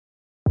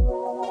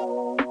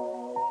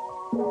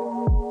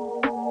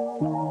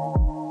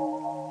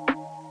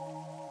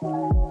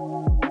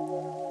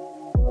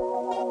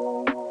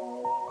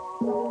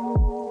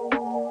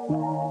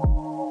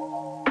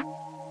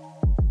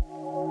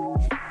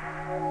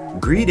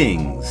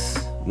Greetings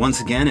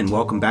once again and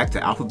welcome back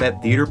to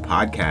Alphabet Theater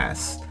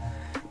Podcast.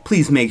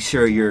 Please make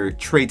sure your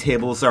tray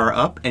tables are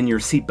up and your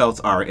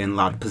seatbelts are in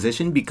locked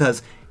position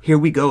because here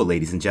we go,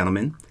 ladies and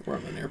gentlemen. We're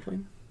on an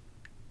airplane.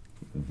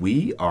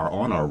 We are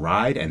on a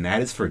ride and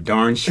that is for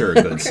darn sure,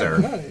 good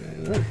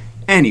sir.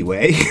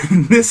 Anyway,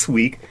 this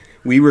week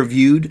we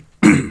reviewed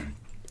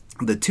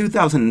the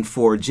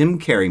 2004 Jim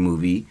Carrey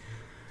movie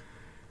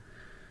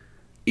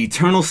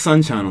Eternal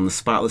Sunshine on the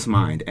Spotless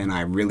Mind, and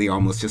I really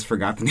almost just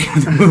forgot the name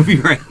of the movie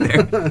right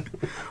there.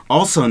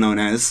 Also known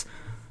as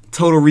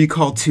Total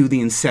Recall 2: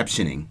 The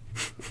Inceptioning.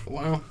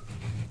 Wow.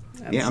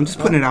 Yeah, I'm just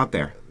putting it out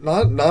there.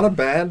 Not a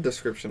bad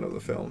description of the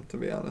film, to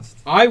be honest.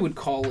 I would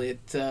call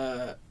it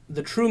The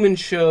Truman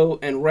Show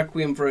and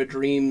Requiem for a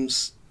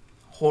Dream's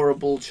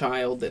horrible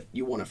child that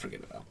you want to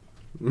forget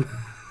about.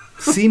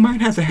 See,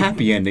 mine has a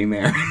happy ending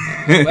there.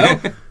 Well,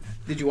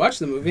 did you watch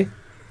the movie?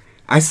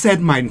 I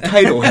said my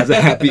title has a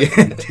happy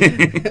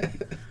ending.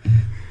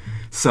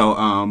 So,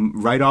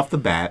 right off the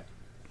bat,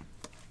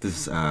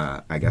 this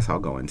I guess I'll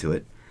go into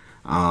it.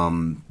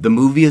 The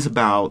movie is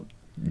about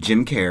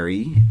Jim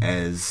Carrey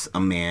as a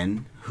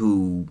man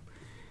who...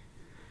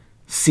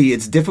 See,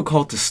 it's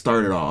difficult to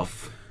start it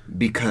off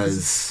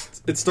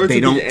because they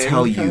don't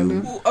tell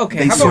you. Okay,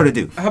 they sort of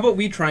do. How about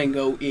we try and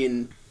go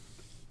in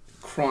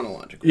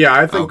chronological? Yeah,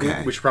 I think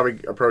Okay. we should probably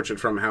approach it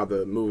from how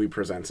the movie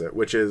presents it,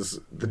 which is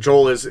the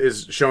Joel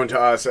is shown to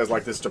us as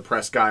like this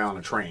depressed guy on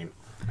a train.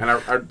 And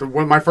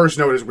my first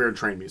note is weird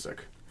train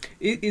music.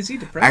 Is he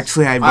depressed?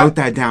 Actually, I wrote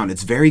that down.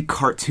 It's very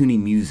cartoony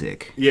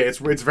music. Yeah, it's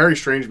very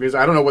strange music.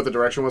 I don't know what the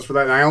direction was for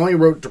that. And I only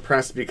wrote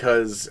depressed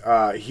because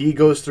he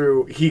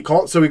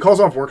calls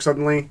off work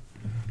suddenly,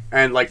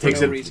 and like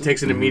takes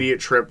an immediate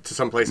trip to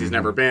some place he's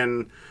never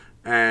been,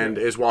 and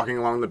is walking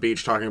along the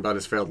beach talking about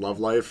his failed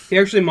love life. He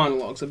actually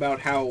monologues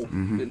about how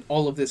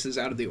all of this is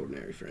out of the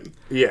ordinary for him.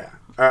 Yeah,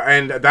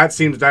 and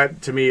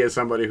that to me is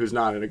somebody who's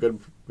not in a good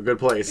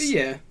place.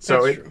 Yeah,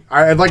 so that's true.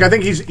 I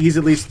think he's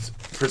at least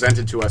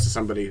presented to us as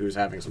somebody who's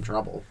having some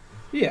trouble.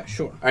 Yeah,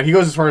 sure. And he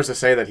goes as far as to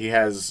say that he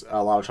has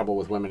a lot of trouble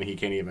with women. He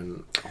can't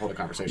even hold a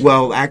conversation.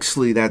 Well,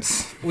 actually,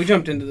 that's We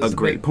jumped into this a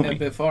great point. A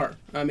bit far.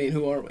 I mean,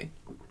 who are we?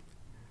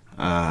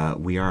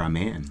 We are a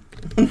man.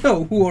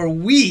 No, who are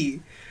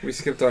we? We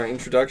skipped our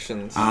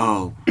introductions.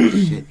 Oh,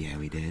 shit, yeah,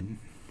 we did.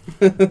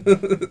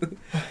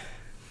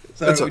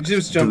 So we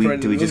just jumped right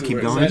into do we the just movie,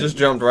 keep right? going? We just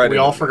jumped right in. we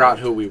all forgot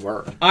who we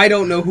were. I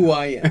don't know who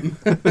I am.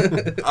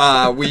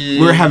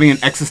 We're having an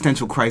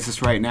existential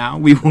crisis right now.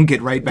 We won't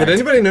get right back. Did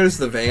anybody notice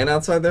the van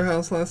outside their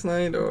house last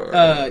night? Or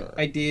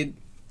I did.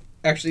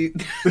 Actually,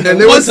 And there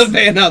there was was- a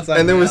van outside.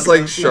 and there my was house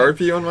like last night.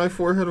 Sharpie on my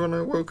forehead when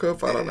I woke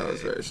up. I don't know. It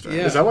was very strange.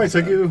 Yeah. Is that why it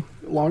took you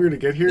longer to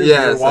get here?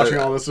 Yeah, You were so- watching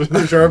all this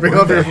Sharpie Where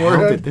off the your hell did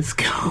forehead? this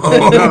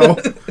go?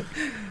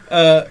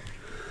 No.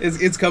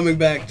 It's coming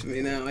back to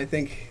me now. I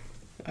think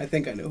I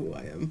know who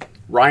I am.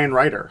 Ryan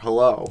Ryder,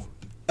 hello.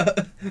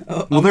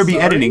 Will there be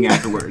sorry. editing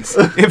afterwards?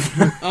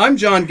 If I'm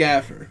John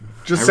Gaffer.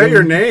 Just say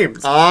your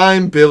names.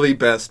 I'm Billy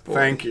Bestboy.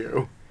 Thank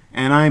you.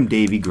 And I'm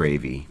Davey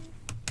Gravy,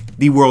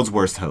 the world's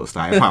worst host.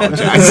 I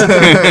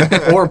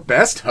apologize. Or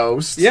best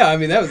host. Yeah, I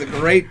mean that was a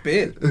great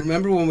bit.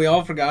 Remember when we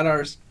all forgot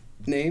our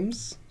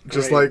names?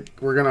 Just Great. like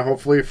we're going to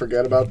hopefully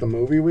forget about the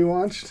movie we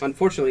watched.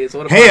 Unfortunately, it's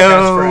what a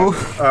Heyo!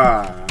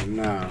 podcast forever.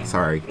 No.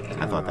 Sorry,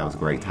 I thought that was a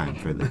great time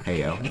for the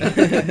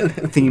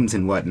heyo themes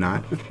and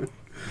whatnot.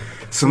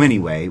 So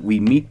anyway, we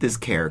meet this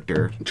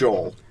character,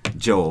 Joel.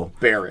 Joel,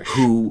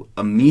 who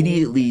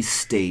immediately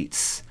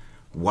states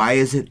why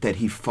is it that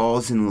he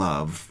falls in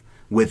love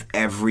with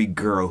every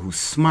girl who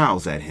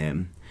smiles at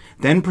him,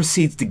 then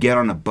proceeds to get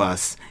on a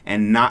bus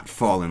and not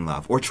fall in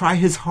love, or try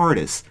his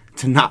hardest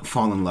to not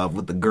fall in love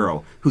with the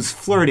girl who's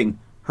flirting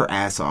her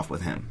ass off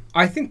with him.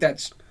 I think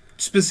that's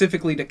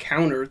specifically to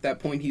counter that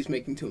point he's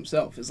making to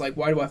himself. Is like,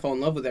 why do I fall in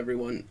love with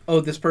everyone?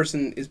 Oh, this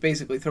person is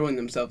basically throwing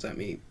themselves at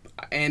me,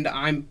 and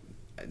I'm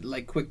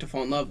like quick to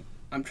fall in love.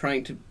 I'm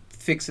trying to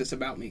fix this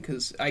about me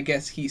because I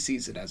guess he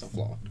sees it as a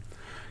flaw.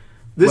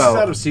 This Well-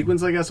 is out of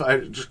sequence, I guess.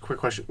 Just a quick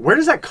question. Where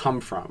does that come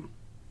from?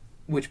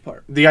 Which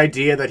part? The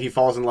idea that he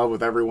falls in love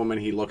with every woman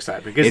he looks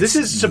at. Because It's this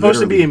is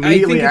supposed to be literally- I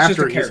think immediately it's just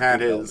after a he's character had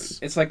development. his...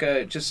 It's like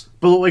a just.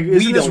 But like,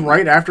 isn't this don't-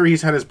 right after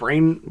he's had his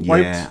brain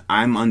wiped? Yeah,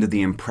 I'm under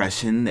the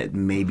impression that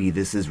maybe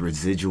this is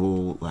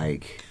residual,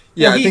 like...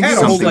 Yeah, Well, I he think had he's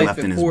a whole something life left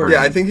in his before. brain.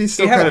 Yeah, I think he's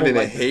still He had a kind of in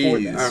whole a life before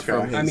haze that. from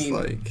Okay. his I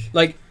mean,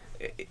 like.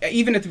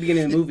 even at the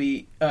beginning of the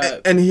movie,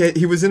 And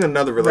he was in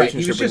another Right, he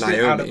was relationship with just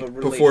out of Naomi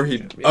a before he.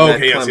 relationship, yeah. Oh, met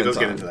okay, yes, he does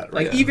Clementine. get into that.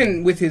 Right? like Yeah.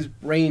 even with his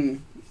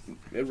brain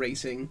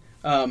erasing,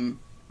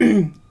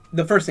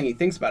 the first thing he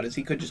thinks about is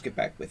he could just get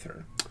back with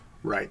her.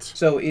 Right.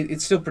 So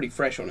it's still pretty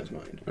fresh on his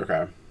mind.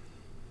 Okay.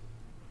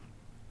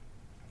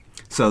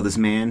 So this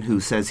man who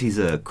says he's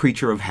a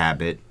creature of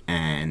habit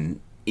and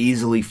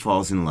easily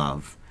falls in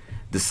love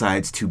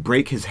decides to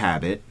break his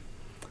habit,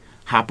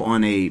 hop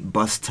on a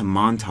bus to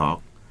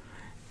Montauk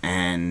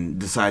and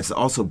decides to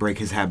also break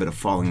his habit of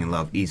falling in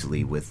love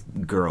easily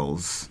with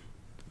girls.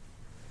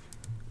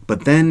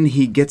 But then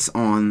he gets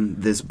on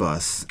this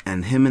bus,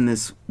 and him and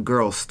this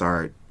girl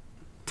start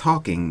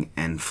talking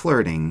and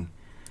flirting,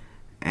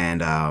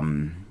 and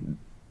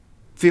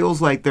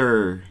feels like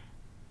they're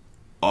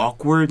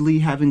awkwardly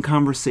having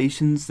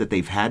conversations that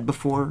they've had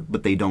before,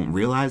 but they don't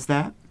realize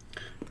that.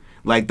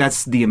 Like,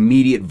 that's the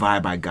immediate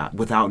vibe I got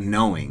without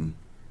knowing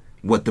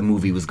what the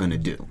movie was going to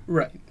do.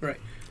 Right.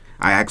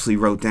 I actually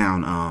wrote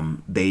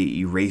down, they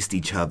erased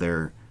each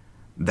other.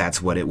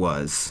 That's what it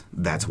was.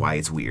 That's why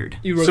it's weird.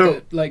 You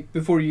wrote that, like,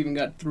 before you even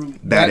got through.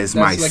 That's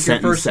my like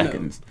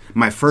sentence.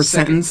 My first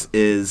sentence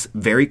is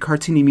very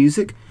cartoony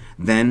music.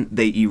 Then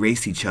they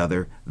erased each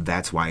other.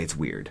 That's why it's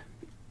weird.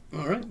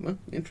 All right. Well,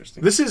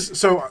 interesting. This is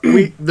so.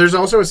 There's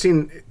also a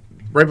scene.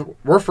 Right,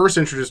 we're first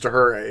introduced to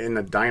her in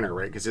the diner,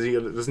 right? Because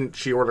doesn't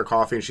she order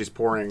coffee and she's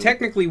pouring?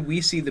 Technically,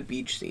 we see the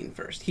beach scene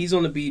first. He's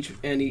on the beach,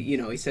 and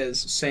he says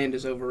sand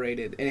is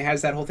overrated, and it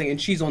has that whole thing.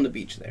 And she's on the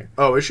beach there.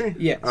 Oh, is she?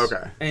 Yes.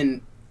 Okay.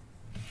 And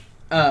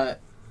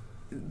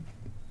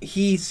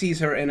he sees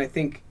her, and I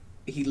think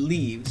he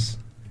leaves,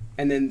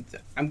 and then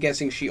I'm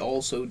guessing she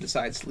also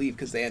decides to leave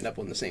because they end up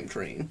on the same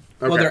train.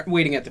 Okay. Well, they're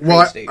waiting at the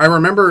train station. I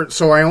remember.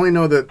 So I only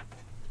know that.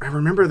 I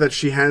remember that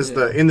she has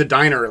in the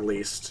diner at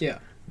least. Yeah.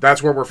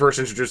 That's where we're first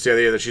introduced to the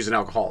idea that she's an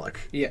alcoholic.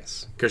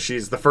 Yes. Because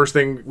she's the first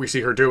thing we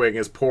see her doing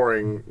is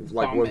pouring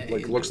like what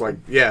looks like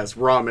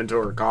rum into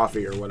her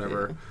coffee or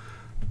whatever.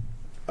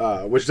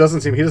 Yeah. Which he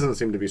doesn't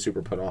seem to be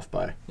super put off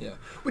by. Yeah.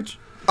 Which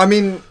I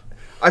mean,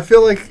 I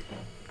feel like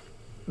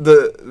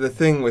the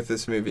thing with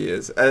this movie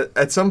is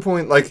at some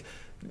point like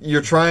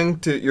you're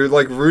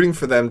like rooting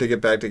for them to get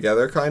back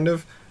together kind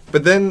of,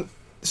 but then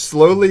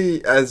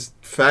slowly as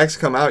facts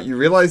come out you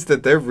realize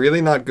that they're really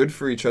not good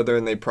for each other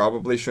and they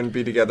probably shouldn't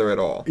be together at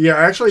all. Yeah,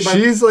 actually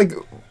she's like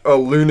a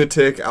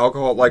lunatic,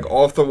 alcohol, like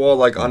off the wall,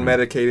 like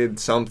unmedicated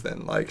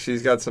something, like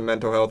she's got some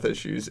mental health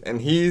issues, and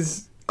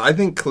he's I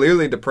think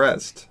clearly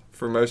depressed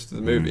for most of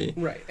the movie.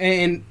 Right.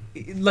 And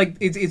like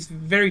it's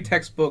very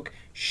textbook.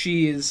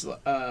 She is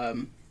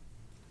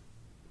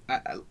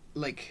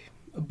like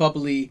a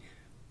bubbly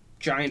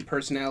giant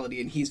personality,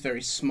 and he's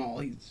very small.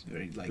 He's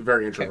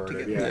very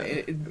introverted. Yeah,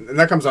 and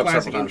that comes up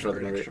several times throughout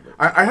the movie.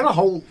 I had a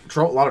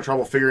lot of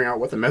trouble figuring out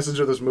what the message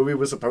of this movie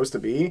was supposed to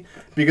be,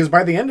 because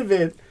by the end of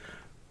it,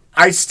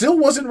 I still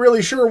wasn't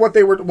really sure what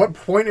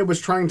point it was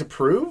trying to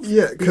prove.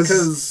 Yeah,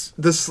 because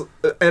this,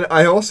 and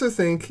I also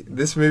think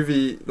this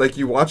movie, like,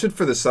 you watch it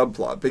for the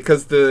subplot,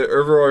 because the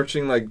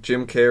overarching, like,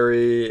 Jim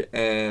Carrey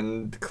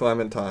and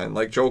Clementine,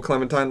 like Joel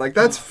Clementine, like,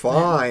 that's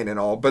fine and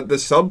all, but the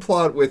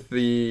subplot with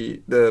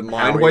the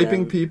mind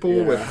wiping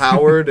people with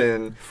Howard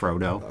and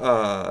Frodo,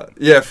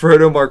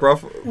 Frodo, Mark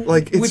Ruffalo,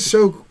 like, it's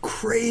so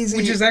crazy,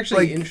 which is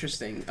actually like,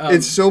 interesting.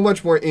 It's so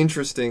much more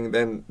interesting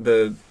than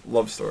the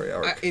love story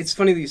arc. It's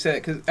funny that you said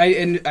it, because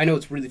I know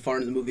it's really far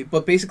into the movie,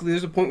 but basically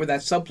there's a point where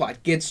that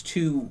subplot gets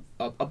to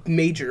a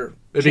major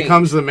It change.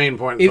 becomes the main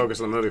point and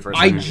focus of the movie for a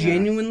second. I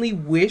genuinely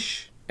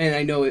wish, and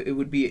I know it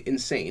would be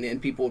insane,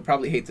 and people would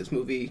probably hate this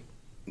movie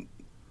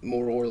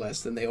more or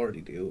less than they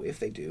already do, if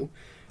they do.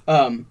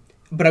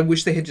 But I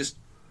wish they had just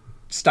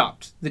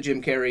stopped the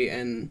Jim Carrey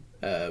and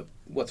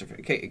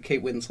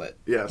Kate Winslet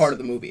part of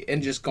the movie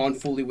and just gone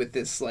fully with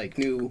this like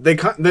new. They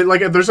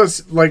like there's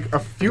a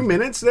few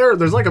minutes there.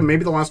 There's like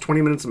maybe the last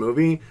 20 minutes of the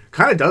movie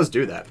kind of does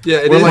do that. Yeah,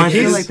 it is. Like, I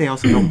feel like they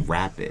also don't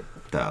wrap it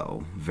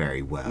though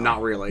very well.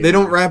 Not really. They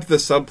don't wrap the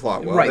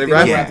subplot well. Right, They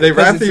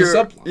wrap the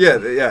subplot.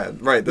 Yeah,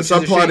 right. The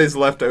subplot is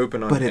left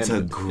open on. But it's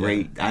a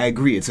great. I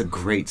agree. It's a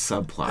great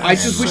subplot. I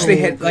just wish they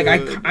had like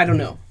I don't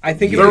know. I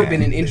think it would have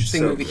been an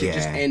interesting movie to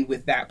just end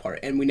with that part,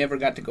 and we never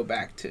got to go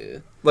back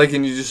to. Like,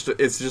 and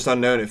it's just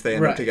unknown if they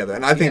end up together,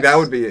 and I think that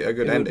would be a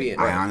good ending.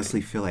 I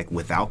honestly feel like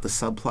without the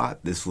subplot,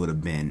 this would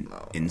have been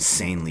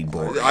insanely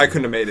boring. I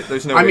couldn't have made it.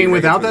 There's no. I mean,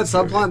 without that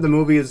subplot, the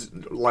movie is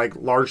like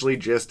largely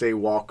just a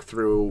walk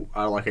through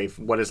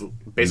what is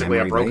basically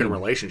a broken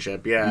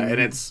relationship. Yeah,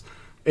 and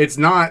it's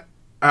not.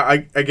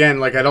 I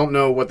don't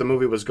know what the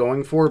movie was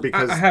going for,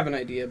 because I have an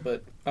idea,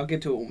 but I'll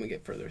get to it when we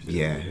get further.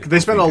 Yeah, they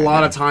spend a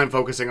lot of time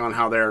focusing on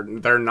how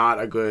they're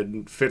not a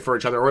good fit for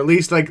each other, or at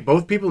least like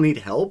both people need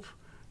help.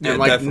 And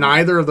like definitely.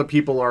 Neither of the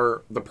people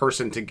are the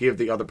person to give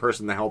the other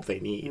person the help they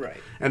need. Right.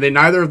 And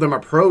neither of them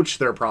approach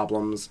their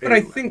problems in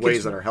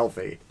ways that are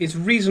healthy. It's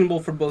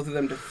reasonable for both of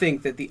them to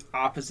think that the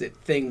opposite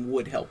thing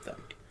would help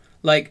them.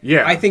 Like,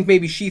 I think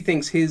maybe she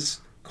thinks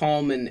his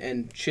calm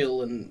and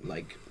chill and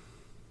like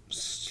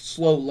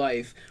slow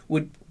life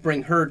would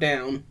bring her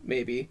down,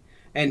 maybe.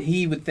 And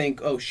he would think,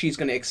 oh, she's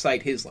going to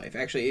excite his life.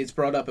 Actually, it's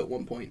brought up at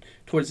one point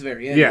towards the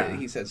very end. Yeah.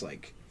 He says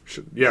like...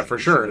 Yeah, for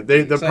sure.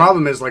 The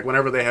problem is like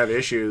whenever they have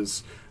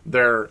issues,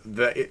 their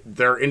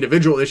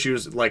individual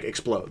issues like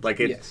explode. Like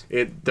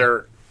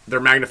they're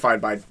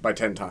magnified by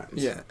 10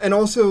 times. Yeah, and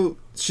also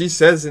she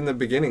says in the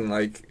beginning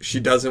like she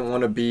doesn't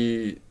want to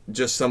be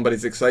just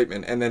somebody's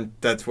excitement, and then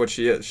that's what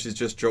she is. She's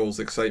just Joel's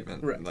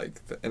excitement. Right. Like,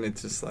 and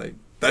it's just like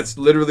that's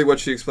literally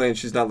what she explained.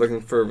 She's not looking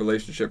for a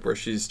relationship where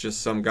she's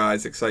just some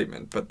guy's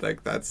excitement, but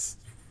like that's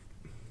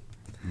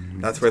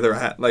where they're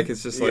at. Like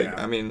it's just like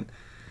I mean.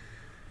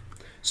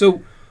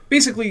 So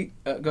basically,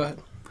 go ahead.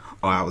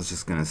 Oh, I was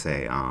just gonna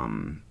say.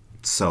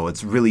 So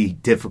it's really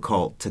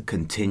difficult to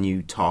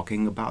continue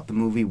talking about the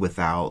movie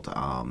without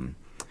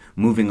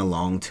moving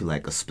along to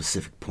like a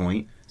specific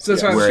point. So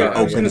that's where it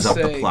opens up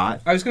the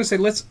plot. I was going to say,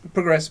 let's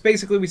progress.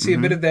 Basically, we see a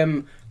bit of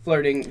them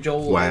flirting.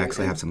 Joel. Well, I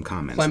actually have some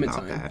comments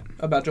about that.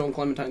 About Joel and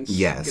Clementine's.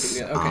 Yes.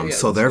 Getting okay,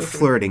 so they're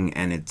flirting,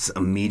 and it's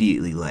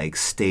immediately like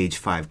stage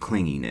 5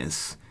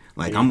 clinginess.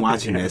 Like I'm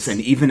watching this,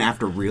 and even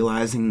after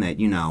realizing that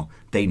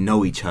they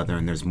know each other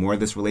and there's more of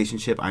this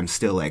relationship, I'm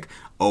still like,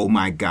 oh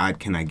my God,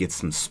 can I get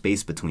some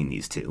space between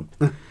these two?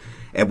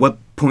 At what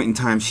point in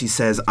time she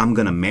says, "I'm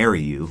gonna marry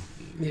you."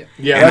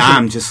 Yeah, and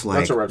I'm just like,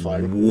 that's a red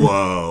flag.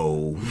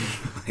 Whoa.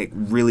 Like,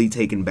 really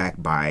taken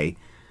back by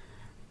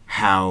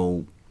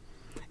how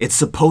it's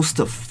supposed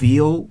to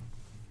feel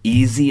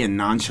easy and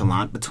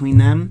nonchalant between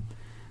them,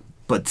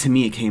 but to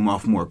me it came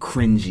off more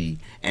cringy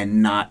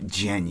and not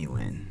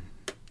genuine.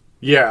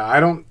 Yeah, I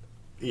don't...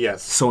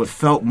 Yes. So it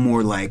felt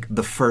more like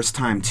the first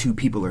time two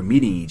people are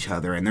meeting each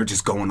other and they're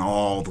just going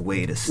all the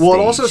way to stage. Well,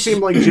 it also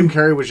seemed like Jim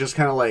Carrey was just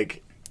kind of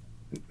like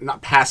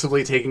not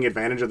passively taking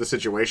advantage of the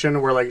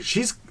situation where like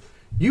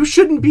you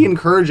shouldn't be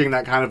encouraging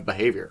that kind of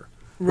behavior.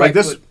 Right,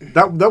 like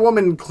that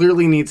woman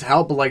clearly needs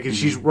help, but like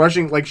she's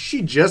rushing, like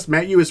she just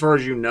met you as far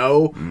as you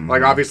know.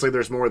 Like obviously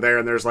there's more there,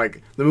 and there's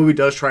like the movie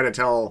does try to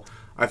tell.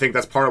 I think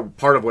that's part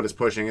of what it's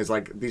pushing is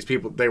like these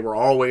people, they were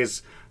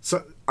always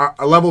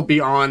a level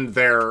beyond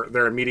their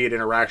immediate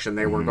interaction.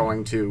 They were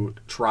going to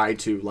try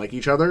to like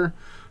each other,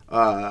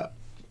 but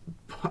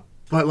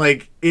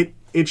like it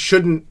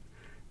shouldn't.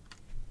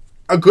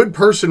 A good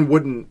person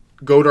wouldn't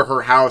go to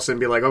her house and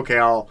be like, okay,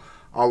 I'll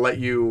let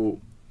you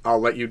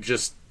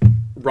just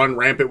run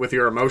rampant with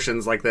your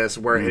emotions like this,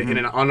 where in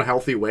an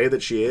unhealthy way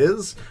that she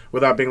is,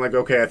 without being like,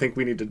 okay, I think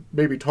we need to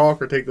maybe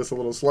talk or take this a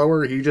little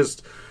slower. He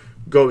just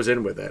goes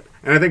in with it,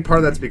 and I think part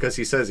of that's because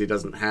he says he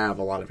doesn't have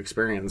a lot of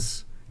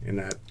experience in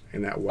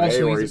that way,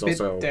 also, or he's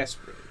also a bit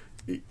desperate.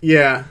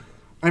 Yeah.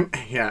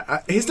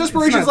 His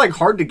desperation is like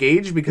hard to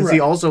gauge because he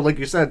Right. also, like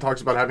you said,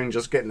 talks about having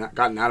just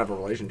gotten out of a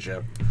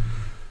relationship.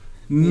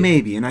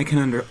 Maybe, and I can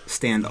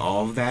understand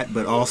all of that,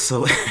 but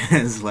also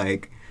as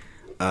like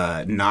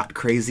not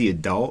crazy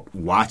adult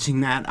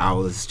watching that, I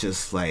was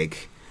just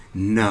like,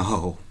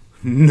 no.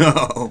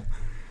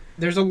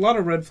 There's a lot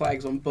of red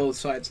flags on both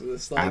sides of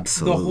this, like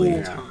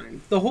Absolutely.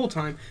 the whole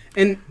time,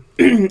 and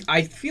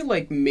I feel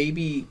like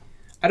maybe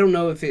I don't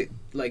know if it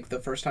like the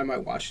first time I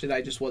watched it,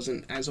 I just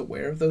wasn't as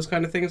aware of those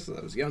kind of things because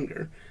I was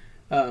younger.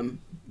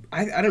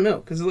 I don't know,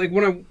 because like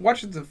when I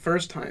watched it the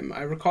first time,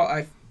 I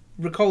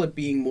recall it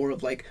being more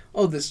of like,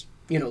 oh, this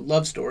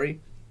love story,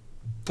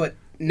 but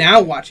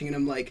now watching it,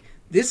 I'm like,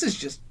 this is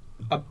just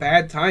a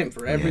bad time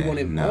for everyone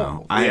involved.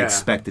 No, I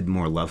expected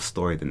more love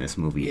story than this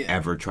movie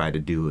ever tried to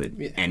do at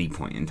any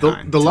point in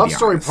time. The love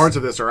story parts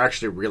of this are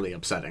actually really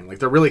upsetting. Like,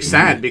 they're really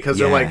sad because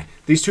they're like,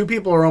 these two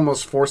people are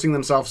almost forcing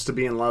themselves to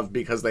be in love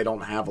because they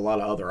don't have a lot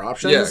of other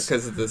options. Yeah,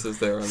 because this is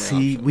their only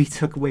option. We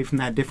took away from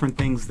that different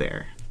things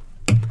there.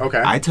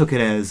 Okay. I took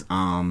it as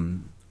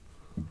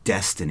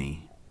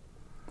destiny.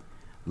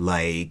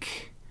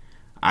 Like,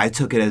 I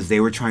took it as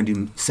they were trying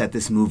to set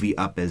this movie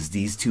up as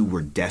these two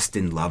were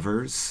destined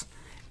lovers,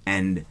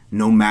 and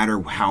no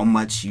matter how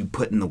much you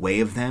put in the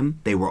way of them,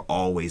 they were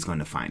always going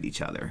to find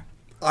each other.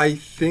 I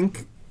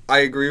think I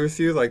agree with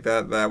you, like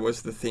that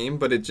was the theme,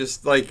 but it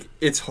just like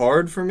it's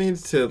hard for me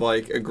to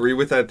like agree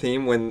with that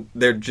theme when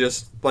they're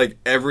just like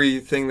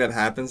everything that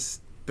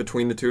happens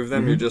between the two of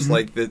them, you're just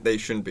like they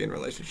shouldn't be in a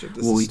relationship.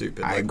 This is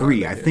stupid. I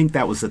agree. I think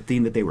that was the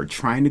theme that they were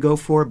trying to go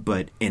for,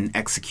 but in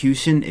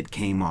execution, it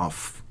came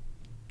off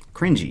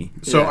cringy.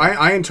 So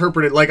I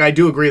interpret it, like, I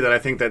do agree that I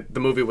think that the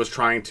movie was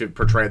trying to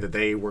portray that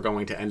they were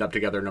going to end up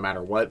together no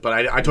matter what, but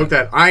I took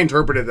that, I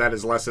interpreted that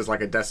as less as like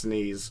a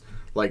destiny's,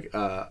 like,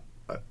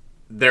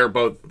 they were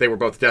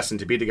both destined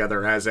to be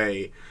together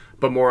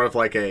but more of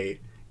like even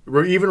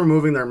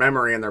removing their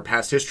memory and their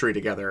past history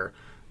together,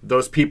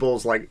 those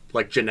people's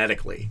like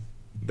genetically,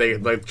 they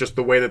like just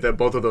the way that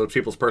both of those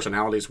people's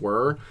personalities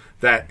were,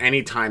 that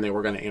any time they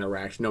were going to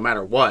interact, no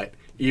matter what,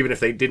 even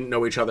if they didn't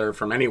know each other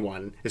from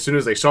anyone, as soon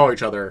as they saw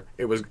each other,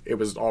 it was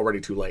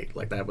already too late.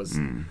 Like that was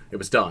it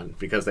was done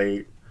because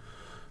they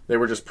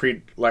were just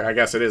I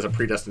guess it is a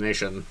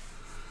predestination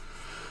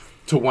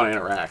to want to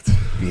interact.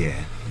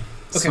 Yeah.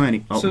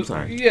 Okay. I'm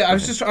sorry. Yeah,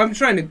 I'm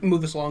trying to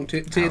move us along to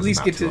at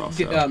least get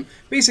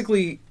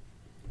basically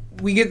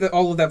we get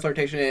all of that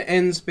flirtation. It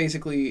ends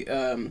basically.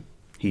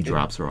 He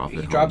drops her off.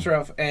 He drops her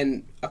off,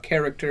 and a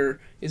character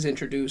is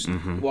introduced.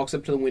 Walks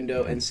up to the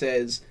window and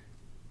says,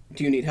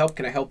 "Do you need help?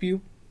 Can I help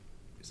you?"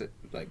 Is it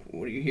like,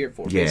 what are you here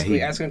for? Yeah,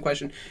 basically asking a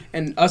question,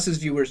 and us as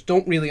viewers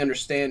don't really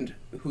understand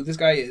who this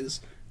guy is,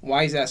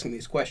 why he's asking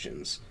these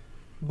questions.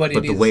 But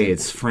the way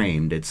it's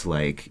framed, it's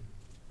like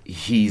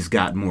he's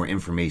got more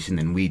information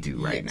than we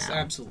do right now.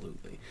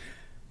 Absolutely.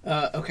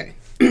 Okay,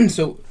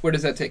 so where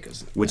does that take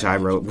us? Which I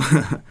wrote.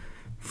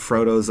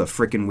 Frodo's a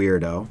freaking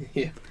weirdo.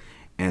 Yeah.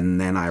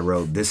 And then I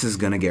wrote, this is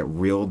going to get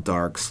real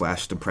dark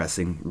 /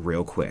 depressing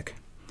real quick.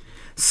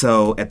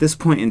 So at this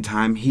point in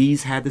time,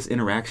 he's had this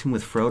interaction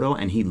with Frodo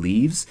and he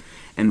leaves.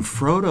 And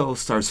Frodo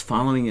starts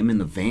following him in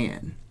the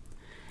van.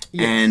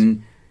 Yes.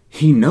 And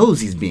he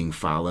knows he's being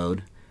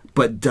followed,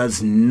 but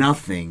does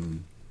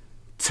nothing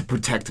to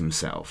protect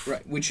himself.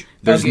 Right, which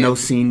There's again, no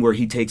scene where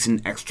he takes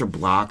an extra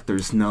block.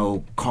 There's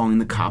no calling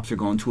the cops or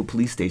going to a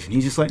police station.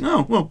 He's just like,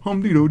 oh, well,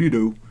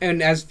 hum-dee-do-dee-do.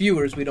 And as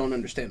viewers, we don't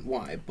understand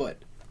why, but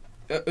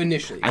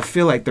initially. I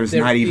feel like there's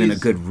There not even a is-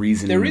 good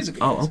reason. there is a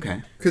good Oh, reason.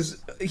 okay. Because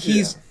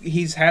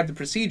He's had the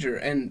procedure,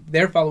 and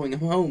they're following him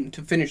home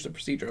to finish the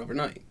procedure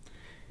overnight.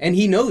 And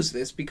he knows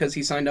this because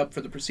he signed up for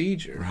the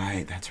procedure.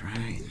 Right, that's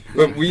right.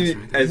 But we,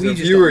 as We a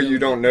just viewer, don't know you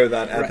don't know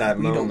that at Right, that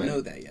we moment. don't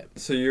know that yet.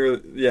 So you're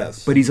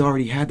yes. But he's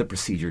already had the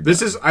procedure This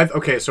done. is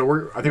okay.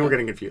 So I think we're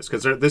getting confused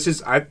because this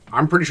is.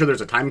 I'm pretty sure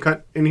there's a time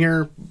cut in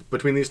here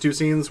between these two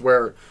scenes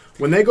where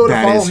when they go to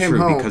That follow is him true,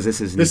 home, because this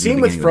isn't the even scene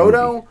the with beginning of the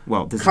Frodo movie.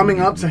 Well, this is coming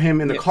the up to him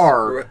in the Yes.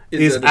 car Is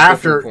is at a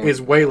after different point.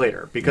 is way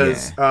later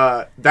because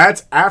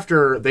that's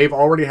after they've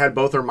already had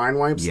both their mind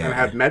wipes Yeah. and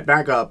have met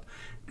back up.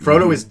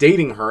 Frodo is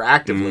dating her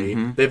actively.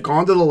 They've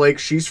gone to the lake.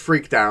 She's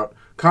freaked out.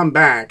 Come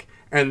back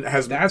and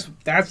has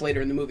That's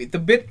later in the movie. The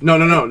bit No.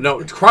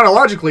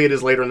 Chronologically, it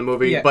is later in the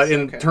movie, Yes, but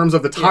in okay. terms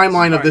of the Yes,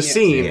 timeline of this yes,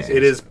 scene, yes,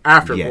 it is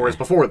after Yeah. or is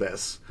before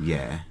this.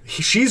 Yeah.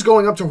 She's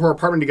going up to her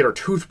apartment to get her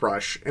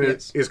toothbrush and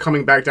Yes. is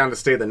coming back down to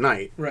stay the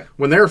night. Right.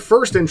 When they're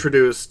first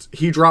introduced,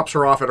 he drops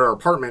her off at her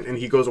apartment and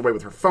he goes away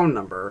with her phone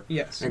number.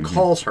 Yes. And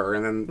calls her,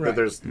 and then Right.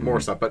 there's more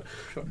stuff. But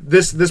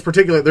this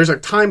particular, there's a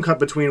time cut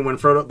between when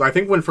Frodo. I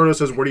think when Frodo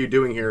says, "What are you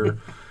doing here?"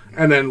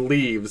 and then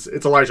leaves.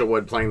 It's Elijah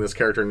Wood playing this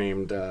character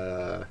named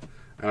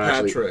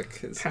Patrick.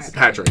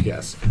 Patrick.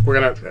 Yes, we're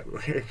gonna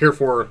here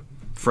for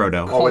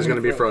Frodo. always him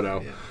going to be Frodo,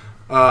 Frodo. yeah.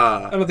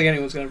 I don't think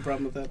anyone's got a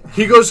problem with that.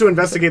 He goes to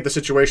investigate the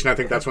situation. I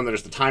think that's when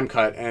there's the time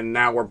cut, and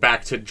now we're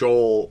back to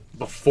Joel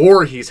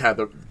before he's had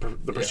the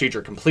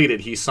procedure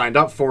completed. He's signed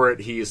up for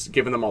it. He's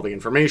given them all the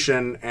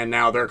information, and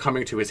now they're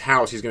coming to his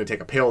house. He's going to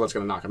take a pill that's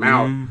going to knock him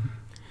out.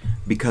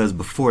 Because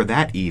before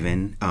that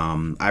even,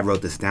 I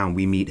wrote this down,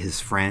 we meet his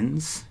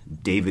friends,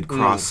 David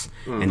Cross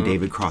and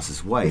David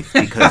Cross's wife.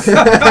 Because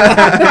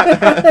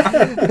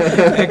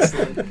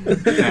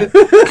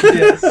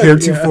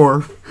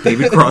heretofore,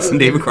 David Cross and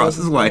David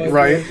Cross's wife.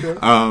 Right?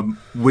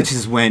 Which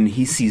is when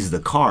he sees the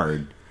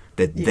card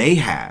that they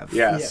have.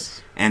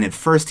 Yes. And at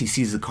first he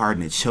sees the card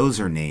and it shows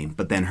her name,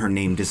 but then her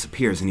name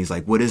disappears and he's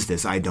like, what is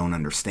this? I don't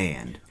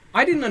understand.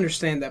 I didn't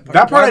understand that part.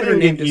 That part Why I would her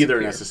didn't name get either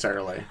disappear?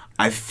 necessarily.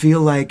 I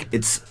feel like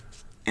it's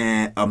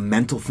a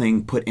mental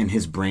thing put in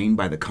his brain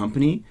by the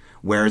company,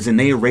 whereas and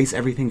they erase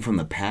everything from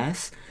the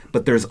past,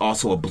 but there's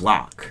also a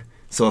block.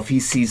 So if he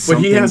sees But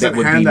he something hasn't that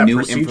would had be that new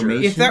procedure.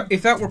 information,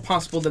 If that were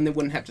possible, then they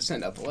wouldn't have to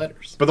send out the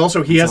letters. But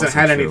also, he it's hasn't also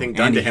had true. anything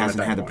done and to he him at hasn't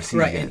that had the point.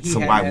 procedure Right, yet. and he So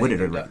hadn't why had would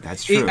anything it? done.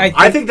 That's It- true.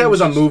 I think that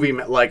was a Yes. movie,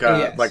 like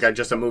a Yes.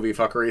 just a movie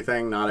fuckery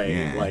thing, not a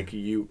Yeah.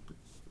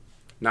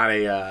 not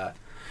a.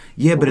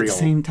 Yeah, but at real. the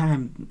same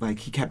time, like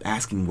he kept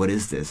asking, "What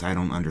is this? I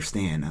don't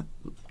understand."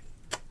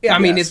 Yeah, I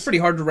mean, Yes. it's pretty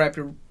hard to wrap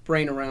your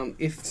brain around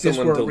if this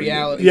Someone were a deleted it.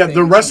 reality. Yeah, thing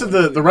the and rest of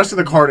someone the rest of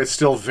the card is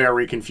still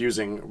very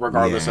confusing,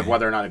 regardless Yeah. of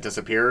whether or not it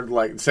disappeared.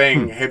 Like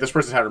saying, "Hey, this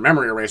person's had her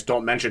memory erased.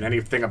 Don't mention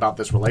anything about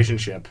this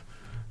relationship."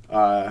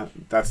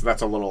 That's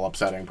a little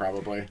upsetting,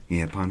 probably.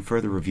 Yeah, upon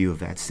further review of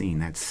that scene,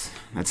 that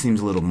seems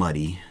a little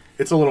muddy.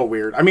 It's a little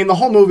weird. I mean, the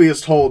whole movie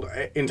is told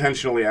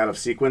intentionally out of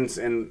sequence,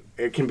 and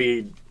it can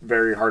be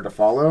very hard to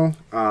follow.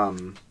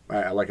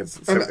 Like it's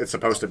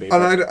supposed to be.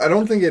 And but- I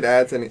don't think it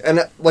adds any.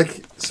 And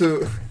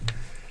so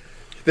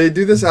they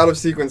do this out of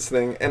sequence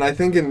thing, and I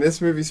think in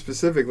this movie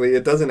specifically,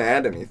 it doesn't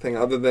add anything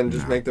other than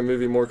just make the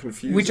movie more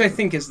confusing. Which I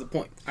think is the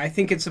point. I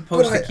think it's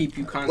supposed But to I- keep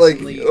you like,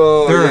 constantly.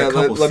 oh There are yeah, a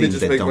couple let me scenes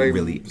just that make don't my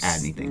really add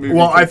anything. movie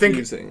Well, I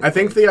confusing.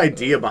 think the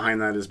idea behind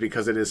that is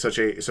because it is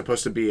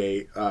supposed to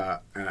be a.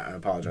 And I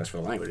apologize for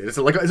the language. It's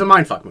a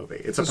mindfuck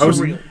movie. It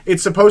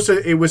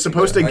was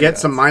supposed to I get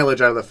guess. some mileage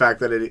out of the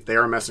fact that they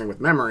are messing with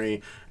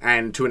memory,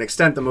 and to an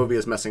extent, the movie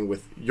is messing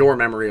with your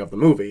memory of the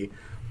movie.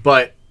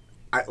 But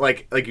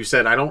like you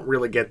said, I don't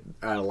really get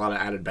a lot of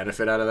added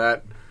benefit out of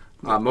that.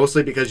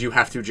 Mostly because you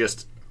have to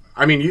just.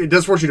 I mean, it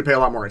does force you to pay a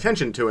lot more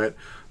attention to it,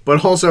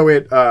 but also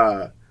it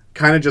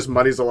kind of just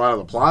muddies a lot of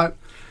the plot.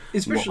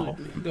 Especially.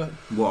 Go ahead.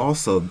 Well,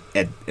 also,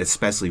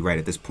 especially right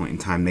at this point in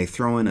time, they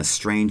throw in a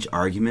strange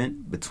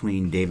argument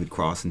between David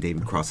Cross and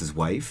David Cross's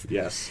wife.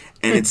 Yes.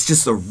 And it's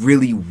just a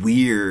really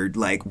weird,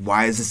 like,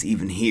 why is this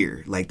even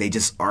here? Like, they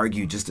just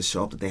argue just to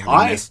show up that they have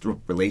a messed up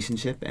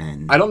relationship.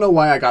 And I don't know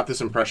why I got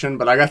this impression,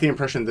 but I got the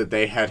impression that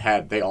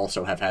they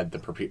also have had the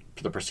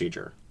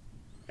procedure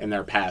in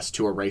their past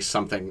to erase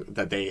something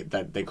that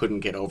they couldn't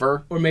get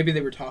over. Or maybe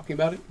they were talking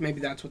about it. Maybe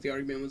that's what the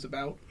argument was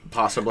about.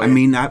 Possibly. I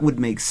mean, that would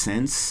make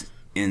sense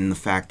in the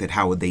fact that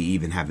how would they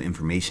even have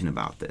information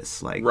about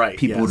this? Like, Right,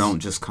 people yes. don't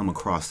just come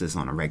across this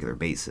on a regular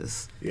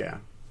basis. yeah.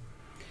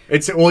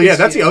 That's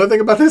the other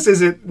thing about this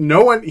is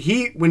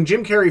when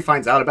Jim Carrey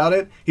finds out about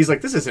it, he's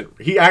like,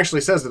 he actually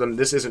says to them,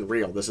 this isn't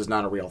real. This is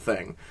not a real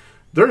thing.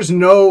 there's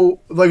no,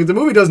 like, the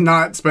movie does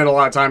not spend a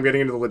lot of time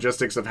getting into the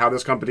logistics of how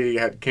this company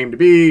came to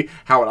be,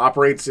 how it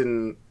operates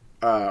in,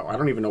 I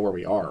don't even know where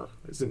we are.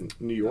 Is it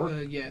New York?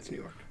 Yeah, it's New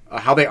York.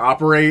 How they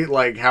operate,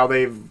 like, how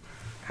they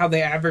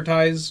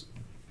advertise.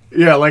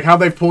 Yeah, like how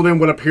they've pulled in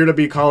what appear to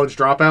be college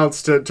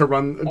dropouts to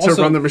run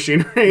the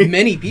machinery.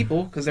 Many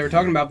people, because they were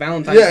talking about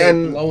Valentine's Day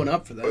blowing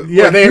up for them.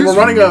 Yeah, they were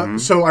running a.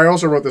 So I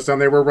also wrote this down.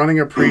 They were running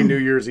a pre-New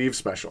Year's Eve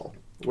special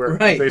where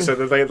they said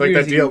that they like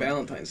that deal.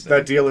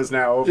 That deal is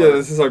now over. Yeah,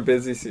 this is our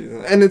busy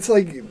season, and it's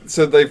like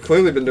so they've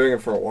clearly been doing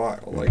it for a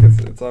while. Like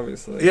it's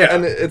obviously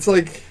and it's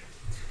like.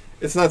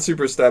 It's not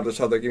super established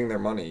how they're getting their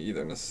money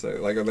either necessarily.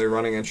 Like, are they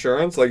running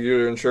insurance? Like,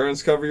 your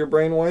insurance cover your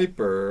brain wipe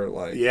or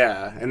like?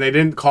 Yeah, and they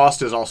didn't.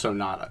 Cost is also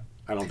not.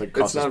 I don't think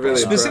cost it's not is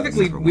really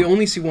specifically. We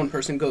only see one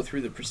person go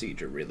through the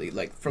procedure, really,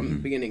 like from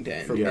beginning to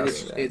end. And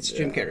it's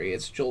Jim Carrey.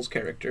 It's Joel's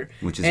character,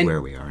 which is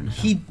where we are now.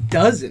 He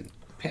doesn't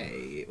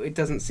pay. It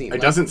doesn't seem. It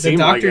doesn't seem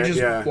like it. The doctor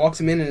just walks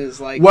him in and is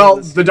like. Well,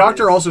 the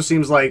doctor also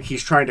seems like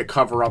he's trying to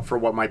cover up for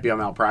what might be a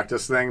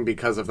malpractice thing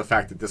because of the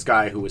fact that this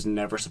guy who was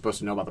never supposed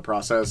to know about the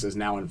process is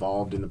now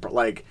involved in the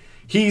like.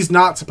 He's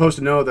not supposed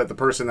to know that the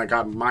person that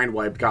got mind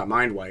wiped,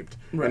 right.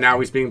 And now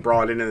he's being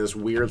brought into this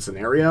weird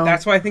scenario.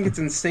 That's why I think it's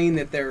insane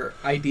that their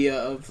idea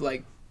of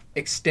like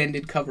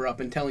extended cover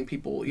up and telling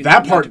people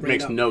that part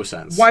makes no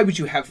sense. Why would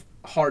you have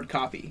hard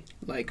copy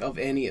like of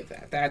any of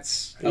that?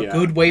 That's a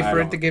good way for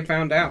it to get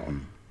found out.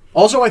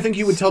 Also, I think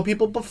you would tell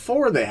people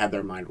before they had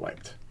their mind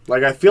wiped.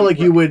 Like I feel like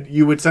you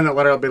would send a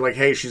letter and be like,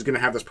 "Hey, she's going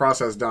to have this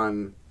process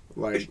done."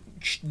 Like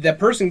the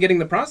person getting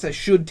the process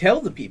should tell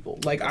the people.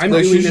 Like I'm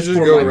like doing this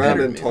for go my around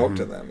betterment. and talk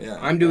to them. Yeah,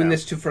 I'm doing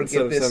this to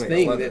forget this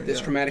thing, this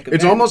traumatic event.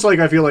 It's almost like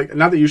I feel like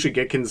not that you should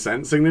get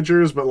consent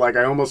signatures, but like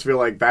I almost feel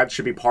like that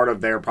should be part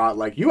of their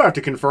like you have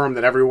to confirm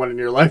that everyone in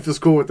your life is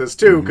cool with this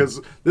too, because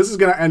this is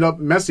going to end up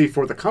messy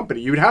for the company.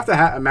 You'd have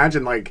to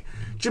imagine like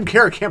Jim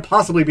Carrey can't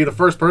possibly be the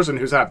first person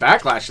who's had a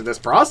backlash to this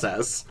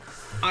process.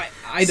 I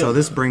don't. So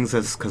this brings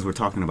us because we're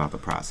talking about the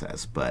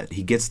process, but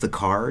he gets the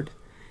card.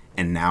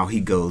 And now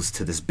he goes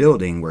to this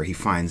building where he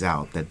finds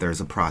out that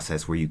there's a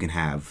process where you can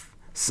have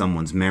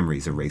someone's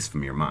memories erased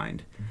from your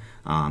mind.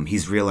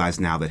 He's realized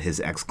now that his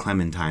ex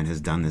Clementine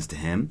has done this to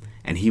him,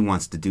 and he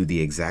wants to do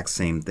the exact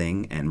same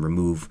thing and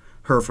remove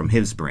her from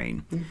his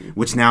brain,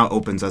 which now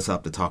opens us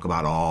up to talk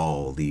about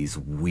all these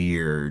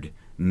weird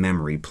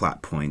memory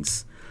plot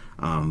points.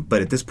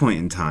 But at this point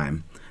in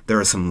time, there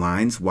are some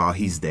lines while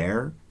he's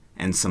there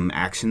and some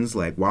actions.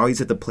 Like while he's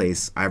at the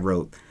place, I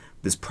wrote,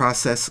 "This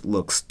process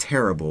looks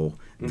terrible.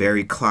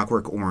 Very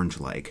Clockwork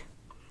Orange-like."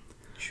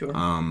 Sure.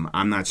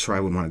 I'm not sure I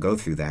would want to go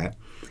through that.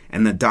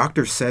 And the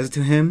doctor says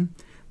to him,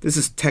 "This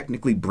is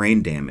technically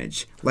brain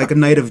damage, like a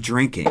night of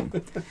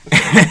drinking."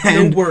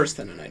 No worse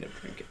than a night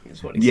of drinking,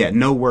 is what he said. Yeah,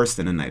 no worse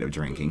than a night of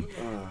drinking.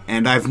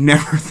 And I've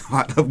never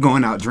thought of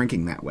going out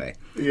drinking that way.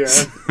 Yeah.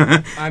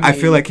 I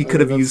feel like he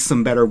could have used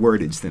some better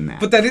wordage than that.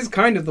 But that is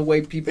kind of the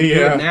way people do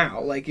it now.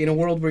 Like, in a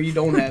world where you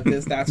don't have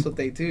this, that's what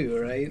they do,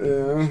 right?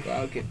 Yeah. Just go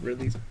out, get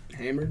really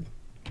hammered.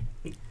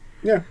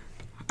 Yeah.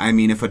 I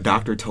mean, if a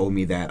doctor told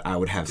me that, I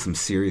would have some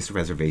serious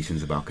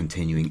reservations about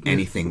continuing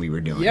anything we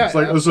were doing. Yeah,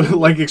 it was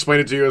like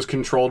explain it to you as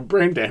controlled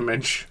brain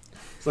damage.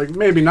 It's like,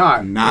 maybe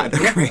not. Not a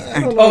great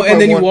idea. Oh,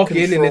 and then you walk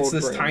in and it's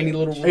this tiny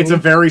little room. It's a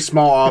very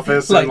small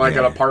office in like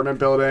an apartment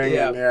building.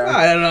 Yeah. And,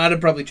 I don't know. I'd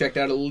have probably checked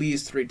out at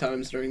least 3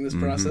 times during this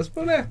process,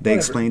 but They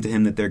explain to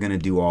him that they're going to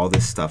do all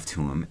this stuff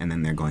to him, and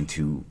then they're going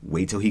to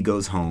wait till he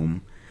goes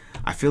home.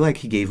 I feel like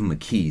he gave him a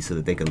key so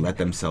that they could let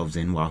themselves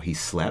in while he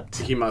slept.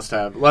 He must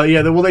have. Well,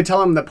 yeah. Well, they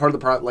tell him that part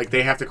of the like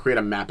they have to create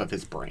a map of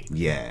his brain.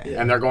 Yeah.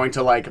 And they're going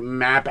to like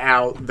map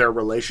out their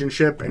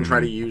relationship and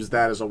try to use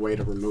that as a way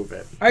to remove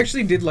it. I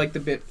actually did like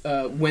the bit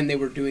when they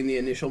were doing the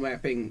initial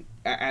mapping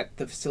at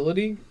the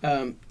facility.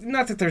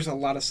 Not that there's a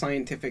lot of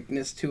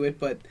scientificness to it,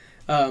 but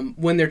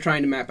when they're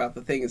trying to map out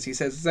the things, he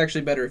says it's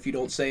actually better if you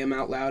don't say them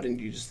out loud and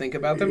you just think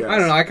about them. Yes. I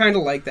don't know. I kind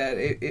of like that.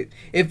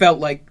 It felt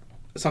like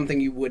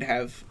something you would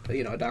have,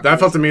 a doctor. That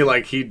felt to me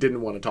like he didn't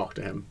want to talk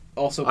to him.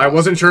 Also, I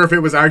wasn't sure if it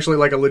was actually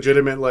like a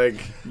legitimate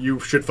like you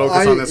should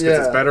focus on this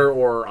because it's better,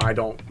 or I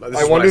don't.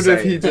 I wondered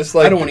if he just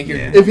like I don't want to hear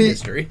if he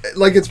history.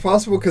 Like it's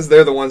possible because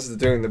they're the ones that are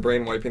doing the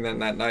brain wiping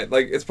that night.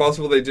 Like it's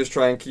possible they just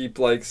try and keep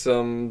like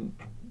some.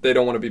 They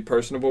don't want to be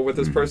personable with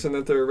this person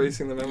that they're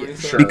erasing the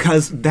memories. Sure.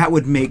 Because that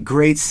would make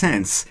great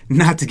sense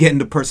not to get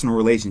into personal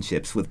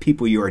relationships with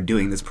people you are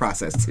doing this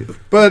process to.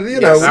 But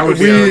that would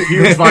be a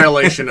huge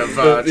violation of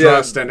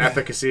trust and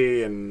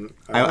efficacy, and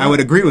I would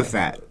agree with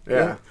that.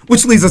 Yeah.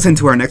 Which leads us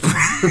into our next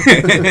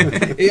point.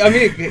 I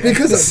mean,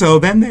 because so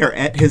then they're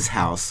at his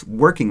house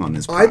working on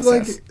this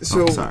process.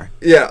 Sorry.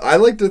 Yeah, I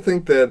like to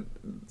think that,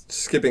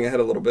 skipping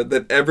ahead a little bit,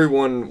 that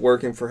everyone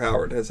working for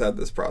Howard has had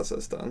this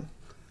process done.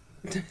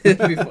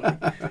 It'd be funny.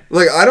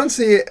 Like I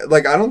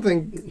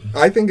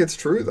think it's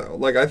true though.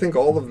 Like I think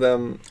all of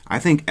them. I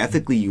think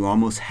ethically you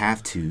almost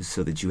have to,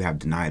 so that you have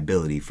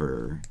deniability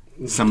for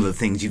some of the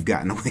things you've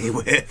gotten away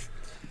with.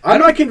 I'm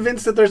not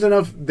convinced that there's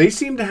enough. They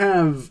seem to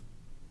have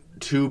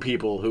 2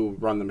 people who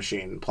run the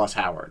machine plus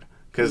Howard.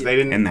 because they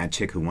didn't. And that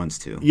chick who wants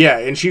to. Yeah,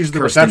 and she's the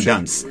Kirsten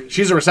receptionist. Dunst.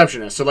 She's a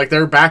receptionist, so like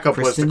their backup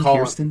was to call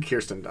Kirsten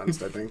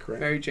Dunst, I think, right?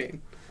 Mary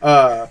Jane.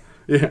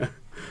 Yeah.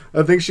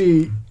 I think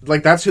she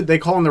like that's who they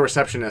call him, the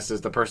receptionist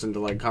is the person to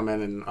like come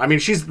in and I mean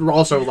she's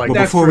also like. Well,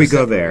 That's before we for go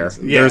separate there,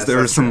 reasons. Yes, there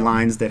are that's some true.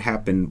 lines that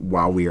happen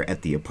while we are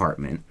at the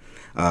apartment.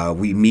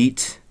 We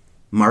meet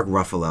Mark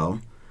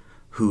Ruffalo,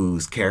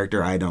 whose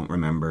character I don't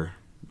remember.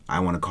 I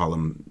want to call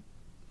him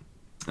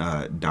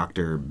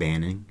Dr.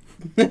 Banning.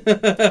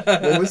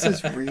 What was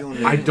his real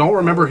name? I don't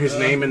remember his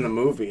name in the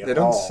movie. They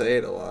don't say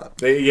it a lot.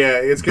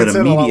 It's But gets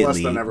said a lot less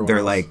immediately, than everyone they're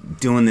else. like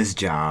doing this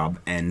job,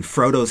 and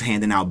Frodo's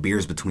handing out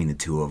beers between the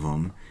two of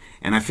them.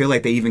 And I feel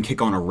like they even kick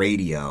on a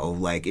radio.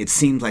 Like, it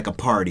seems like a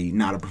party,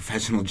 not a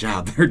professional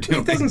job they're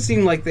doing. It doesn't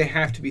seem like they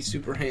have to be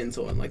super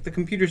hands-on. Like, the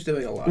computer's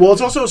doing a lot. Well,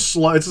 it's also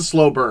slow. It's a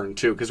slow burn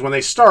too, because when they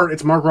start,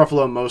 it's Mark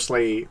Ruffalo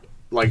mostly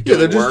like doing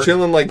they're just work,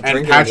 chilling, like, and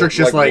drinking, Patrick's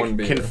just like, like one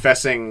beer.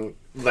 confessing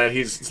that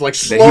he's like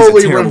he's a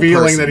slowly terrible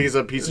revealing person. that he's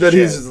a piece of That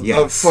shit. he's a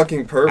Yes.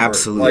 fucking pervert.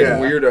 Absolutely. Like, Yeah.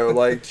 weirdo.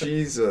 Like,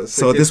 Jesus.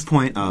 So It at this gets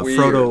point, weird.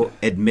 Frodo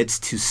admits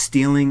to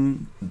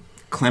stealing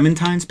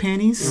Clementine's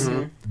panties,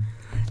 Mm-hmm.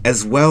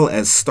 as well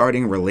as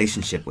starting a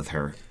relationship with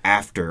her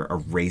after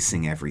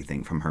erasing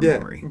everything from her Yeah,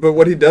 memory. but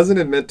what he doesn't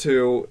admit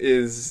to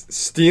is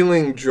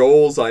stealing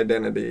Joel's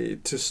identity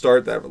to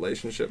start that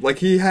relationship. Like,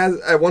 he has,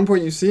 at one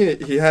point you see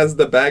it, he has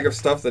the bag of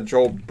stuff that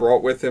Joel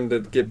brought with him to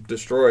get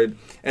destroyed,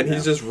 and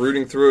he's just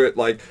rooting through it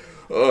like,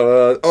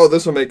 oh,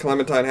 this will make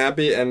Clementine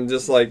happy, and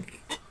just like,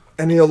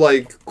 and he'll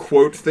like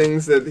quote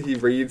things that he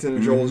reads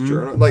in Joel's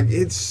journal. Like,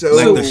 it's so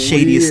Like the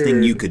shadiest thing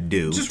weird. you could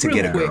do Just to real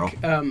get a girl.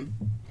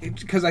 quick,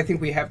 because I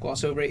think we have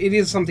glossed over it. It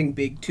is something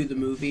big to the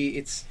movie.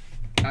 It's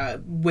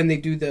when they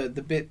do the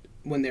bit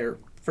when they're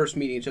first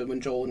meeting each other,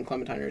 when Joel and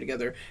Clementine are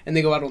together, and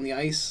they go out on the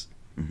ice.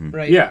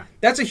 Right. Yeah.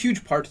 That's a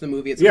huge part to the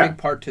movie. It's a big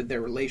part to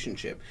their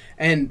relationship.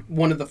 And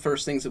one of the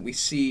first things that we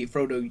see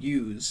Frodo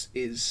use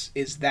is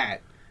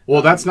that.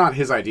 Well, that's not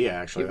his idea,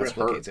 actually. He That's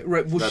her. replicates it.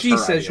 Right. Well, That's she her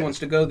says idea. she wants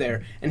to go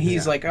there, and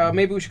he's like,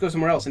 maybe we should go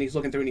somewhere else. And he's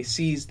looking through, and he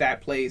sees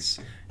that place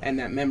and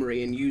that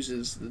memory, and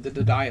uses the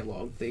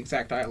dialogue, the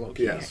exact dialogue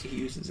Yes. he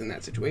uses in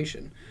that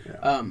situation.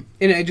 Yeah.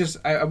 And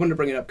I wanted to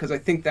bring it up because I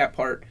think that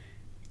part,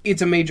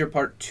 it's a major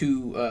part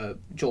to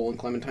Joel and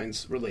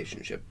Clementine's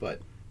relationship, but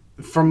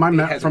From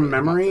hasn't from really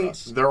come up memory, for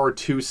us. there are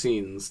two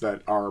scenes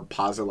that are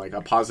positive, like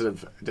a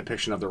positive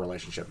depiction of the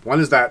relationship. One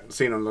is that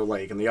scene on the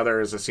lake, and the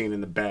other is a scene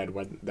in the bed.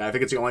 When I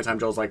think it's the only time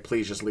Joel's like,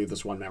 "Please just leave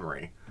this one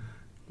memory."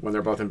 When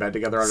they're both in bed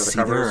together under the See,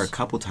 there are a covers.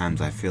 couple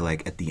times I feel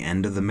like at the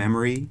end of the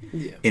memory,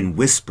 Yeah. in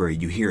Whisper,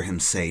 you hear him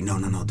say, no,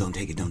 don't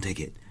take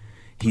it.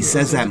 He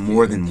says that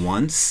more than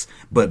once,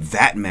 but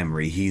that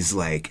memory he's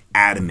like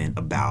adamant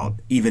about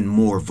even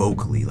more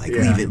vocally, like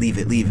Yeah. leave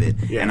it.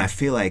 Yeah. And I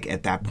feel like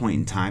at that point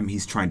in time,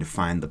 he's trying to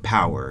find the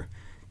power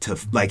to,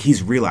 like,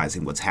 he's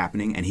realizing what's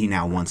happening and he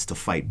now wants to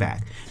fight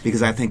back.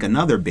 Because I think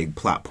another big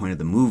plot point of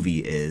the movie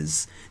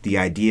is the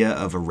idea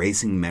of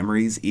erasing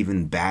memories,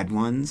 even bad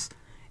ones,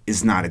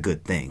 is not a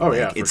good thing. Oh, like,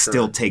 yeah, for it sure.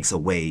 still takes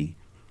away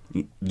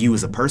you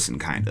as a person,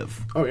 kind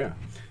of. Oh yeah.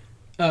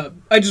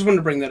 I just wanted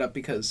to bring that up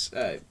because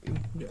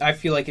I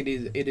feel like it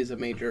is a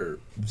major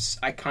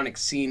iconic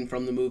scene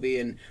from the movie,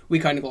 and we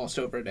kind of glossed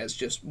over it as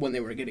just when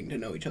they were getting to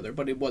know each other,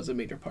 but it was a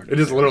major part of It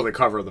is literally the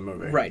cover of the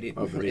movie. Right,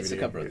 of the it's the DVD.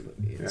 cover of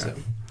the movie. Yeah.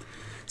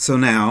 So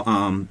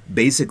now,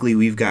 basically,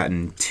 we've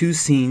gotten 2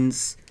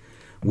 scenes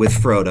with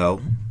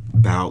Frodo,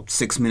 about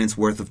 6 minutes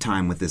worth of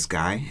time with this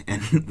guy,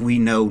 and we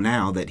know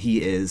now that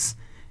he is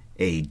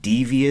a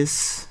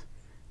devious,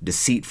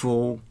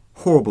 deceitful,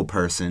 horrible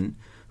person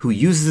who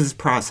uses his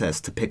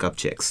process to pick up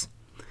chicks.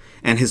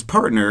 And his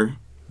partner,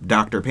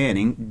 Dr.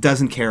 Panning,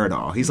 doesn't care at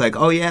all. He's like,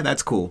 oh yeah,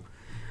 that's cool.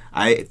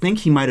 I think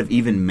he might have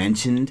even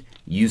mentioned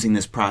using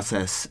this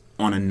process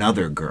on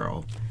another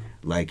girl.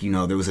 Like, you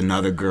know, there was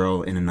another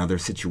girl in another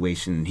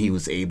situation, and he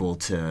was able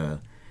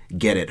to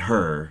get at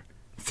her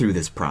through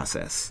this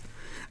process.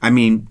 I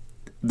mean,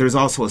 there's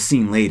also a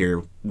scene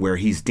later where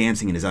he's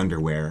dancing in his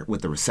underwear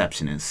with the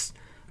receptionist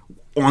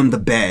on the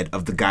bed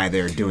of the guy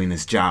they're doing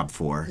this job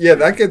for. Yeah,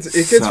 it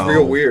gets So,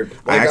 real weird.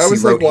 I Like, I actually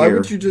was like, wrote why here-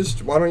 don't you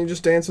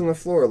just dance on the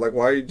floor? Like,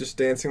 why are you just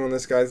dancing on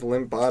this guy's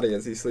limp body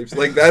as he sleeps?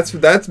 Like,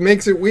 that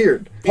makes it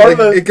weird. Part of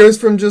Like, the- it goes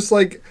from just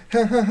like,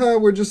 ha ha ha,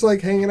 we're just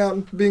like hanging out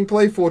and being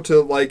playful,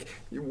 to like,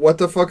 what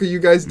the fuck are you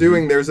guys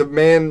doing? There's a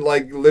man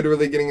like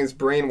literally getting his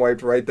brain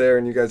wiped right there,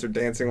 and you guys are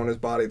dancing on his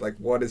body. Like,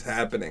 what is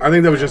happening? I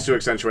think that was just to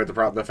accentuate the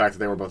fact that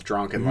they were both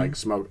drunk Mm-hmm. and like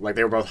smoked, like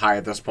they were both high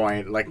at this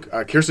point. Like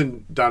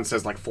Kirsten Dunst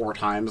says like 4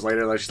 times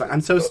later, like she's like,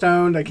 "I'm so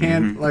stoned, I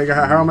can't. Mm-hmm. Like,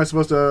 how am I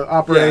supposed to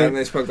operate?" Yeah, and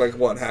they smoked like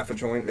what, half a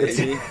joint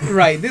maybe.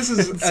 Right, this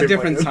is Seemed a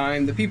different like it.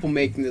 time. The people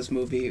making this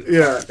movie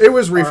Yeah, it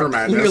was are reefer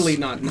madness. clearly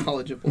not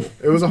knowledgeable.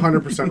 It was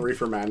 100%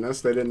 reefer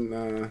madness. They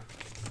didn't.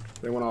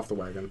 They went off the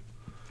wagon.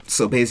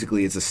 So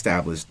basically, it's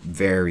established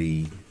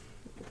very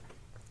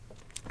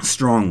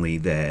strongly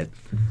that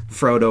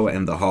Frodo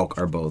and the Hulk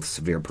are both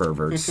severe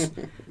perverts.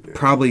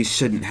 Probably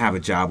shouldn't have a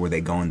job where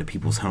they go into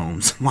people's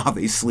homes while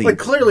they sleep. Like,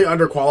 clearly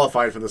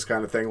underqualified for this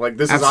kind of thing. Like,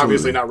 this is Absolutely.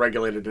 obviously not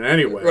regulated in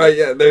any way. Right,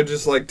 yeah, they're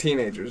just like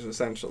teenagers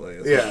essentially.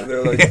 Yeah.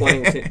 They're like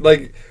playing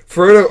like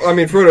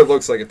Frodo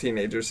looks like a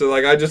teenager, so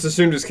like I just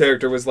assumed his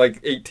character was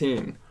like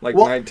 18, like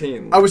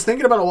 19. I was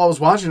thinking about it while I was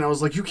watching. I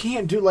was like, you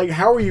can't do, like,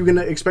 how are you going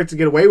to expect to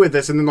get away with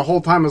this? And then the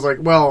whole time I was like,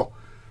 well,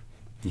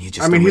 he's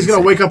going to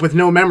wake up with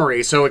no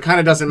memory, so it kind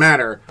of doesn't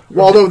matter.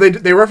 Well, although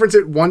they reference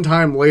it one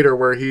time later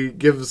where he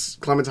gives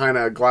Clementine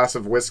a glass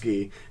of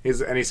whiskey,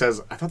 and he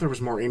says, I thought there was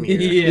more in here.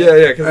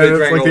 Yeah, because they It's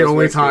drank like all the this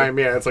only whiskey. time,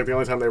 it's like the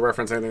only time they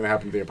reference anything that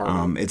happened to the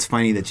apartment. It's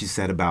funny that you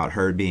said about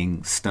her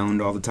being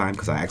stoned all the time,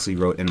 because I actually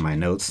wrote in my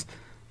notes,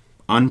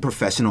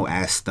 unprofessional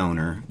ass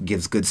stoner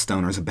gives good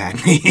stoners a bad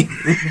name.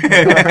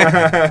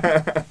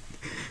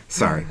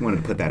 Sorry, wanted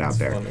to put that out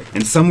there. funny.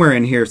 And somewhere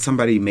in here,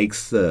 somebody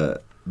makes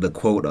the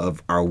quote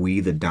of, "Are we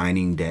the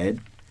dining dead?"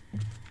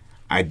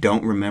 I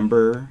don't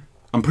remember.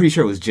 I'm pretty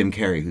sure it was Jim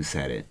Carrey who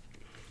said it.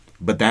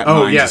 But that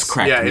line just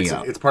cracked me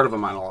up. It's part of a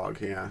monologue,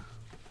 yeah.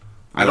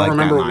 I don't like that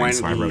remember line, when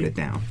so I wrote it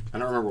down. I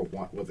don't remember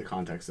what the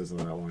context is of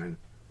that line,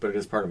 but it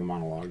is part of a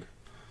monologue.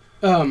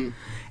 And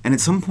at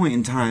some point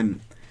in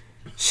time,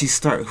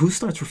 who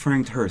starts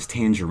referring to her as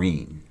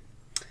Tangerine?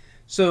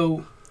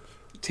 So,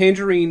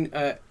 Tangerine,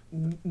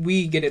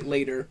 we get it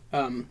later.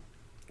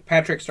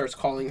 Patrick starts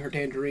calling her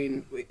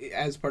Tangerine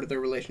as part of their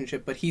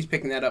relationship, but he's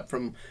picking that up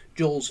from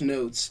Joel's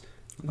notes.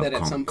 That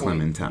at some point,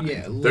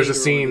 Clementine. There's a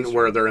scene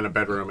where they're in a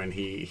bedroom and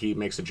he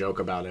makes a joke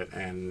about it,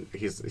 and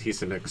he's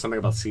saying something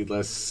about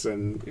seedless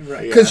and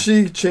Right. Because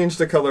she changed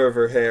the color of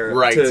her hair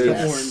Right, to,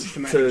 yes. Orange to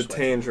match to her sweat.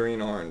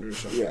 tangerine orange or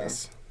something.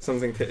 Yes.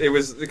 Something. It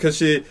was because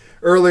she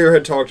earlier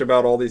had talked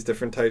about all these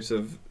different types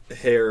of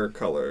hair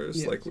colors,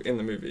 Yes. like in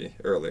the movie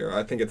earlier.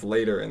 I think it's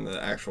later in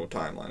the actual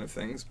timeline of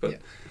things, but Yeah.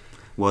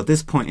 Well, at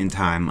this point in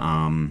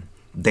time,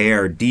 they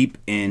are deep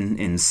in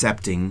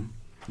incepting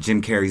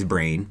Jim Carrey's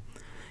brain.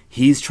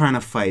 He's trying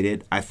to fight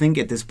it. I think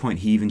at this point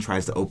he even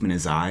tries to open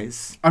his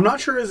eyes. I'm not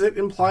sure, is it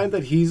implied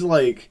that he's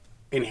like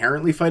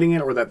inherently fighting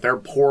it, or that their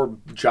poor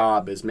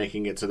job is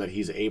making it so that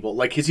he's able,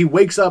 like, because he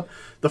wakes up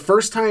the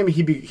first time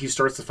he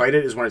starts to fight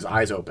it is when his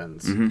eyes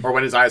opens, or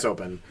when his eyes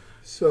open.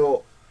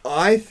 So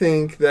I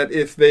think that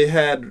if they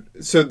had,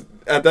 so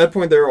at that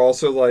point they're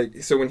also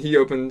like, so when he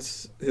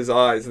opens his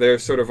eyes, they're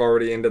sort of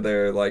already into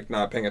their like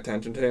not paying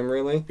attention to him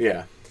really.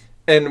 Yeah.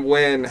 And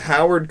when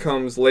Howard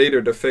comes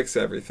later to fix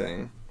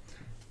everything,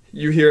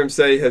 you hear him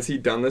say, "Has he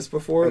done this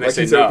before?" And they Like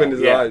say he's no, opened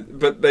his yeah. eyes,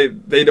 but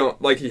they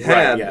don't, like he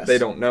had. yes. They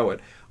don't know it.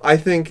 I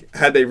think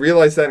had they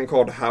realized that and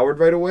called Howard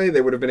right away,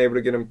 they would have been able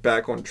to get him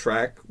back on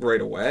track right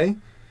away.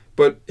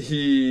 But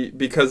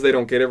because they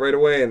don't get it right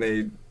away and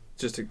they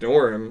just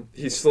ignore him,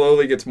 he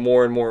slowly gets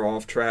more and more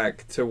off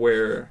track to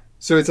where.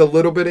 So it's a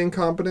little bit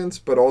incompetence,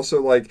 but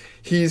also like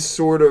he's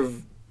sort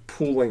of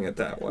pulling it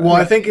that way. Well,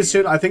 I think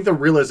the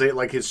realization,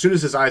 like, as soon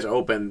as his eyes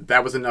open,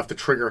 that was enough to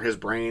trigger his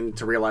brain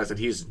to realize that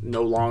he's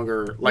no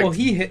longer like. Well,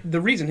 the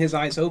reason his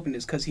eyes opened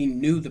is because he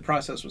knew the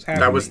process was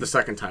happening. that was the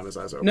second time his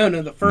eyes opened. No,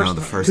 the first. No,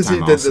 the time. first because he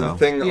time did also. the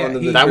thing Yeah, under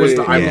he- the That was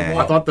the. tree. Yeah.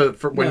 I thought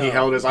when he No.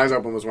 held his eyes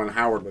open was when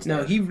Howard was there.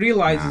 No, he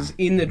realizes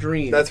in the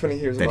dream. That's when he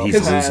hears That about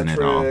he's losing it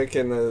all. Patrick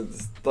and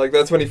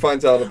that's when he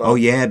finds out about. Oh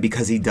yeah,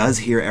 because he does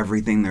hear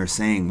everything they're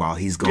saying while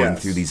he's going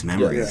Yes. through these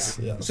memories.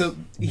 Yeah. So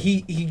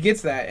he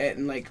gets that,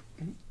 and like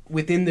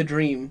within the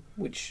dream,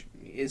 which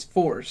is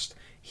forced,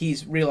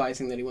 he's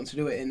realizing that he wants to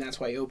do it, and that's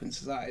why he opens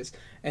his eyes.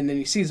 And then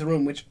he sees the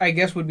room, which I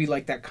guess would be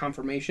like that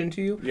confirmation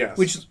to you. Yes.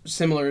 Which is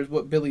similar as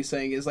what Billy's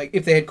saying is like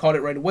if they had caught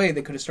it right away,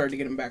 they could have started to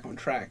get him back on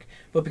track.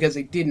 But because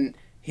they didn't,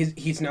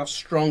 he's now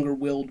stronger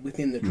willed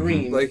within the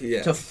dream Like,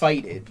 yeah. to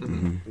fight it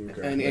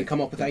Okay. and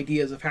come up with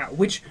ideas of how.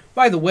 Which,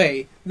 by the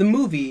way, the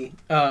movie.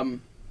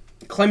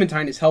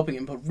 Clementine is helping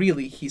him, but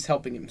really he's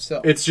helping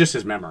himself. It's just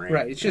his memory.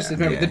 Right, it's just Yeah. his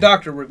memory. Yeah. The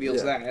doctor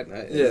reveals Yeah. that. Yeah,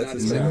 it's not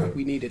his as if memory.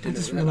 we needed to I know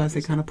just that, realized they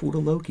obviously. kind of pulled a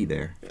Loki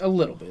there. A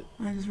little bit.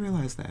 I just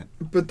realized that.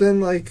 But then,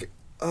 like,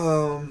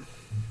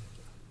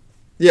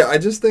 yeah, I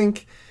just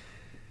think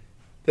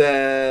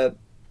that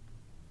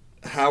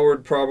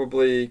Howard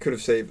probably could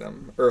have saved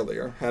them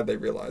earlier had they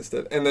realized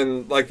it. And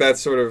then, like,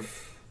 that's sort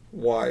of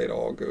why it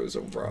all goes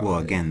awry. Well,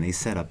 again, they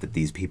set up that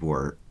these people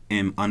were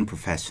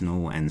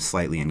unprofessional and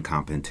slightly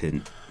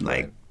incompetent.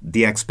 Like, Right.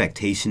 the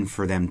expectation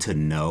for them to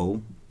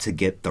know to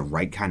get the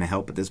right kind of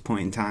help at this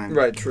point in time.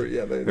 Right, true,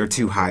 yeah. They're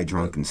too high,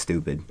 drunk, and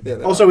stupid. Yeah,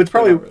 they're Also, not- it's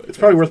probably they're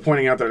not really worth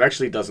pointing out that it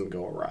actually doesn't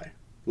go awry.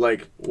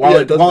 Like while Yeah,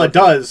 it it does work.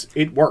 does,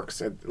 it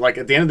works. Like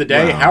at the end of the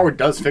day, Wow. Howard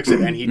does fix it,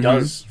 and he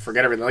does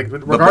forget everything. Like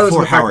But regardless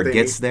before of the fact Howard that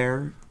gets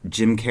there,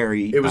 Jim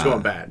Carrey... It was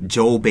going bad.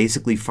 Joel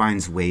basically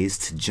finds ways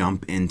to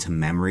jump into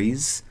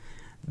memories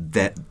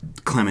that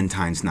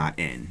Clementine's not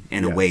in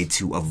a Yes. way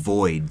to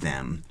avoid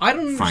them I don't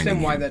understand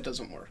finding why him. that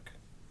doesn't work.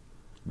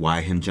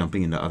 Why him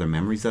jumping into other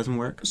memories doesn't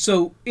work?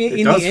 So it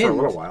in does the for end,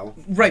 a little while.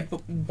 right?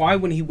 But why,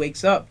 when he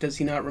wakes up, does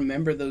he not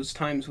remember those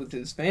times with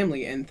his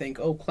family and think,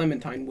 "Oh,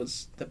 Clementine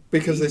was the"?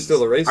 Because they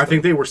still erased I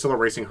think them. they were still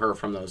erasing her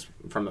from those.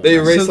 They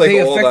erased, So like, they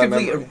all that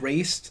effectively memory.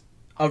 erased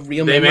a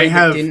real They memory may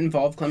have- that didn't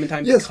involve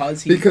Clementine Yes,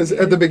 because he because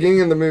at the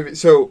beginning of the movie,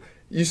 so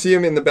you see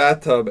him in the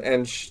bathtub,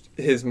 and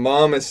his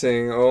mom is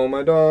singing, "Oh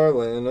my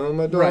darling, oh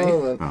my Right.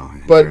 darling." Oh,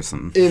 yeah, But there's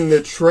some- in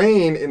the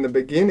train in the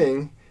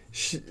beginning,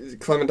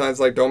 Clementine's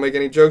like, "Don't make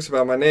any jokes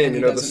about my name," And you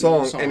he know the doesn't know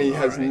the song, song, and he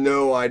has alright.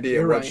 no idea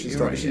You're what right, she's you're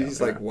talking. right, She's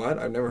yeah. like, "What?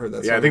 I've never heard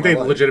that song." Yeah, I think in they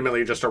my life."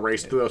 legitimately just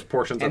erased those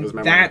portions of and his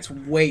memory. that's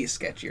way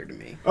sketchier to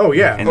me. Oh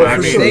yeah, And oh, I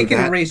for mean- sure. They can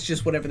that- erase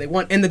just whatever they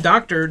want. And the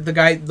doctor, the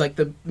guy, like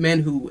the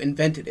man who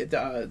invented it,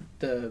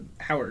 the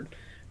Howard,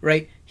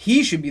 right?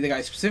 He should be the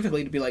guy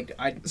specifically to be like,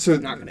 I'm So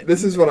not going to.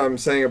 this is what I'm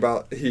saying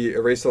about he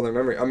erased all their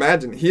memory.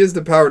 Imagine he has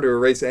the power to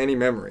erase any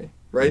memory,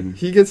 right? Mm-hmm.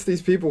 He gets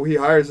these people, he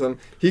hires them.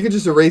 He could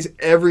just erase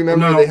every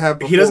memory they have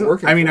before he doesn't.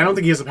 working. I mean, for I don't him.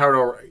 think he has the power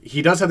to.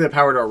 He does have the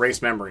power to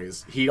erase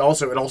memories. It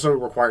also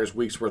requires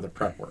weeks worth of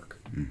prep work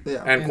Yeah.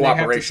 and and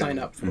cooperation.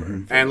 They have to sign up for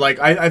it. And like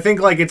I think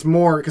like it's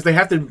more because they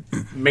have to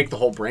make the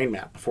whole brain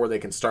map before they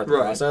can start the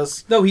Right.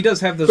 process. Though he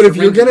does have those. But if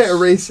you're gonna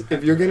syringes.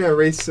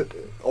 erase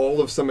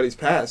all of somebody's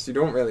past, you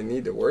don't really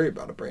need to worry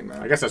about a brain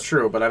map. I guess that's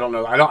true, but I don't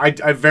know.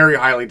 I very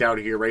highly doubt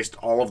he erased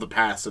all of the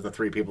past of the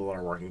 3 people that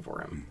are working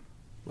for him.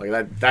 Like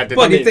that did.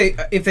 But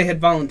if they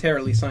had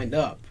voluntarily signed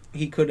up,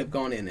 he could have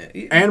gone in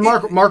it. And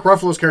Mark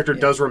Ruffalo's character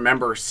does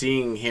remember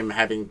seeing him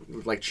having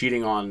like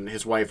cheating on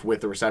his wife with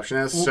the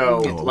receptionist. So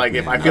like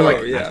if I feel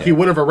like yeah. he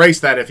would have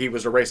erased that if he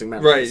was erasing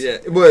memories.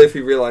 Right, yeah. Well, if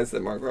he realized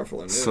that Mark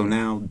Ruffalo knew. So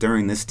now,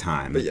 during this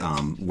time, But yeah.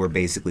 we're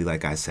basically,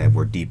 like I said,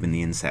 we're deep in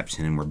the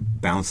inception, and we're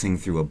bouncing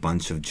through a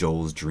bunch of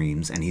Joel's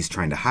dreams, and he's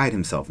trying to hide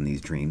himself in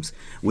these dreams.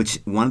 Which,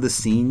 one of the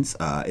scenes,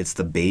 it's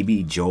the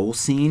baby Joel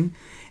scene,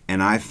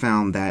 and I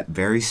found that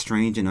very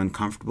strange and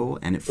uncomfortable,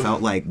 and it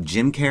felt like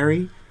Jim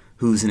Carrey,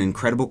 who's an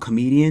incredible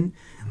comedian,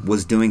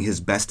 was doing his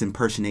best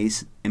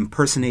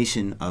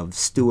impersonation of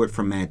Stewart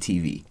from Mad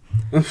TV.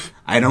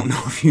 I don't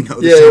know if you know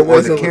the yeah, show it or the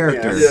wasn't.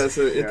 character. Yeah,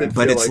 so it did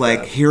But feel it's like,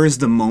 that. here is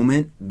the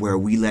moment where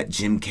we let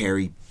Jim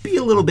Carrey be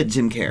a little bit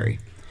Jim Carrey.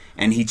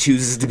 And he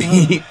chooses to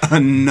be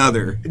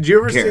another Did you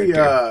ever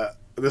character.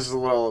 see? This is a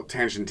little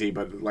tangenty,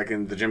 but like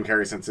in the Jim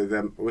Carrey sense,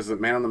 was the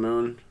Man on the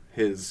Moon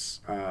his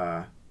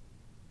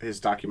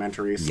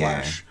documentary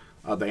slash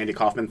the Andy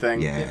Kaufman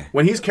thing? Yeah.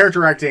 When he's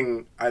character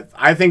acting,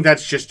 I think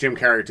that's just Jim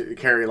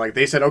Carrey. Like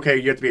they said, okay,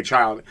 you have to be a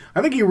child.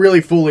 I think he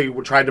really fully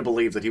tried to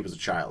believe that he was a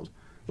child.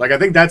 Like I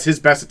think that's his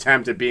best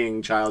attempt at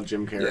being child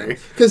Jim Carrey.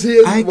 Because he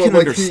is. I can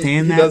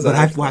understand he that, does but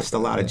I've act watched a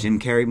like lot that. of Jim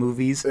Carrey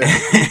movies,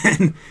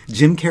 and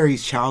Jim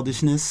Carrey's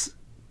childishness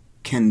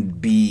can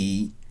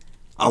be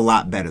a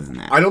lot better than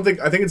that. I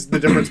think it's the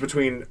difference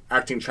between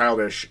acting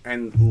childish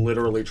and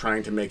literally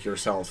trying to make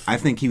yourself. I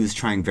think he was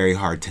trying very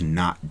hard to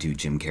not do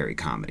Jim Carrey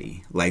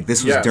comedy. Like,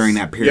 this was Yes. during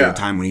that period Yeah. of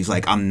time when he's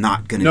like, I'm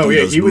not going to No, do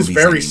yeah, those he was movies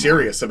very anymore.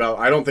 serious about.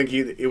 I don't think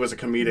it was a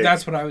comedic.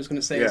 That's what I was going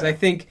to say. Is Yeah. I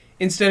think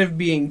instead of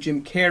being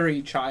Jim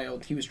Carrey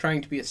child, he was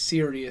trying to be a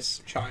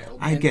serious child.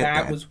 I and get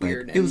that. that, was but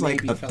weird. it and was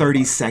like maybe a fell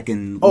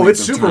 30-second Oh, length it's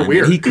of super time, and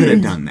weird. He could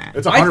have done that.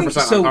 It's I think 100%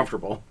 so.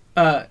 uncomfortable.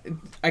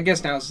 I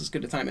guess now is as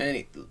good a time as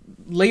any.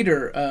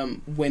 Later,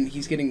 when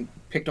he's getting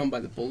picked on by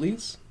the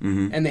bullies,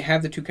 and they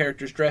have the 2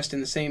 characters dressed in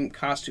the same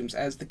costumes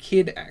as the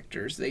kid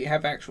actors, they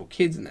have actual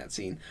kids in that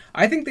scene.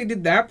 I think they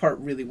did that part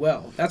really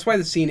well. That's why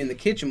the scene in the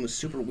kitchen was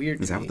super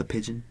weird. Is to that me. with the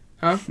pigeon?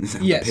 Huh? Is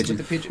that Yes, the pigeon?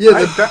 with the pigeon.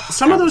 Yeah,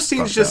 Some of those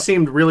scenes fucked just up.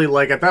 seemed really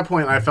like at that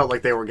point. I felt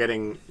like they were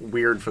getting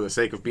weird for the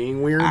sake of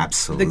being weird.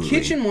 Absolutely. The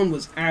kitchen one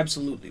was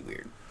absolutely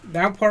weird.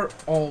 That part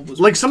all was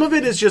Like weird. some of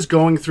it is just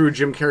going through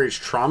Jim Carrey's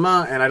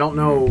trauma, and I don't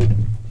know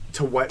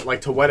to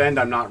what end.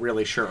 I'm not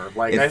really sure.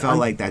 Like It I felt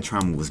like that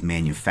trauma was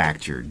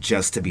manufactured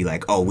just to be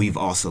like, oh, we've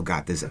also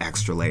got this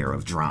extra layer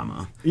of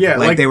drama. Yeah,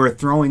 like like- they were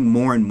throwing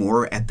more and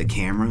more at the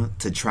camera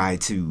to try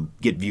to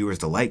get viewers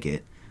to like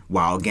it,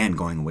 while again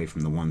going away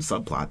from the one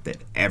subplot that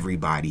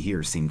everybody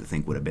here seemed to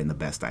think would have been the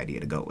best idea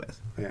to go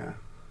with. yeah.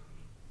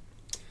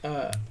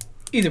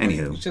 Either way,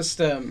 Anywho. it's just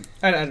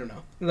I don't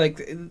know.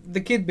 Like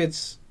the kid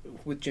bits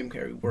with Jim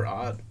Carrey were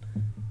odd,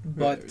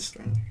 but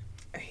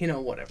you know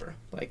whatever.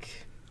 Like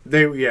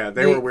They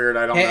were weird.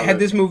 I don't know. Had that-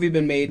 this movie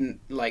been made in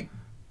like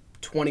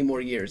 20 more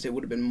years, it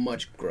would have been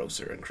much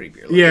grosser and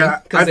creepier.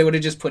 Yeah, because I- they would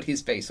have just put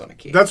his face on a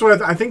kid. That's what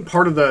I think.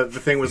 Part of the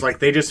thing was like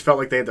they just felt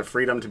like they had the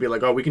freedom to be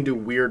like, oh, we can do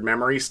weird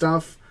memory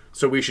stuff,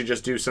 so we should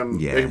just do some.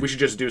 Yeah. We should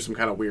just do some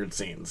kind of weird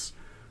scenes.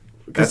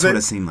 That's what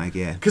it seemed like,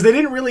 yeah. Because they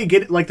didn't really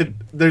get like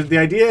the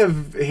idea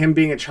of him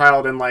being a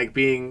child and like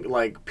being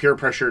like peer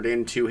pressured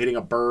into hitting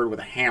a bird with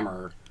a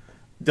hammer.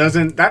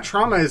 That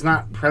trauma is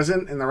not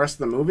present in the rest of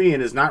the movie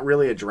and is not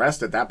really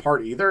addressed at that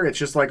part either. It's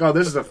just like, oh,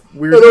 this is a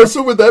weird. And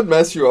also, would that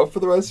mess you up for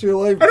the rest of your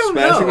life? I don't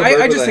know. Smashing a bird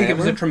I with just a think it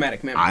was a hammer?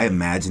 traumatic memory. I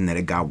imagine that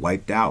it got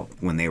wiped out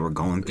when they were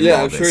going through Yeah,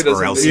 all I'm sure this, it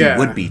doesn't or else do- he Yeah.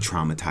 would be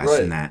traumatized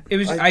Right. in that. It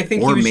was. I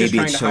think Or he was just maybe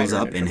trying it to shows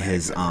hide up it in traumatic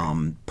his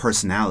memory.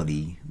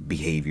 personality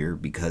behavior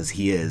because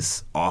he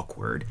is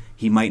awkward.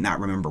 He might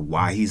not remember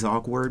why he's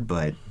awkward,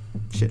 but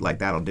shit like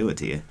that'll do it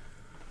to you.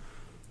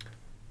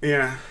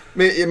 Yeah.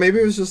 Maybe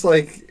it was just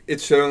like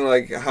it's showing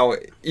like how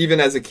even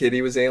as a kid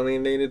he was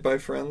alienated by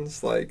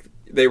friends. Like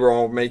they were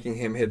all making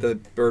him hit the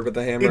bird with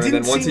the hammer, It and then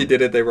didn't once he seem-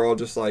 did it, they were all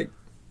just like,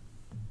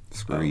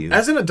 Screw you.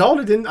 As an adult,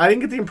 I didn't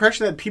get the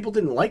impression that people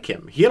didn't like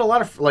him. He had a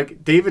lot of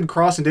like David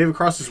Cross and David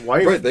Cross's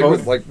wife. Right, they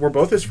were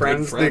both his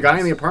friends. The guy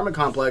in the apartment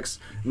complex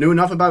knew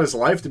enough about his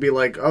life to be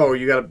like, "Oh,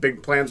 you got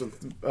big plans with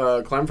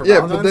Clem for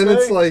Valentine's but then Day?"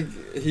 it's like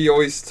he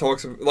always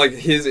talks like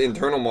his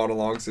internal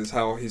monologues is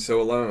how he's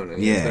so alone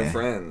and he has no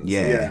friends.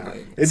 Yeah,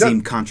 Like, it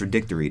seemed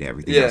contradictory to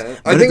everything else. yeah.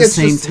 But I think at it's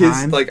the same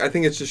just time, I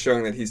think it's just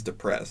showing that he's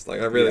depressed. Like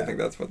I really think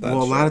that's what that's.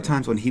 well, a lot of showing.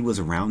 times when he was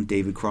around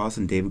David Cross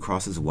and David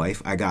Cross's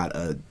wife, I got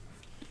a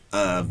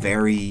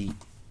very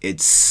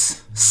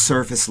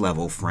surface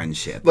level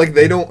friendship. Like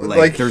they don't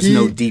like there's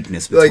no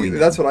deepness between them.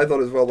 That's what I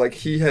thought as well. Like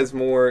he has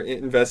more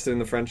invested in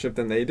the friendship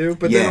than they do,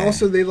 but then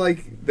also they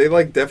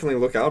definitely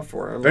look out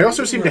for him. They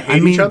also seem to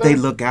hate each other. They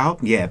look out,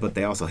 but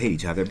they also hate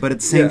each other. But at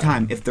the same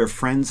time, if they're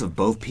friends of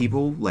both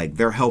people, like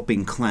they're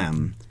helping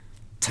Clem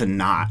to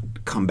not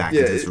come back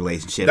into this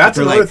relationship. That's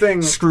they're another like,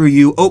 thing. Screw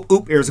you.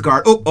 Oh, here's a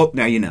guard. Oh,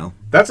 now you know.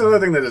 That's another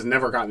thing that has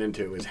never gotten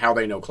into is how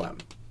they know Clem.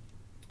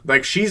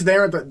 Like she's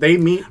there, they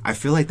meet. I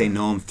feel like they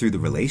know him through the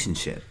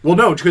relationship. Well,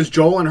 no, because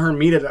Joel and her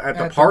meet at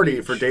the party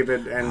for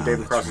David and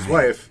David Cross's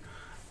wife,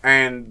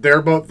 and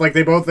they're both like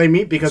they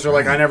meet because they're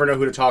like, I never know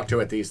who to talk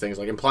to at these things,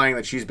 like implying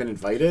that she's been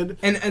invited.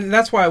 And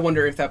that's why I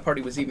wonder if that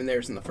party was even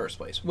theirs in the first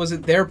place. Was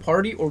it their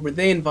party, or were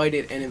they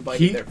invited and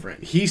invited their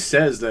friend? He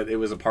says that it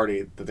was a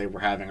party that they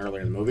were having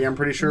earlier in the movie. I'm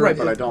pretty sure, right,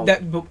 but I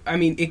don't. But I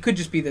mean, it could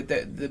just be that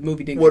the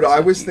movie didn't. What I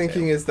was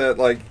thinking is that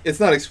like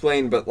it's not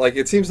explained, but like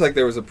it seems like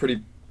there was a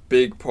pretty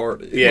big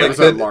party. Yeah, like, it was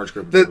a large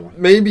group of people.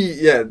 Maybe,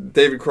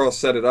 David Cross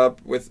set it up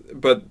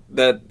but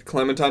that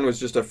Clementine was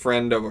just a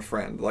friend of a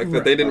friend. Like,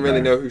 that they didn't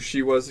really know who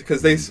she was.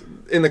 Because they,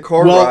 in the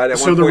car ride, at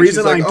one point, she's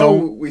like,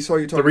 we saw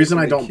you talking. The reason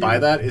I don't buy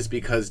that is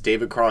because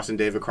David Cross and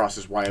David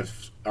Cross's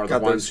wife are the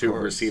ones who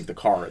received the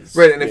cards.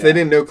 Right, and if they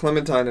didn't know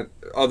Clementine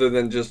other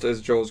than just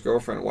as Joel's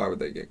girlfriend, why would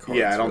they get cards?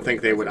 Yeah, I don't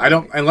think they would.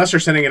 Unless they're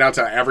sending it out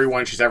to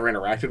everyone she's ever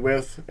interacted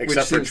with,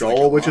 except for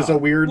Joel, which is a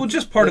weird... Well,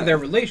 just part of their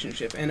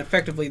relationship, and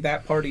effectively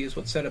that party is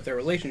what set up their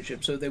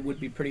relationship, so they would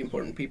be pretty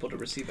important people to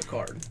receive a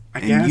card.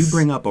 And you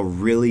bring up a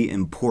really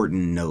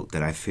important note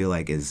that I feel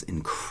like is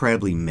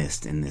incredibly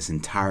missed in this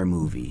entire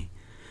movie.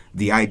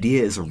 The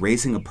idea is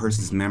erasing a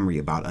person's memory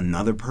about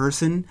another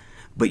person,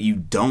 but you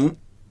don't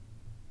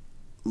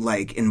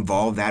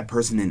involve that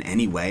person in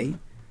any way.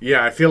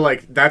 Yeah, I feel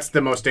like that's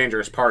the most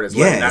dangerous part is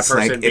letting that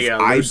person be a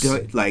loose...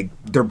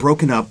 they're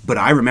broken up, but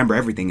I remember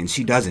everything and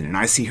she doesn't, and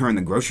I see her in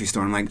the grocery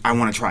store and I'm like, I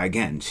want to try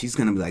again. She's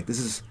gonna be like, this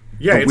is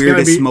the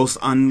weirdest, most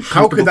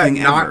uncomfortable thing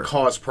ever. How could that not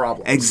cause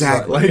problems?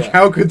 Exactly.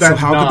 How could that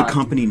how could the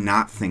company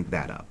not think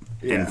that up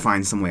and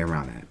find some way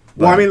around that?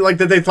 Well, I mean,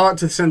 that they thought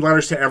to send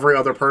letters to every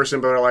other person,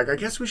 but are like, I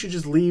guess we should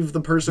just leave the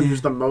person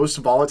who's the most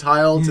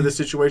volatile to the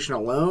situation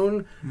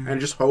alone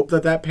and just hope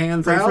that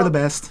pans out. Pray for the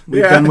best.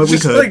 We've done what we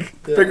could.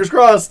 Fingers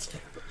crossed.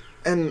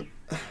 And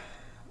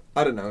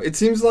I don't know. It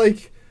seems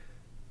like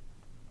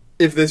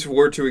if this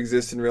were to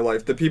exist in real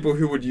life, the people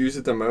who would use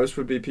it the most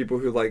would be people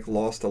who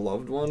lost a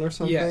loved one or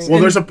something. Yes.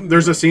 Well,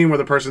 there's a scene where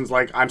the person's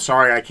like, I'm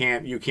sorry,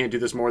 you can't do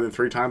this more than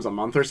 3 times a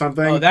month or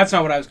something. Oh, that's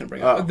not what I was going to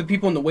bring up. The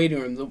people in the waiting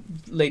room, the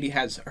lady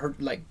has her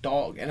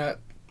dog, and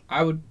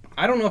I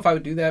don't know if I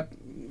would do that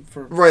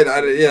for... Right,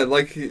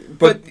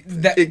 but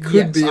it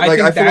could be.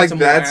 I feel like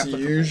that's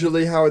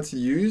usually how it's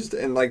used,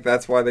 and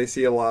that's why they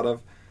see a lot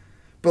of...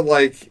 But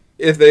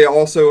if they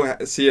also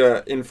see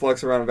a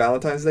influx around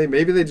Valentine's Day,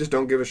 maybe they just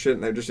don't give a shit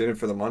and they're just in it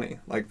for the money.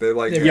 If they're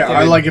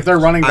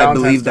running Valentine's I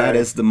believe Day, that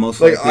is the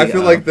most likely, I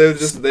feel like they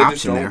just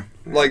don't there.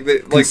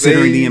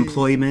 Considering the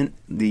employment,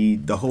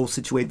 the whole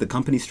situation, the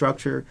company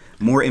structure,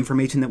 more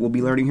information that we'll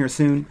be learning here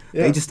soon.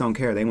 Yeah. They just don't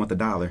care. They want the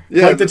dollar.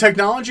 Yeah, the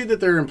technology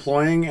that they're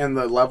employing and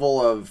the level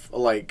of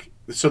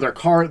so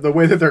the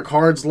way that their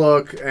cards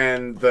look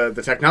and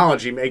the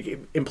technology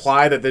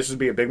imply that this would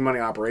be a big money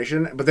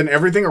operation, but then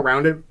everything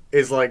around it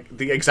is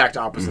the exact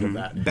opposite of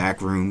that.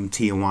 Backroom,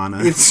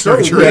 Tijuana. It's so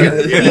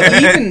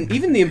weird.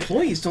 Even the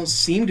employees don't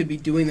seem to be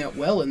doing that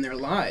well in their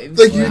lives.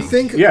 You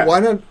think why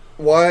not?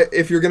 Why,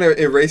 if you're gonna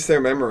erase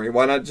their memory,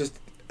 why not just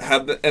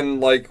have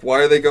why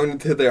are they going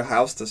into their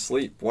house to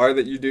sleep? Why are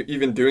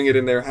even doing it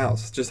in their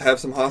house? Just have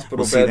some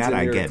hospital beds. That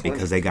I get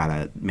because they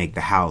gotta make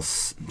the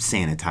house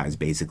sanitized,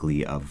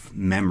 basically, of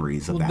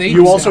memories of that.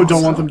 You also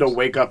don't want them to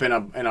wake up in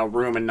a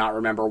room and not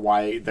remember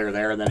why they're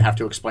there, and then have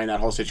to explain that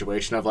whole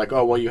situation of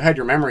oh well, you had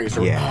your memories,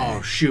 or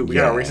oh shoot, we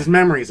gotta erase his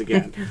memories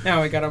again.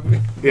 Now we gotta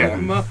wake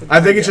him up. I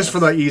think it's just for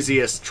the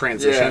easiest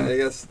transition. Yeah, I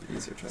guess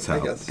easier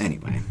transition. So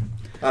anyway,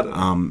 I don't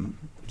know.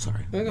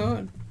 Sorry.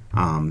 Go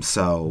ahead.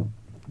 So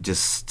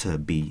just to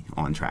be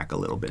on track a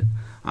little bit.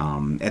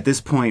 At this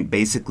point,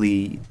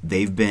 basically,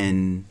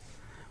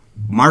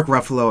 Mark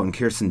Ruffalo and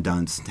Kirsten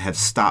Dunst have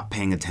stopped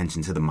paying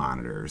attention to the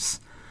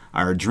monitors,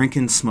 are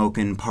drinking,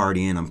 smoking,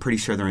 partying. I'm pretty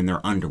sure they're in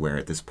their underwear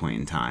at this point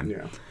in time.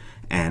 Yeah.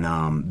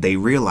 And they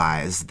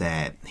realize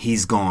that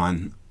he's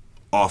gone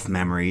off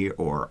memory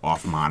or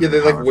off monitor.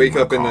 Yeah, they wake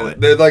up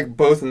they're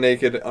both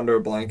naked under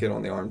a blanket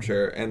on the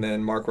armchair, and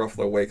then Mark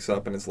Ruffalo wakes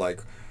up and is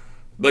like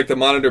the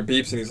monitor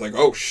beeps and he's like,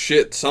 oh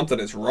shit, something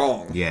is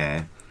wrong.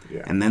 Yeah.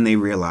 Yeah. And then they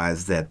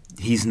realize that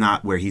he's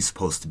not where he's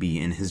supposed to be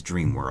in his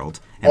dream world,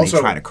 and Also,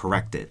 they try to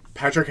correct it.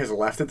 Patrick has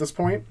left at this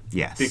point.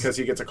 Yes. Because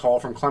he gets a call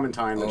from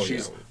Clementine that Oh,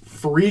 she's yeah.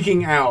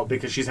 freaking out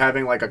because she's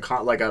having like an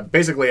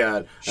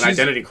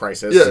identity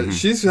crisis. Yeah,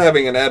 she's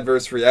having an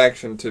adverse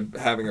reaction to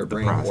having her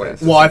brain process.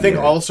 wiped. Well, I think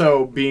Yeah.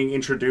 also being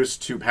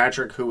introduced to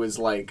Patrick, who is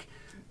like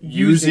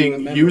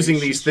Using the using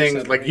memories these she's things,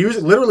 just like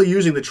separated. literally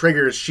using the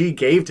triggers she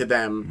gave to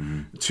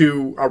them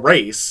to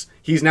erase.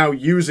 He's now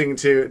using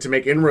to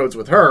make inroads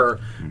with her,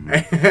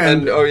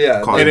 And oh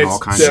yeah, Causing and all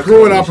it's kinds of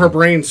screwing up her confusion.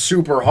 brain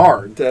super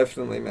hard.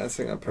 definitely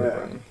messing up her Yeah.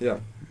 brain.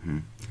 Yeah.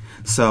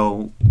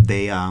 So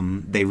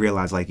they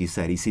realize, like you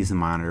said, he sees the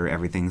monitor,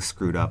 everything's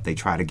screwed up. They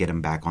try to get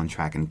him back on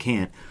track and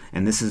can't.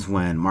 And this is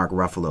when Mark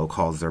Ruffalo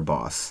calls their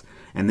boss.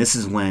 And this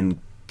is when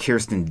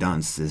Kirsten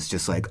Dunst is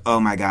just like, oh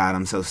my God,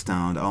 I'm so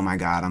stoned. Oh my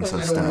God, I'm so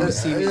I don't want to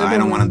see stoned. me. I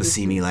don't want him to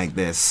see me like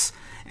this.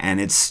 And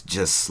it's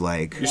just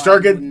like, You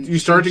start wouldn't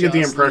to get the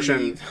just impression.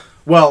 leave?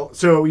 Well,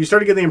 so you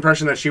start to get the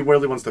impression that she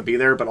really wants to be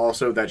there, but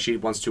also that she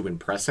wants to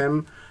impress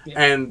him. Yeah.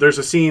 And there's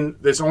a scene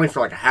that's only for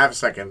like a half a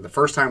second. The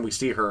first time we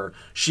see her,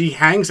 she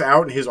hangs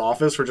out in his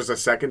office for just a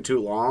second too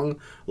long,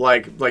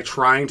 like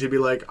trying to be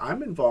like,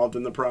 I'm involved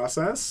in the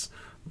process,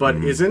 but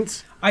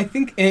isn't. I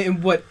think,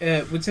 and what's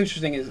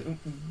interesting is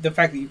the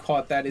fact that you call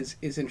it that is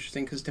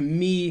interesting, because to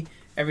me,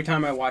 every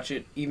time I watch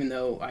it, even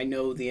though I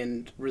know the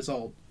end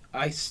result,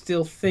 I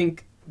still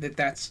think that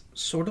that's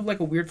sort of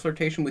like a weird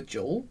flirtation with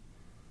Joel,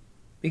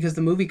 because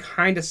the movie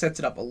kind of sets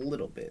it up a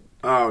little bit.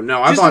 Oh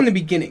no, I Just thought in the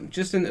beginning,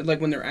 just in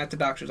like when they're at the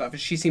doctor's office,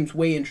 she seems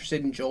way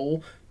interested in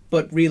Joel,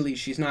 but really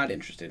she's not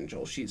interested in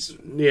Joel. She's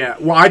yeah.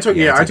 Well, I took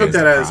Yeah, I it's took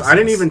against that the as I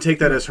didn't process. even take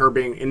that as her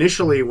being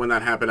initially when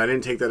that happened. I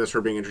didn't take that as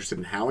her being interested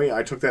in Howie.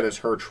 I took that as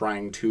her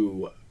trying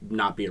to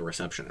not be a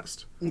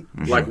receptionist,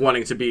 like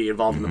wanting to be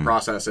involved in the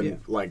process and Yeah.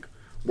 like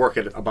work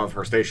it above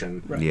her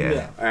station. Right.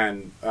 yeah.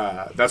 And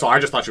that's all. I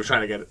just thought she was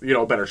trying to get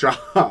a better job.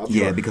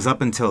 Yeah, because up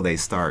until they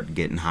start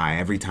getting high,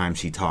 every time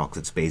she talks,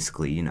 it's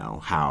basically,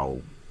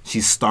 how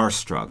she's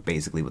starstruck,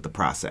 basically, with the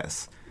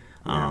process.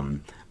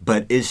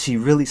 But is she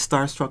really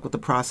starstruck with the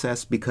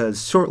process?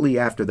 Because shortly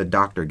after the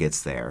doctor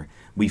gets there,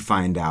 we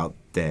find out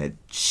that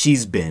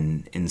she's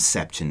been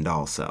inceptioned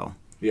also.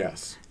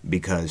 Yes.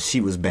 Because she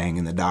was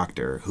banging the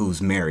doctor,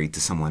 who's married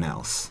to someone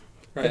else.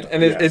 Right.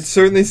 And it Yes.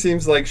 certainly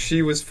seems like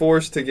she was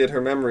forced to get her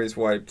memories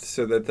wiped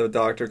so that the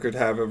doctor could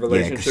have a 'cause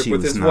relationship she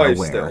with was his not wife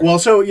aware. still. Well,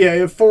 so yeah,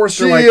 it forced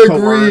her She like agreed.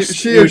 coerced.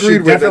 She It was agreed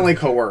with definitely it,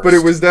 coerced. but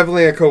it was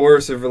definitely a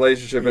coercive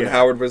relationship, and Yeah.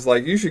 Howard was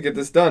like, "You should get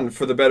this done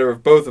for the better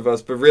of both of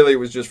us." But really, it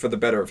was just for the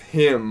better of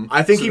him.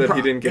 I think so he, that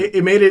he didn't get.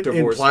 it made it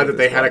divorced imply with that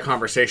they his had a wife.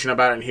 conversation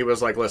about it, and he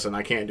was like, "Listen,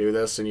 I can't do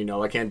this, and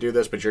I can't do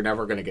this, but you're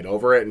never going to get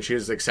over it." And she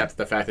just accepted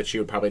the fact that she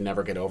would probably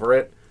never get over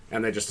it,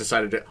 and they just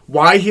decided to.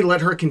 Why he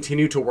let her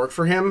continue to work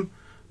for him,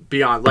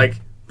 beyond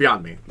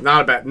me,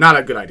 not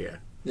a good idea.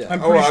 Yeah.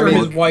 I'm Oh, pretty I sure mean,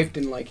 his wife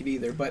didn't like it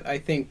either, but I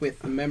think with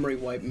the memory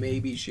wipe,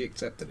 maybe she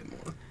accepted it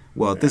more.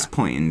 Well, at this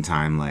point in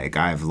time, like,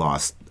 I've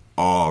lost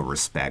all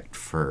respect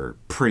for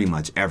pretty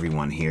much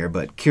everyone here,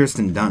 but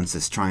Kirsten Dunst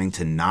is trying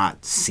to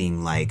not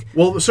seem like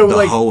Well, so, the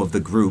like- hoe of the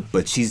group,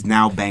 but she's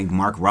now banged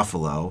Mark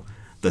Ruffalo,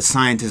 the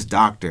scientist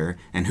doctor,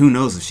 and who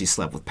knows if she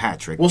slept with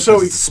Patrick. Well, because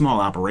so- it's a small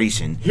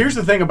operation. Here's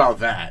the thing about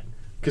that,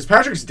 because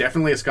Patrick's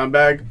definitely a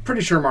scumbag.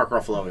 Pretty sure Mark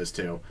Ruffalo is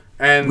too,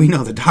 and We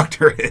know the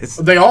doctor is.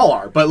 they all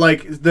are, but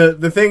like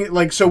the thing,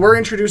 like, so we're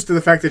introduced to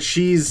the fact that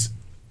she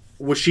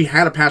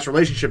had a past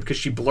relationship because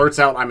she blurts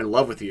out, "I'm in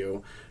love with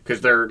you,"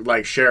 because they're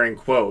like sharing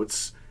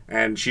quotes,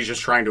 and she's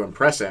just trying to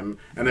impress him,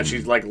 and then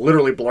she's like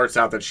literally blurts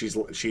out that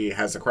she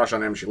has a crush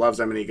on him, she loves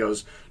him, and he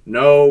goes,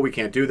 "No, we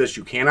can't do this.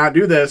 You cannot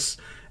do this."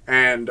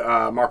 And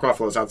Mark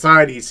Ruffalo's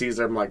outside. He sees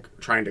them like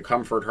trying to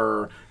comfort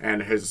her,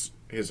 and his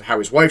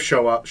Howie's wife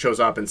shows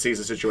up and sees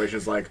the situation.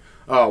 Is like,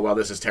 "Oh well,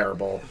 this is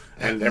terrible,"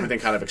 and everything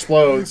kind of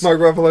explodes.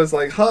 Mark Ruffalo's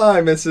like, "Hi,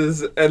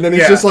 Mrs." And then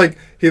he's Yeah. just like,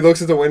 he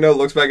looks at the window,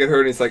 looks back at her,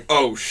 and he's like,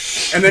 "Oh,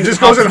 shh." And then just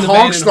goes and Hops in the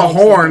van honks and the honks the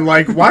horn. horn.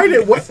 Like,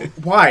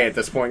 why at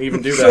this point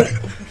even do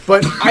that?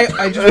 But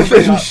I just And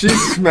bring then up, she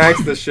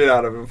smacks the shit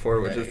out of him for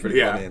it, which is pretty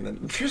Yeah. funny. And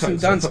then Kirsten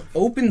Dunst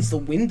opens the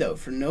window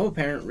for no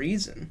apparent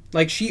reason.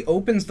 Like, she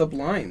opens the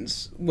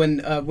blinds when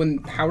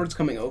Howard's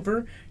coming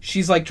over.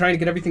 She's like trying to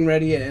get everything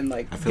ready and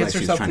like I feel gets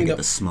like she's herself trying to cleaned get up.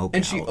 the smoke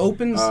and she out.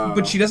 opens,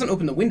 but she doesn't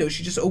open the window.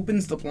 She just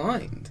opens the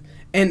blind.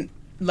 And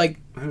like,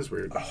 that is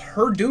weird.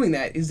 her doing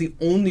that is the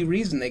only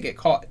reason they get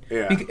caught.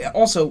 Yeah.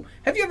 Also,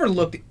 have you ever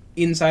looked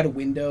inside a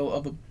window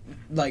of a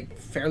like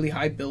fairly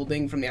high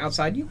building from the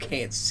outside? You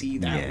can't see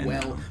that Yeah,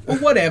 well. no. Well,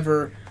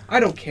 whatever. I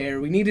don't care.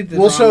 We needed the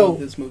Well, drama so of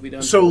this movie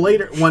done. so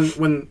later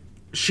when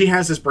she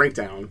has this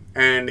breakdown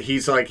and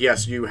he's like,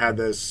 "Yes, you had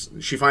this."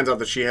 She finds out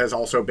that she has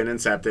also been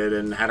incepted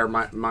and had her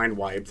mind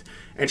wiped.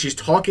 And she's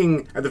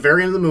talking at the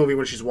very end of the movie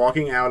when she's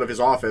walking out of his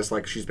office,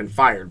 like she's been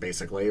fired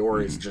basically,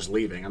 or he's just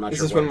leaving. I'm not is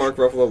sure. this when which. Mark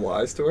Ruffalo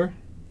lies to her?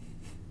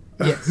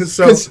 yes.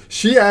 So Because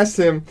she asked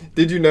him,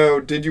 "Did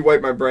you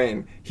wipe my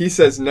brain?" He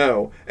says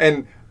no.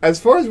 And as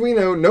far as we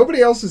know,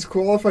 nobody else is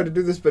qualified to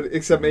do this, but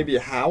except maybe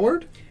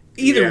Howard.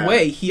 Either Yeah.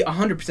 way, he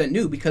 100%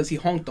 knew because he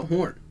honked the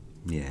horn.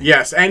 Yeah.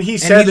 Yes, and he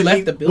said he that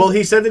left the building.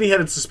 he said that he had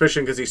a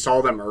suspicion because he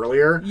saw them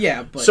earlier.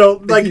 Yeah, but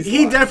so like he's he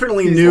lying.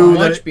 definitely He's knew lying.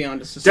 that much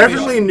beyond a suspicion.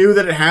 definitely knew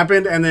that it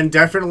happened, and then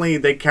definitely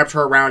they kept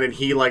her around, and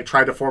he like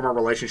tried to form a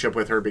relationship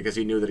with her because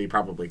he knew that he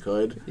probably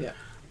could. Yeah.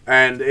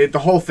 And the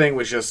whole thing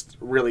was just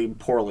really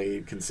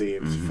poorly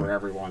conceived for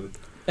everyone.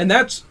 And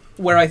that's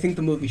where I think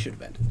the movie should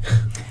have ended.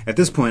 At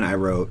this point, I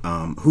wrote,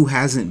 "Who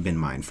hasn't been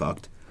mind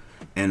fucked?"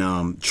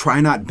 And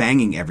try not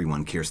banging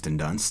everyone, Kirsten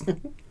Dunst.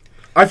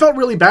 I felt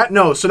really bad.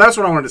 No, so that's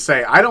what I wanted to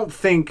say. I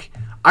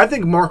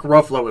think Mark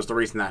Ruffalo is the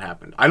reason that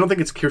happened. I don't think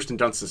it's Kirsten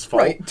Dunst's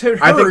fault. Right. To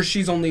I think her,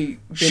 she's only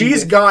been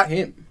she's with got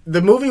him.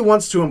 The movie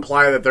wants to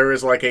imply that there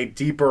is like a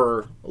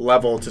deeper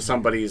level to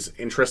somebody's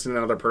interest in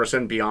another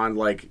person beyond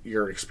like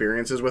your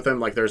experiences with them.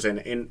 Like there's an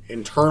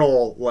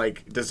internal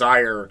like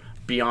desire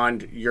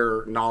beyond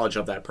your knowledge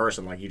of that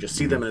person. Like you just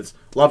see them and it's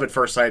love at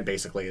first sight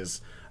basically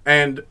is.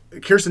 And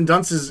Kirsten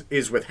Dunst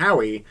is with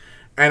Howie,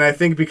 and I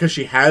think because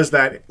she has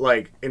that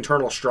like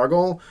internal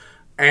struggle,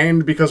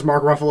 and because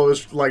Mark Ruffalo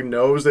is like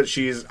knows that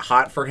she's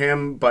hot for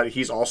him, but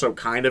he's also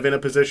kind of in a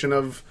position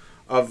of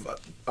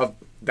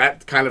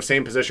that kind of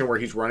same position where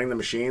he's running the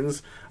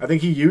machines. I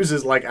think he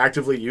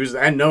actively uses,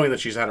 and knowing that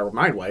she's had a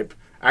mind wipe,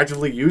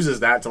 actively uses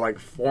that to like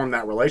form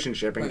that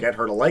relationship and get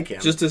her to like him.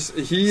 Just as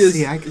he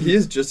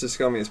is just as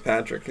scummy as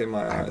Patrick in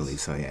my eyes. I believe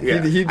so. Yeah.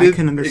 Yeah. He I did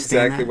can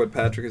understand exactly that. what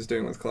Patrick is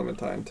doing with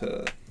Clementine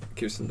to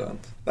Kirsten Dunst.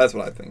 That's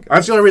what I think.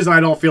 That's the only reason I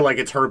don't feel like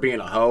it's her being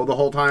a hoe the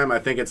whole time. I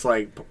think it's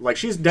like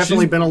she's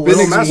definitely been a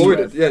little messed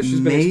exploited. with. Yeah, she's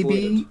been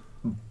exploited. Maybe,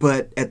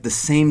 but at the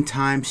same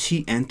time,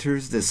 she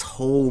enters this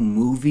whole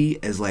movie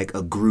as like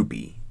a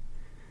groupie.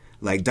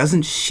 Like,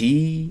 doesn't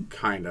she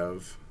Kind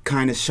of.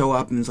 show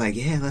up and is like,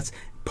 yeah, let's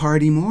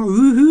party more,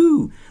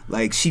 woohoo!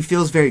 Like, she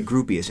feels very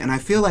groupie-ish. And I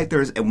feel like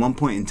there's, at one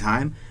point in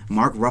time,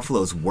 Mark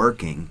Ruffalo's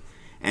working,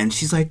 and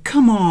she's like,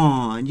 come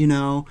on,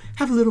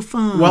 have a little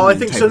fun. Well, I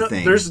think type so. of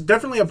thing. There's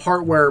definitely a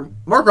part where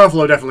Mark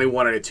Ruffalo definitely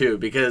wanted it too,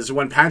 because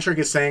when Patrick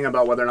is saying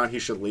about whether or not he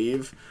should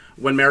leave,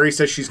 when Mary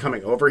says she's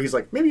coming over, he's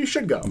like, maybe you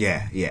should go.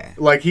 Yeah.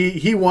 Like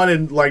he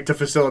wanted like to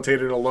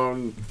facilitate an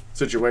alone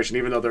situation,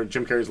 even though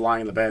Jim Carrey's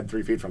lying in the bed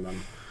 3 feet from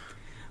them.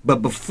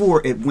 But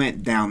before it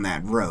went down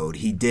that road,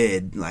 he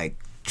did, like,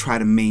 try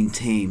to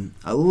maintain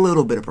a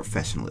little bit of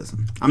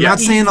professionalism. I'm Yeah. not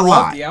saying a He brought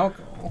lot. the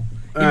alcohol.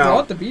 He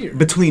brought the beer.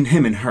 Between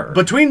him and her.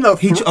 Between the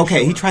He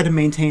sure. tried to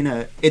maintain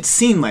it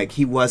seemed like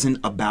he wasn't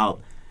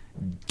about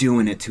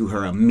doing it to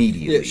her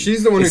immediately. Yeah,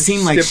 she's the one It who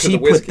seemed like skipped to she the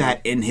put whiskey.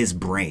 that in his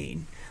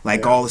brain.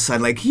 Like, all of a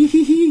sudden, like,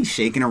 he,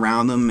 shaking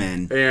around him,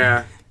 and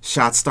Yeah.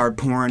 shots start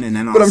pouring, and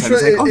then all But of I'm a sudden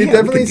sure it's like, oh, it yeah,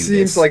 definitely we can do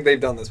seems this. like they've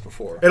done this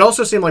before. It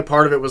also seemed like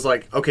part of it was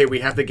like, okay, we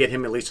have to get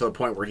him at least to the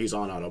point where he's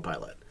on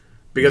autopilot.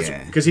 Because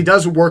Yeah. he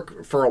does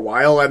work for a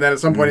while, and then at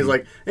some point he's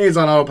like, hey, he's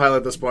on autopilot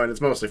at this point.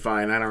 It's mostly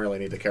fine. I don't really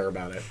need to care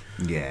about it.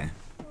 Yeah.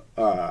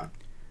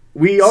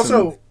 We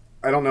also,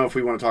 I don't know if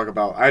we want to talk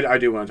about, I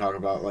do want to talk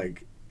about,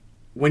 like,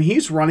 when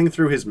he's running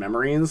through his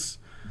memories,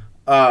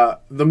 the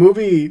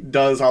movie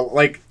does,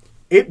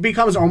 it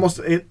becomes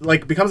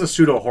becomes a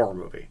pseudo-horror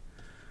movie.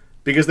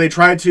 Because they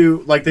try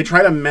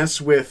to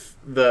mess with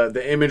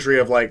the imagery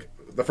of, like,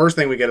 the first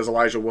thing we get is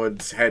Elijah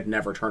Wood's head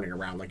never turning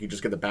around. Like, you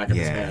just get the back of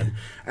his Yeah. head.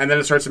 And then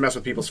it starts to mess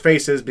with people's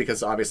faces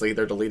because, obviously,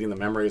 they're deleting the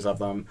memories of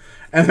them.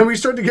 And then we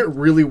start to get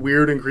really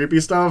weird and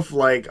creepy stuff,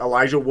 like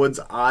Elijah Wood's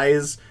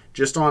eyes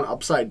just on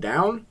upside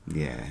down.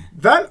 Yeah.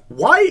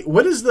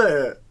 What is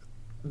the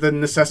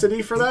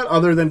necessity for that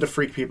other than to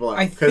freak people out?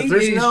 I think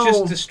there's it is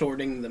just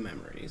distorting the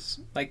memories.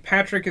 Like,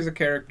 Patrick is a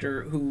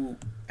character who,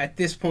 at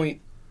this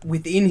point,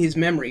 within his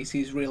memories,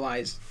 he's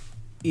realized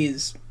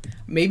he's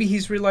a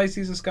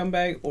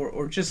scumbag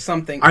or just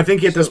something. I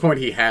think at this point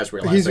he has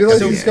realized. He's it,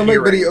 realized 'cause he's scumbag,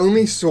 hearing. but he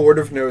only sort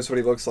of knows what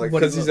he looks like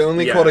What he because he's looks-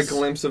 only Yes. caught a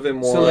glimpse of him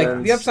once. So,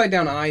 like, the upside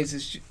down eyes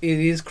it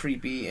is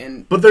creepy,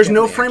 and But there's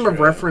no definitely frame of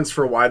extra. reference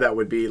for why that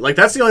would be. Like,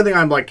 that's the only thing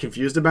I'm, like,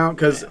 confused about,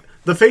 because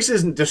the face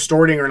isn't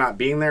distorting or not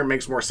being there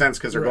makes more sense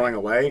because they're going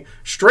away.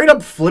 Straight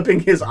up flipping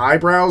his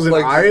eyebrows and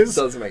Like, eyes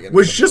doesn't make any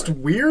was sense, just right.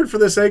 weird for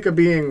the sake of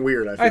being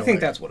weird, I I think like.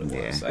 that's what it was.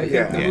 Yeah. I think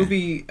Yeah. the Yeah.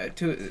 movie,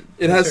 to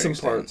It a has certain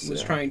some parts, extent, was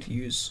yeah. trying to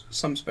use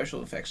some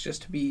special effects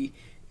just to be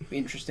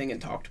interesting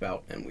and talked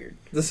about and weird.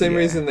 The same Yeah.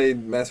 reason they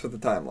mess with the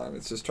timeline.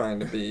 It's just trying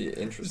to be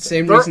interesting.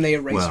 Same There- reason they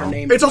erased her Well,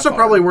 name. It's from also the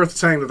probably car. worth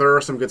saying that there are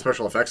some good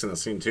special effects in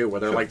this scene, too,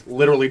 where they're, like,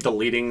 literally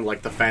deleting,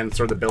 like, the fence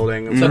or the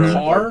building. And the stuff.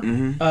 car.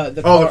 Mm-hmm. The Oh,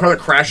 the car. car that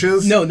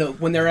crashes? No,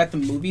 when they're at the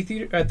movie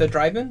theater at the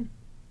drive-in,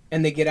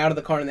 and they get out of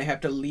the car and they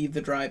have to leave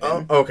the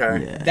drive-in. Oh,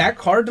 okay. Yeah. That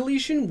car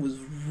deletion was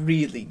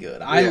really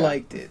good. I Yeah.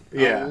 liked it.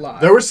 Yeah. A lot.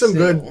 There was some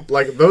still. good,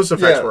 like, those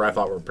effects Yeah. were, I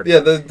thought, were pretty Yeah,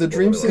 the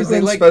dream Because they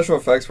sequence like- special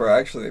effects were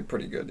actually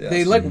pretty good. Yes.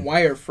 They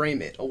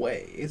wireframe it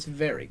away. It's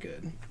very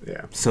good.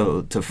 Yeah.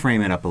 So, to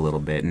frame it up a little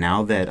bit,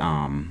 now that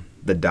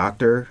the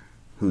doctor,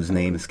 whose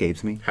name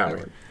escapes me,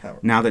 Howard.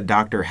 now that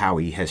Dr.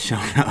 Howie has shown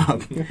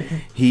up,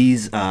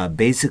 he's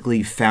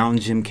basically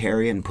found Jim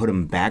Carrey and put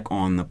him back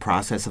on the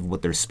process of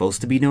what they're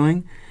supposed to be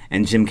doing.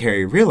 And Jim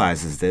Carrey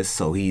realizes this,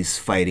 so he's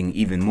fighting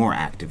even more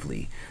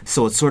actively.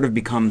 So it sort of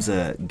becomes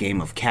a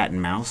game of cat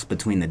and mouse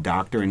between the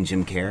Doctor and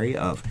Jim Carrey.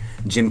 Of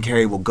Jim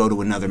Carrey will go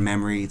to another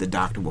memory, the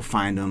Doctor will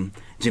find him.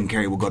 Jim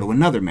Carrey will go to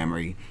another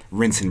memory,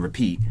 rinse and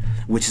repeat,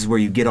 which is where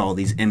you get all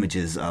these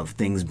images of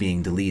things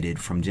being deleted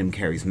from Jim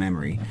Carrey's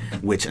memory,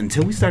 which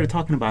until we started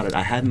talking about it,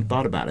 I hadn't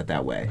thought about it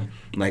that way.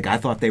 Like, I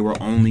thought they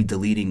were only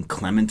deleting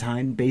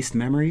Clementine-based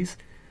memories,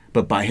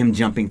 but by him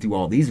jumping through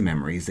all these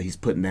memories, he's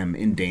putting them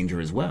in danger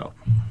as well.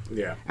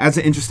 Yeah. Adds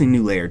an interesting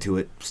new layer to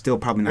it. Still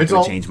probably not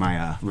going to change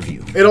my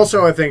review. It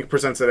also, I think,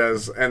 presents it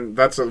as, and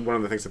that's one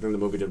of the things I think the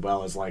movie did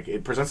well, is like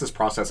it presents this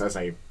process as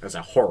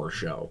a horror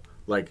show.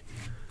 Like,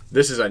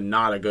 this is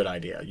not a good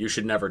idea. You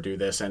should never do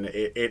this, and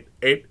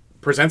it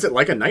presents it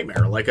like a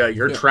nightmare. Like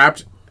you're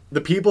trapped. The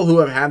people who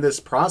have had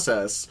this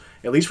process,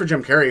 at least for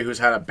Jim Carrey, who's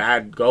had a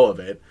bad go of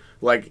it,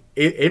 like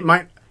it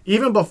might,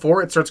 even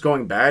before it starts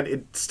going bad,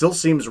 it still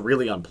seems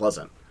really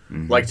unpleasant.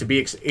 Mm-hmm. Like to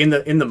be in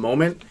the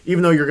moment,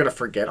 even though you're going to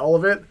forget all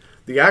of it,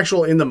 the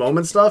actual in the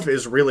moment stuff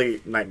is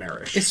really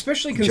nightmarish.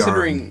 Especially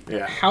considering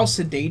how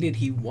sedated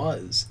he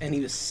was, and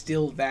he was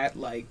still that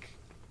like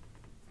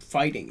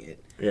fighting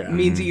it. Yeah. It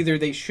means either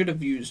they should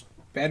have used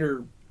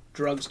better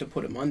drugs to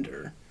put him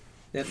under,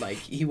 that like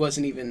he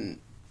wasn't even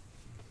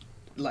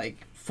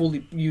like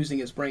fully using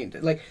his brain.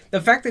 Like the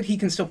fact that he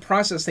can still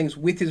process things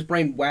with his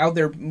brain while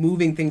they're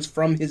moving things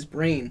from his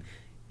brain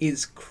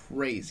is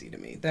crazy to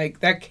me.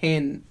 Like that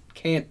can't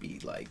be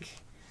like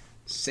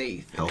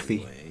safe.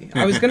 Healthy. Anyway.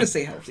 I was gonna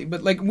say healthy,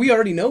 but like we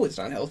already know it's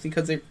not healthy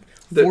because they're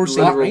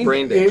forcing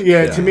brain damage.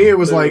 Yeah, to me it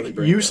was like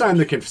you signed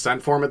the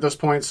consent form at this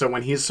point, so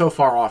when he's so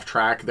far off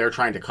track, they're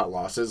trying to cut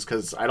losses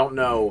because I don't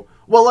know.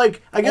 Well,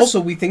 like I guess also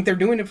we think they're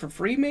doing it for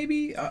free.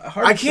 Maybe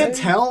I can't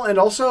tell, and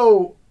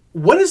also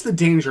what is the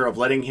danger of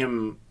letting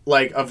him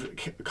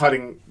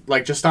cutting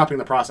just stopping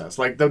the process?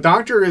 Like the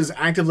Doctor is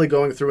actively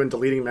going through and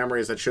deleting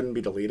memories that shouldn't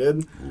be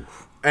deleted.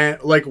 Oof.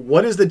 And like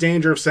what is the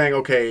danger of saying,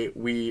 okay,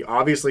 we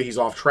obviously he's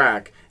off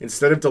track,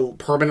 instead of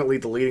permanently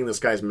deleting this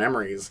guy's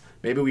memories,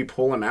 maybe we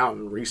pull him out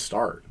and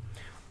restart.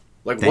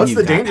 Like then what's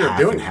the danger of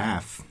doing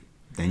half?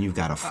 Then you've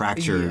got a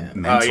fractured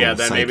mental then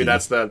psyche.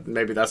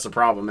 maybe that's the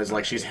problem, is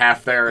like she's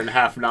half there and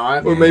half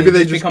not. Or maybe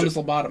they just becomes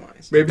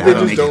lobotomized. Maybe they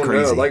just don't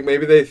know. Like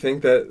maybe they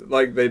think that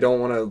like they don't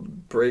want to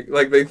break.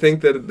 Like they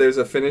think that there's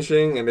a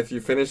finishing, and if you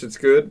finish, it's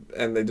good,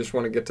 and they just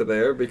want to get to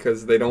there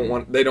because they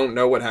don't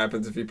know what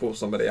happens if you pull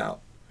somebody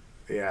out.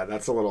 Yeah,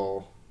 that's a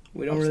little.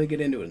 We don't really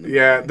get into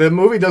it. The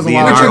movie does a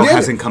lot. Leonardo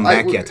hasn't come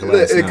back yet to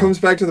let us know. It comes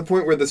back to the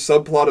point where the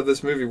subplot of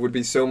this movie would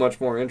be so much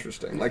more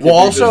interesting. Like, well,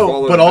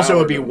 also it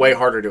would be way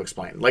harder to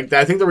explain. Like,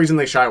 I think the reason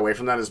they shy away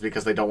from that is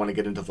because they don't want to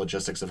get into the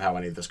logistics of how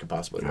any of this could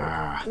possibly work.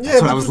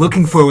 That's what I was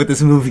looking for with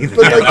this movie. But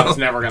it's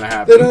never going to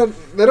happen.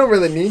 They don't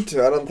really need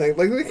to. I don't think.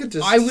 Like, we could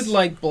just. I would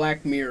like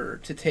Black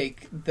Mirror to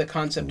take the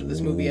concept of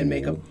this movie and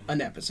make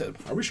an episode.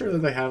 Are we sure that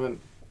they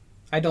haven't?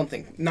 I don't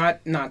think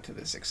not to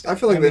this extent. I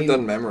feel like they've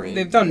done memory.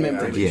 They've done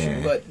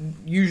memory, but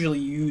usually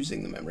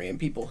using the memory and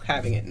people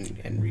having it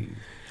and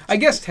I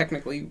guess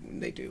technically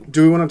they do.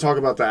 Do we want to talk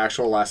about the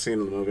actual last scene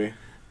of the movie?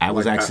 I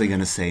was actually going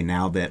to say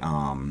now that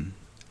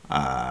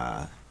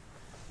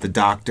the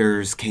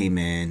doctors came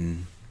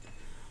in,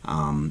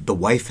 the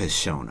wife has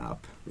shown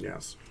up.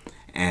 Yes.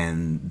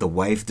 And the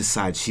wife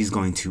decides she's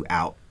going to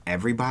out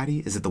everybody.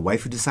 Is it the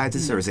wife who decides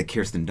this, or is it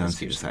Kirsten Dunst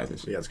who decides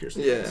this? Yeah, it's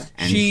Kirsten. Yeah.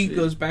 And she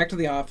goes back to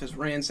the office,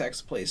 ransacks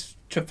the place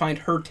to find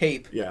her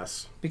tape.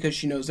 Yes. Because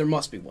she knows there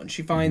must be one.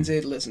 She finds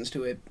it, listens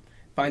to it,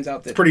 finds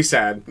out that... It's pretty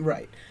sad.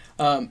 Right.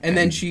 And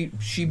then she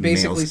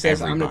basically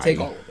says, I'm going to take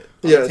all of it.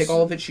 Yes. Take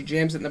all of it. She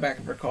jams it in the back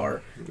of her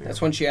car. Yeah.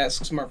 That's when she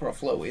asks Mark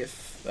Ruffalo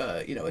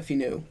if he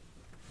knew.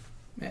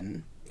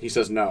 And... He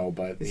says no,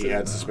 but he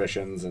had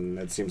suspicions, and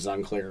it seems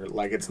unclear.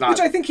 Like, it's not... Which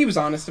I think he was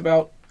honest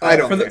about. I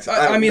don't think so.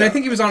 I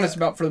think he was honest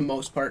about for the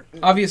most part.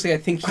 Obviously, I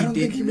think he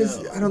did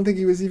know. I don't think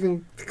he was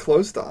even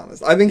close to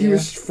honest. I think he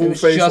was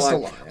full-face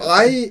lying.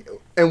 I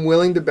am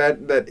willing to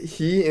bet that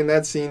he, in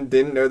that scene,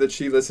 didn't know that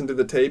she listened to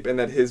the tape and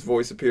that his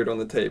voice appeared on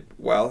the tape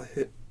while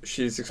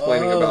she's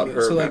explaining about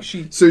her.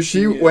 So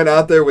she went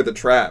out there with a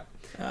trap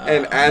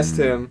and asked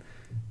him...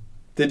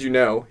 Did you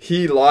know?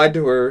 He lied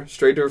to her,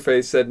 straight to her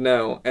face, said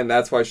no, and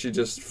that's why she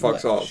just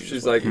fucks off.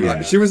 She's like,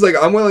 she was like,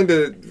 I'm willing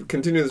to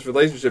continue this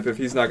relationship if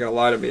he's not going to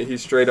lie to me. He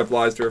straight up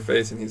lies to her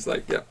face, and he's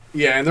like, yeah.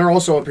 Yeah, and there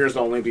also appears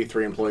to only be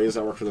 3 employees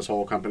that work for this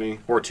whole company,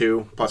 or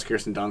 2, plus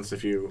Kirsten Dunst,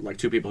 if you,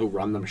 2 people who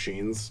run the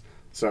machines.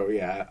 So,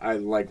 yeah, I,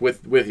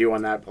 with you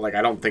on that,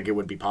 I don't think it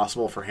would be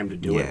possible for him to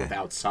do it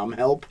without some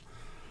help.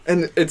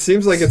 And it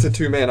seems like it's a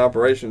 2-man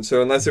operation,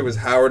 so unless it was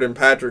Howard and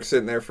Patrick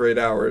sitting there for 8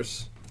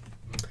 hours...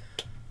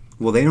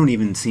 Well, they don't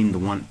even seem to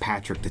want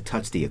Patrick to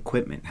touch the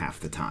equipment half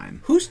the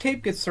time. Whose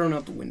tape gets thrown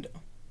out the window?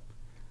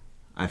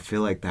 I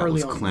feel like that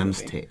was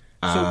Clem's tape.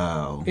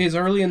 So is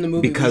early in the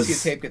movie we see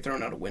a tape get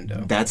thrown out a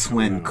window. That's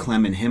when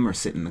Clem and him are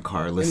sitting in the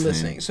car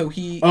listening. So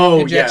he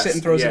ejects it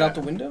and throws it out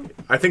the window?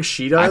 I think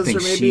she does, I think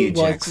or maybe? she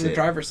ejects it's the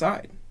driver's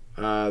side.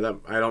 I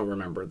don't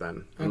remember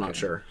then. I'm not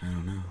sure. I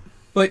don't know.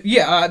 But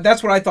yeah,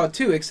 that's what I thought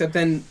too, except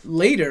then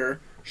later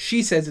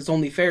she says it's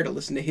only fair to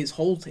listen to his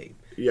whole tape.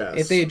 Yes.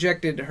 If they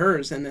ejected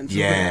hers and then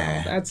threw it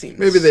out, that seems...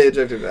 Maybe they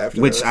ejected it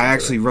after. Which I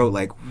actually wrote,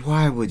 like,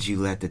 why would you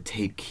let the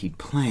tape keep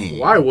playing?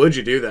 Why would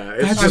you do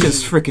that? That's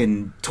just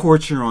freaking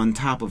torture on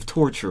top of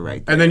torture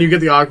right there. And then you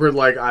get the awkward,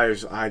 like, I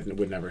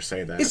would never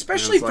say that.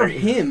 Especially for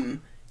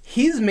him,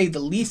 his made the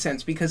least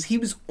sense because he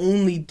was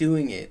only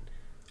doing it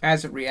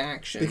as a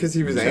reaction because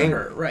he was to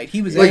angry. her. Right,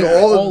 he was like angry.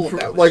 all of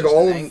that was like just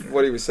all anger. of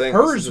what he was saying.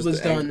 Hers was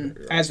was done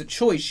as a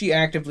choice. She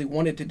actively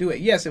wanted to do it.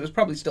 Yes, it was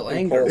probably still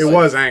anger. It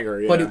was anger,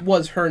 yeah. But it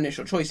was her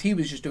initial choice. He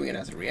was just doing it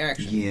as a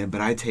reaction. Yeah,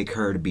 but I take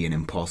her to be an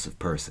impulsive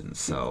person,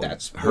 so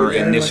That's her very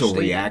initial much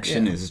the-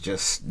 reaction yeah. is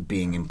just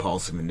being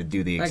impulsive and to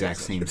do the I exact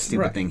guess same that's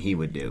stupid right. thing he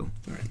would do.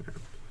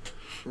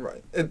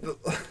 Right.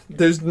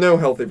 There's no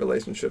healthy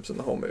relationships in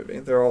the whole movie.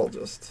 They're all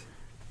just.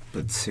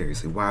 But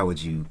seriously, why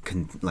would you?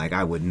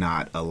 I would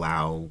not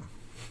allow.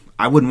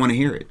 I wouldn't want to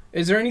hear it.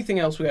 Is there anything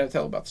else we got to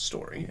tell about the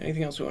story?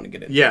 Anything else we want to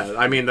get into? Yeah,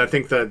 I mean, I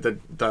think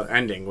the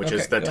ending, which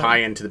is Okay, the go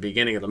tie-in to the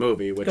beginning of the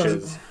movie, which Go ahead.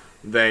 is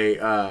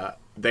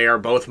they are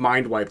both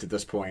mind wiped at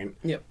this point,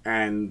 Yep.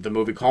 and the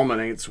movie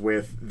culminates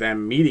with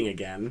them meeting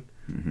again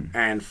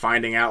and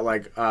finding out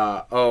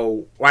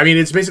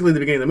it's basically the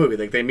beginning of the movie.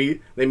 Like they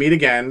meet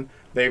again.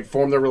 They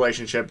form their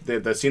relationship.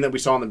 The scene that we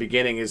saw in the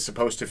beginning is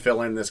supposed to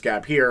fill in this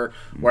gap here,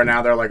 where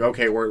now they're like,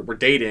 okay, we're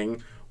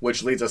dating,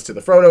 which leads us to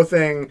the Frodo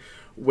thing,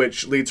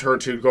 which leads her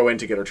to go in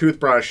to get her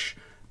toothbrush,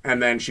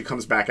 and then she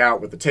comes back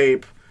out with the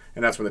tape,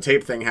 and that's when the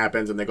tape thing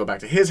happens, and they go back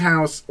to his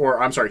house, or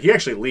I'm sorry, he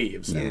actually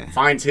leaves and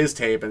finds his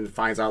tape and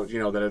finds out,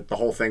 that the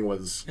whole thing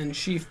was... And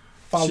she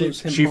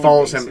follows him. She home,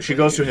 follows him. basically. She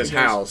goes to his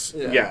house.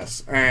 Yeah.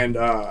 Yes, and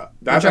I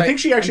think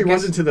she I actually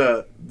runs guess- into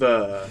the.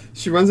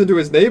 She runs into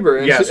his neighbor,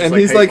 and, Yes, and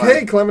it's he's like, like, hey,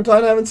 "Hey,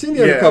 Clementine, I haven't seen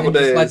you in Yeah. a couple He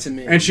just days." lets him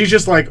in. And she's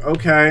just like,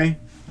 okay,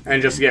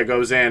 and just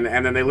goes in,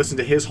 and then they listen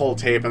to his whole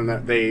tape,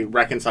 and they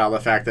reconcile the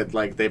fact that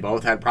like they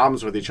both had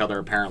problems with each other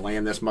apparently,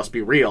 and this must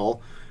be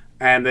real,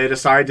 and they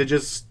decide to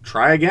just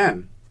try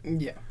again.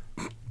 Yeah.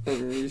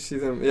 And you see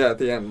them, at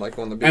the end, like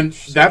on the beach. And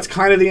that's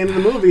kind of the end of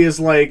the movie. Is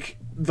like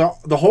the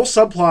whole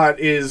subplot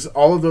is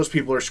all of those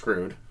people are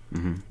screwed,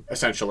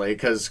 essentially,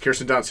 because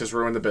Kirsten Dunst has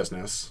ruined the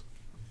business,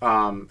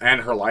 and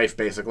her life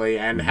basically,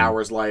 and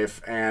Howard's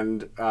life,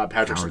 and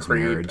Patrick's Howard's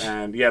creep, marriage.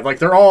 and like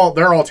they're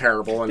all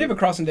terrible, and David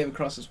Cross and David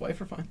Cross's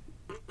wife are fine.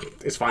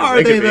 it's fine.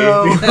 Are they could be.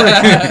 though?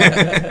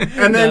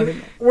 And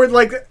then we're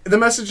like the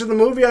message of the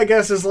movie, I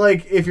guess, is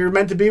like if you're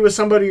meant to be with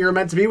somebody, you're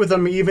meant to be with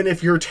them, even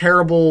if you're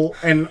terrible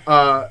and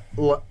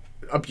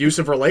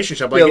abusive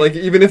relationship. Like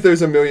even if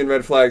there's a million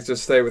red flags,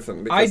 just stay with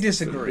them. I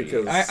disagree.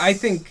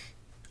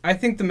 I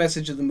think the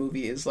message of the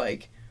movie is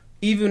like,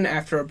 even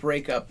after a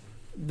breakup,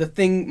 the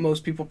thing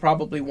most people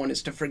probably want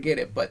is to forget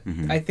it. But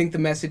I think the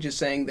message is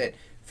saying that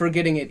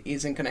forgetting it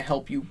isn't going to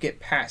help you get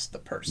past the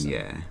person.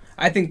 Yeah.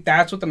 I think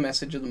that's what the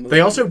message of the movie.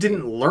 they also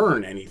didn't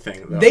learn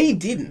anything, though. They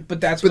didn't,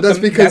 but that's But what that's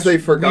because they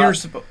forgot.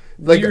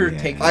 We're Like,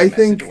 taking I the message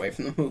think away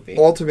from the movie.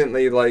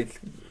 ultimately, like,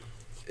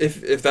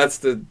 if that's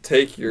the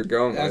take you're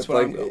going That's with, what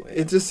like, I'm going with,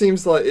 it just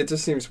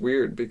seems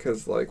weird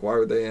because like why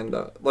would they end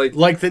up like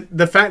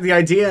the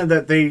idea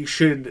that they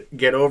should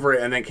get over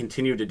it and then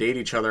continue to date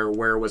each other,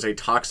 where it was a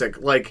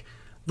toxic, like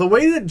the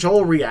way that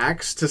Joel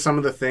reacts to some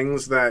of the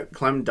things that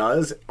Clem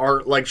does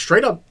are like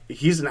straight up,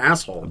 he's an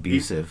asshole,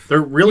 Abusive.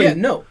 They're really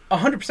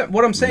 100%.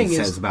 What I'm saying He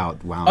is says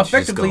about wow. just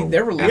effectively go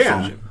their F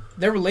relationship. them.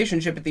 Their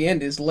relationship at the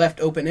end is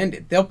left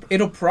open-ended.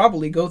 It'll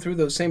probably go through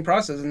those same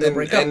processes and they'll And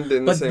break up. end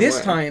in the But same this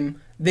way.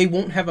 time, they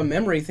won't have a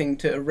memory thing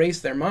to erase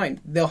their mind.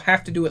 They'll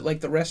have to do it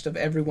like the rest of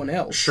everyone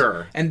else.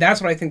 Sure. And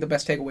that's what I think the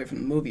best takeaway from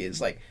the movie is.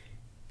 Like,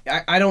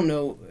 I don't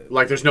know.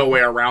 like there's no way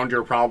around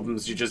your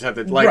problems. You just have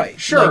to like right.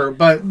 sure, Like,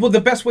 but well,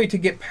 the best way to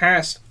get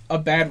past a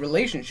bad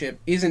relationship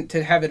isn't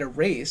to have it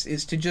erased,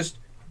 is to just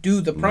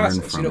do the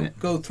process. from it.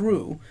 Go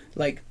through,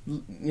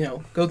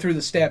 go through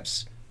the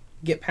steps,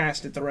 get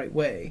past it the right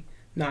way.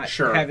 Not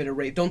Sure. have it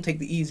erased. Don't take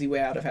the easy way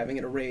out of having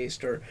it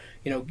erased, or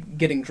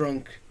getting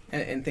drunk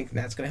and thinking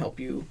that's going to help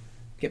you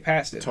get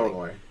past it.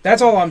 Totally. Like,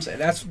 that's all I'm saying.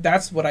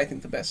 That's what I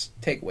think the best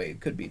takeaway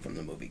could be from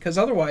the movie. Because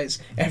otherwise,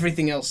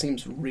 everything else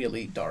seems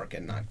really dark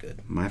and not good.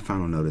 My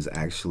final note is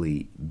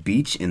actually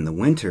beach in the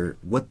winter.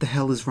 What the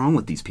hell is wrong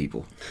with these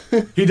people?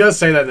 he does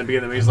say that in the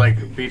beginning. He's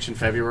like, beach in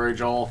February,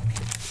 Joel,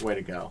 way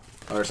to go,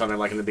 or something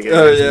like in the beginning.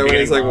 oh the yeah when beginning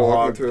he's like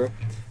monologue. walking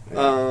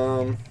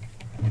through.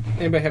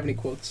 Anybody have any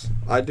quotes?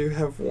 I do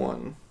have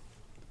one.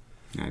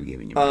 I've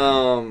given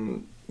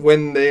you.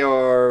 When they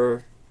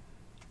are,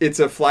 it's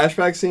a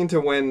flashback scene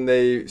to when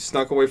they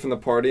snuck away from the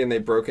party and they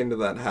broke into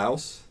that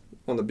house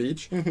on the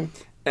beach,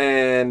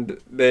 and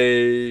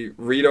they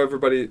read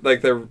everybody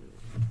like they're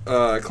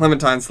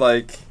Clementine's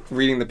like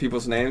reading the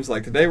people's names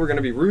like today we're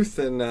gonna be Ruth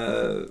and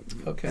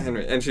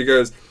Henry, and she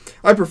goes,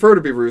 I prefer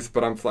to be Ruth,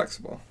 but I'm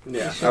flexible.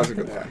 Yeah, That was a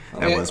good line.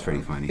 that was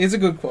pretty funny. It's a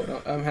good quote.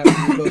 I'm happy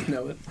you both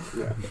know it.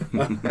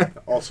 Yeah.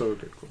 Also a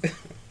good quote.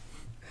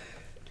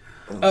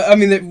 I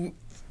mean,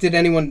 Did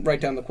anyone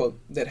write down the quote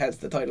that has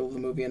the title of the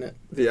movie in it?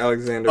 The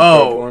Alexander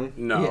Pope one?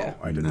 No, Yeah.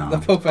 I did No. not. The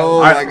Pope.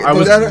 Oh Alexander.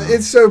 my god,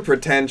 it's so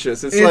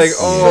pretentious. It's like,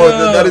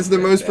 that is the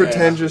most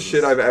pretentious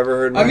shit I've ever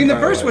heard in my I mean, the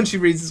entire first life. one she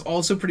reads is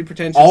also pretty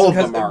pretentious. All of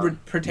because them are.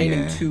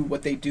 pertaining Yeah. to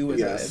what they do as,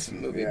 Yes. a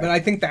movie. Yeah. But I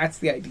think that's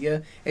the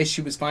idea, is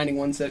she was finding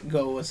ones that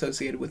go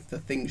associated with the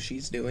things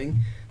she's doing,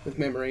 with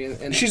memory.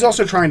 And She's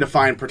also trying to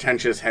find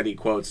pretentious, heady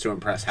quotes to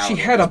impress Howard.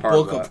 She had a as part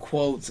book the- of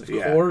quotes, of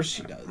Yeah. course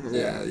she does.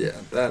 Yeah,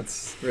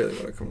 that's really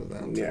what it comes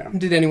down to. Yeah.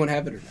 Did anyone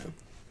have it or no?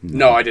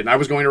 No, I didn't. I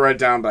was going to write it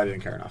down, but I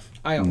didn't care enough.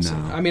 I also.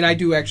 No. I mean, I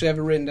do actually have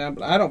it written down,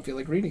 but I don't feel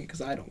like reading it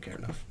because I don't care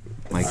enough.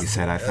 Like you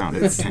said, I found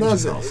it It's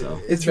pretentious not- also.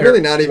 It's very-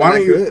 really not even Why that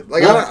don't you- good.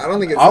 Like, well, I don't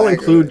think it's I'll that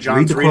include good. John's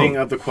Read the reading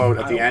quote. of the quote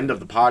at the end of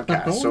the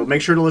podcast. don't. So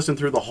make sure to listen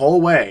through the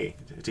whole way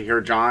to hear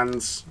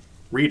John's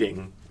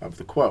reading of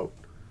the quote.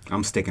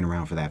 I'm sticking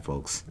around for that,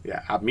 folks.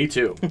 Yeah, me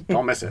too.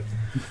 Don't miss it.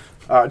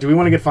 Do we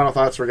want to get final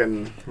thoughts? We're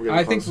getting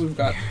I think close. we've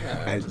got.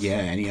 Yeah,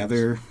 any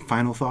other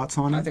final thoughts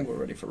on it? I think we're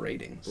ready for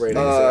ratings. Ratings,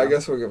 I yeah.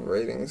 guess we'll give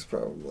ratings,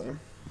 probably.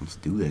 Let's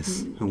do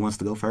this. Who wants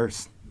to go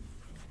first?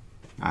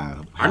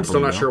 I'm still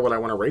not sure what I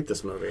want to rate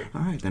this movie.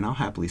 All right, then I'll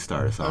happily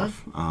start us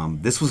off.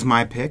 This was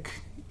my pick,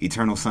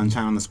 Eternal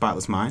Sunshine on the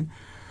Spotless Mind.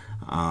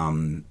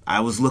 I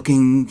was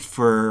looking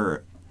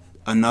for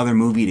another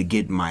movie to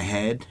get in my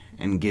head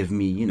and give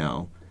me,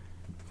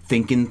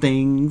 thinking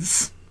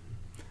things.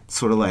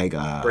 Sort of like...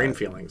 Brain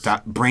feelings.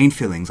 Brain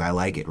feelings, I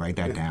like it. Write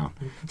that down.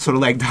 Sort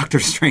of like Doctor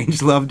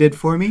Strangelove did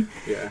for me.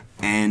 Yeah.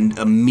 And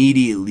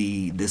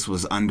immediately, this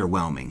was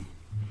underwhelming.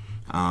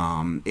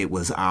 It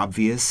was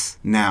obvious.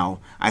 Now,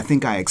 I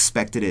think I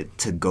expected it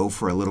to go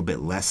for a little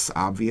bit less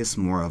obvious,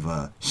 more of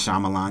a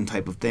Shyamalan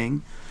type of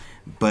thing.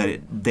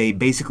 But they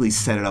basically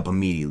set it up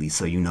immediately,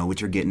 so you know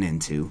what you're getting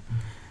into.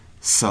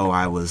 So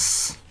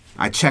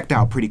I checked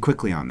out pretty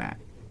quickly on that.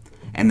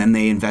 And then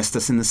they invest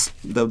us in the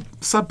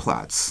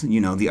subplots,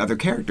 the other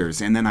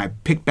characters. And then I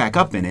picked back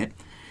up in it,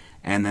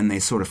 and then they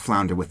sort of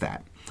flounder with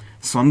that.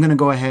 So I'm going to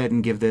go ahead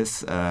and give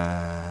this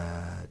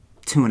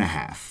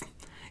 2.5.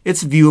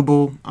 It's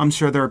viewable. I'm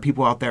sure there are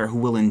people out there who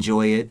will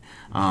enjoy it.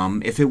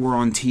 If it were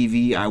on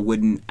TV, I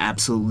wouldn't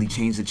absolutely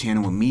change the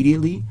channel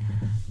immediately.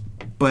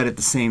 But at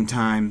the same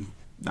time,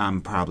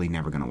 I'm probably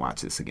never going to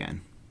watch this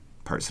again,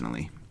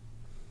 personally.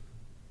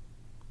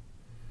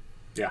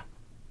 Yeah.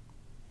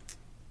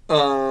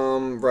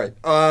 Right.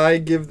 I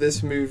give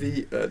this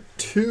movie a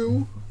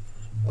 2.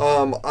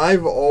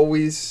 I've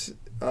always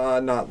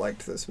not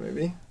liked this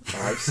movie.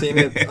 I've seen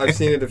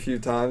it a few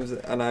times,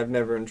 and I've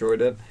never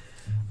enjoyed it.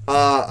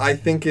 I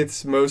think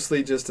it's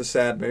mostly just a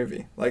sad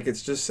movie. Like,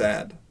 it's just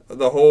sad.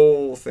 The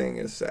whole thing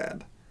is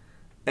sad.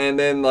 And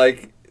then,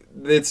 like,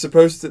 it's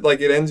supposed to,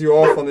 like, it ends you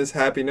off on this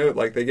happy note,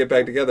 like, they get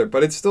back together.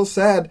 But it's still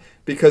sad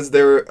because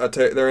they're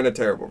in a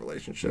terrible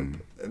relationship.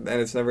 And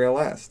it's never going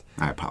to last.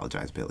 I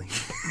apologize, Billy.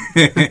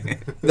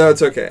 No,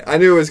 it's okay. I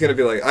knew it was going to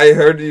be like, I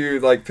heard you,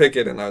 like, pick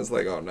it, and I was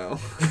like, oh, no.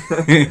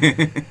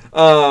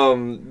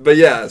 But,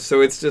 yeah,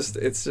 so it's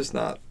just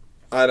not...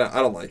 I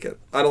don't like it.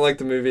 I don't like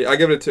the movie. I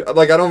give it a 2.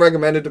 Like, I don't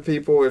recommend it to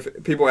people.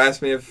 If people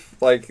ask me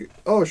if, like,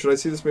 oh, should I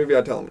see this movie?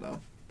 I tell them no,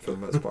 for the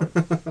most part.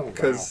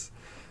 Because,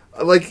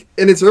 like,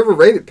 and it's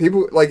overrated.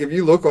 People, like, if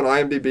you look on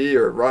IMDb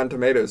or Rotten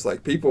Tomatoes,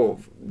 like,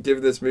 people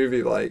give this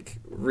movie, like,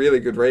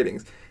 really good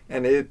ratings.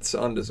 And it's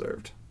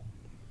undeserved.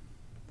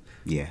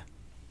 Yeah.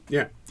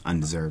 Yeah.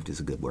 Undeserved is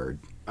a good word.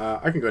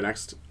 I can go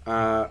next.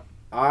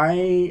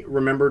 I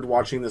remembered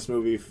watching this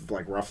movie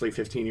like roughly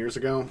 15 years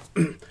ago,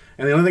 and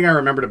the only thing I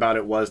remembered about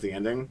it was the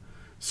ending.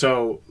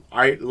 So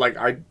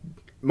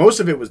most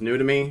of it was new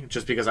to me,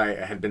 just because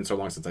I had been so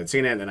long since I'd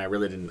seen it, and I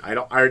really didn't.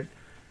 I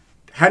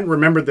hadn't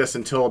remembered this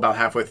until about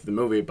halfway through the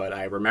movie, but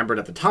I remembered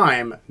at the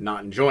time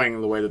not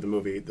enjoying the way that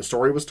the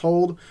story was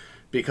told,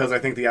 because I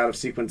think the out of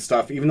sequence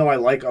stuff, even though I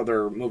like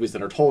other movies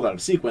that are told out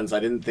of sequence,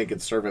 I didn't think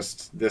it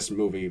serviced this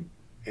movie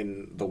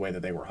in the way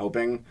that they were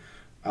hoping.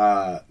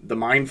 The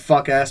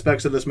mindfuck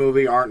aspects of this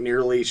movie aren't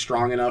nearly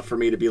strong enough for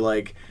me to be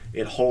like,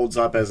 it holds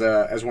up as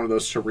one of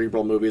those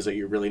cerebral movies that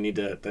you really need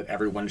that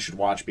everyone should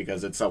watch,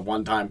 because it's a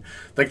one-time,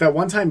 like that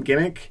one-time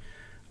gimmick,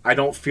 I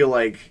don't feel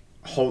like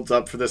holds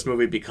up for this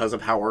movie because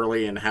of how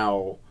early and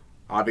how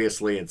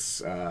obviously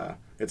it's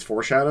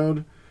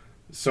foreshadowed.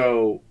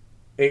 So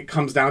it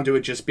comes down to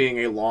it just being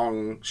a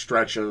long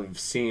stretch of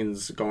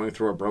scenes going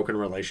through a broken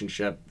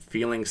relationship,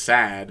 feeling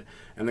sad,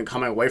 and then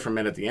coming away from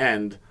it at the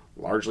end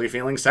largely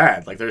feeling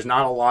sad. Like, there's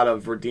not a lot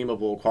of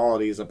redeemable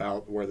qualities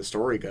about where the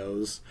story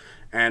goes.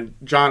 And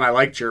John, I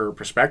liked your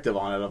perspective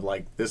on it of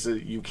like, it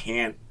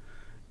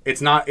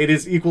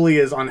is equally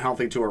as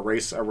unhealthy to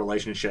erase a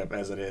relationship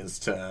as it is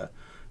to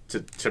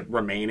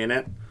remain in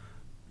it,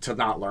 to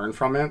not learn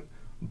from it.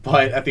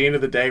 But at the end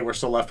of the day, we're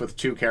still left with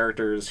two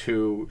characters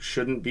who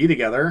shouldn't be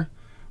together,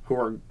 who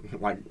are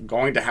like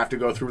going to have to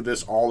go through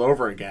this all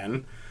over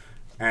again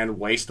and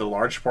waste a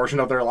large portion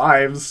of their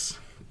lives.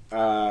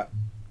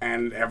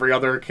 And every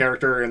other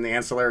character in the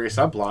ancillary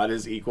subplot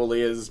is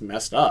equally as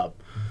messed up.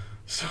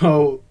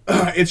 So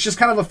it's just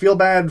kind of a feel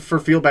bad for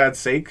feel bad's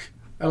sake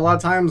at a lot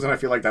of times, and I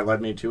feel like that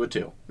led me to a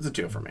 2. It's a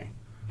 2 for me.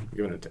 I'm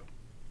giving it a 2.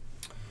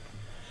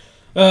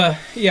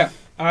 Yeah.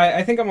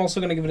 I think I'm also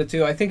going to give it a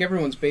 2. I think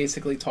everyone's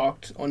basically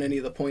talked on any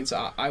of the points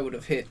I would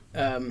have hit.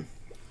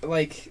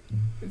 Like,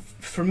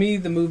 for me,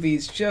 the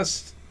movie's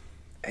just...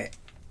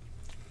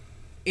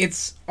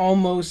 It's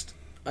almost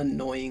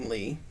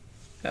annoyingly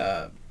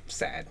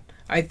sad.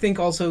 I think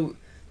also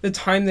the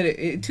time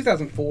that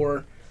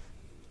 2004,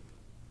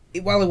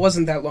 while it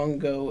wasn't that long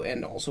ago,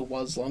 and also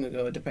was long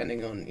ago,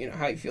 depending on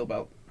how you feel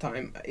about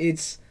time,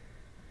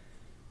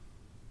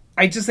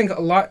 I just think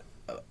a lot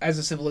as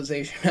a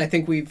civilization. I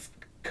think we've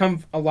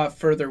come a lot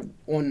further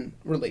on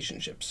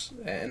relationships,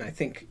 and I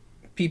think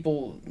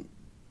people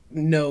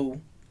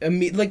know,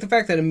 like the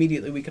fact that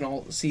immediately we can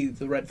all see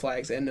the red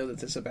flags and know that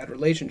this is a bad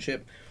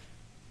relationship.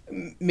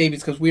 Maybe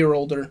it's because we were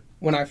older.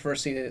 When I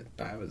first seen it,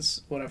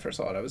 when I first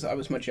saw it, I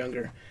was much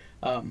younger.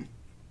 I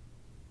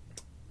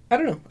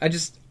don't know.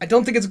 I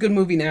don't think it's a good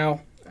movie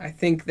now. I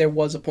think there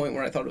was a point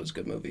where I thought it was a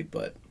good movie,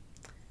 but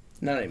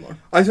not anymore.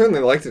 I certainly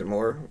liked it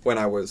more when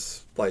I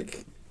was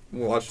like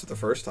watched it the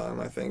first time,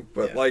 I think.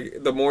 But like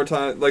the more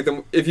time, like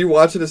if you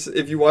watch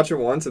it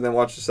once and then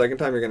watch it the second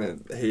time, you're gonna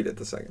hate it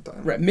the second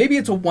time. Right? Maybe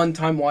it's a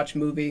one-time watch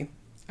movie,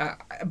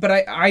 but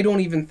I don't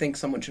even think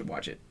someone should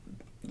watch it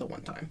the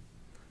one time.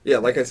 Yeah,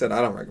 like I said,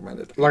 I don't recommend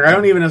it. Like I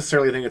don't even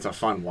necessarily think it's a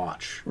fun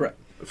watch. Right.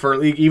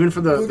 Even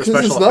for the special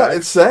it's effects. not.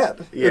 It's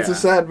sad. Yeah. It's a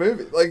sad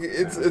movie. Like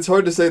it's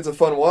hard to say it's a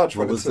fun watch.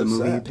 What when was it's so the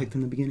movie sad. you picked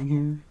in the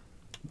beginning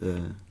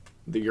here?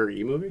 The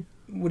Yuri movie?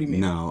 What do you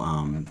mean?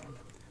 No,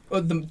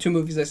 The 2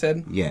 movies I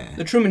said? yeah.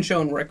 The Truman Show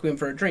and Requiem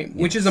for a Dream,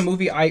 which is a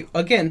movie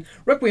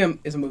Requiem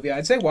is a movie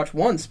I'd say watch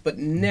once, but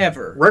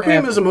never. Requiem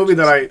ever is a movie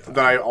watch that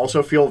I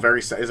also feel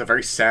is a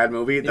very sad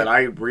movie that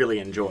I really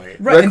enjoy.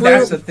 Right, and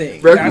that's the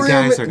thing. You Requiem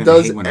guys are gonna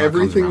does hate when it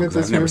everything comes around, that 'cause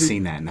this I've never movie-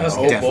 seen that, and that's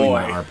Oh, definitely boy.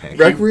 my our pick.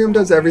 Requiem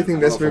does everything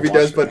this I don't know movie if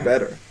I'll does, watch but it.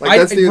 better.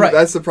 Like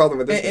that's the problem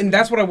with this. And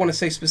that's what I want to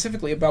say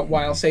specifically about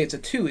why I'll say it's a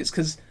 2 is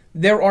because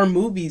there are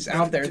movies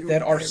out there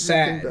that are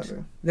sad,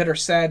 better. that are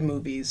sad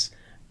movies,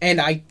 and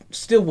I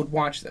still would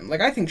watch them. Like,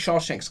 I think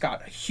Shawshank's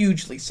got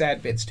hugely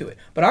sad bits to it,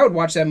 but I would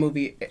watch that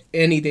movie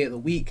any day of the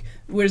week.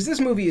 Whereas this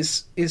movie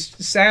is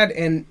sad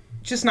and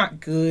just not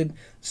good.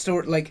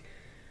 Like,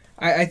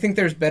 I think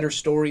there's better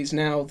stories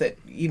now that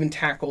even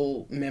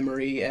tackle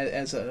memory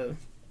as a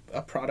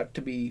product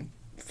to be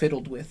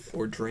fiddled with.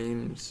 Or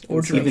dreams.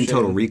 Or dreams. Even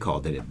Total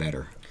Recall did it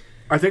better.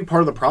 I think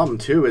part of the problem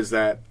too is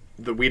that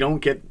we don't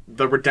get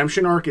the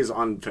redemption arc is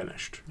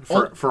unfinished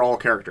for all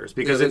characters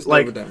because Yeah, it's there's no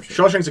like redemption.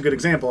 Shawshank's a good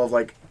example of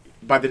like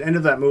by the end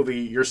of that movie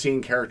you're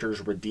seeing characters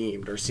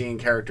redeemed or seeing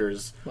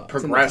characters Well, it's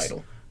in the progress.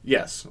 title.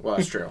 Yes, well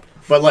that's true,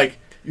 but like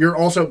you're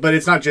also but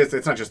it's not just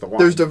the one.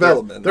 There's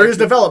development. There is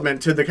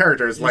development to the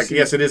characters. Like see-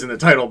 yes, it is in the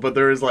title, but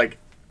there is like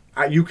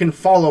you can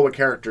follow a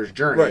character's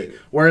journey. Right.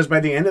 Whereas by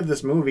the end of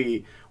this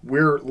movie,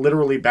 we're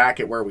literally back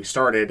at where we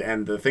started,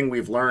 and the thing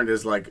we've learned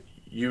is like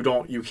you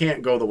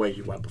can't go the way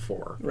you went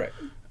before. Right.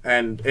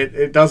 And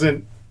it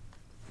doesn't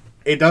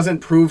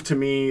prove to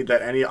me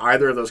that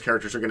either of those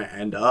characters are going to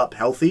end up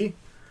healthy.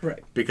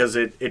 Right. Because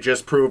it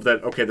just proved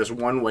that okay, this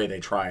one way they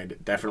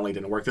tried definitely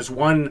didn't work. This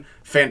one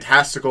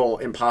fantastical,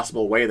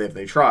 impossible way that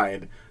they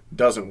tried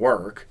doesn't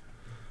work.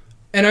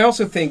 And I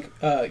also think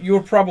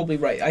you're probably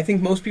right. I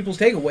think most people's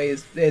takeaway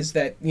is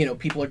that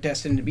people are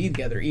destined to be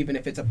together, even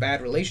if it's a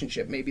bad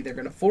relationship. Maybe they're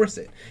going to force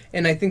it,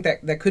 and I think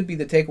that could be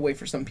the takeaway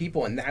for some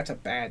people, and that's a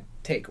bad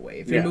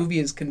takeaway. If your movie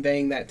is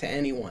conveying that to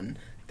anyone,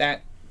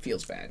 that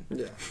feels bad.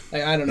 Yeah.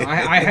 Like, I don't know.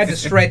 I had to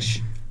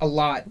stretch a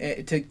lot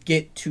to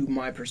get to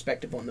my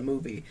perspective on the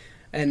movie.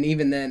 And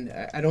even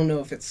then, I don't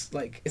know if it's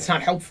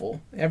not helpful.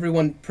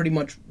 Everyone pretty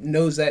much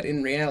knows that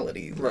in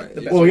reality. Right.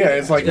 The best Well, way yeah, to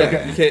it's like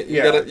act.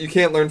 You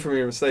can't learn from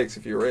your mistakes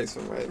if you erase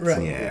them, right? Right.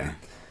 So, Yeah.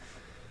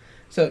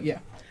 So yeah, Did you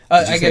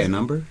I say guess a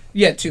number?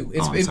 yeah, 2.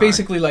 It's I'm it's sorry.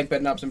 basically like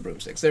Bedknobs and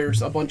Broomsticks.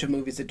 There's a bunch of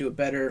movies that do it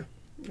better,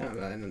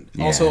 and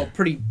also Yeah. a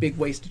pretty big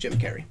waste to Jim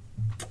Carrey,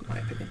 in my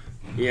opinion.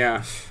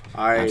 Yeah,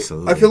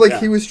 Absolutely. I feel like Yeah.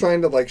 he was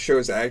trying to like show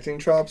his acting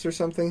chops or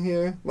something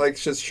here, like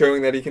just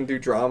showing that he can do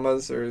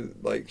dramas or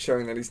like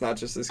showing that he's not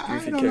just this I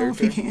goofy don't know if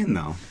character. he can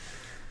though.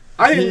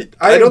 I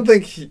don't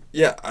think he.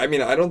 Yeah, I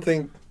mean, I don't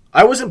think.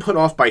 I wasn't put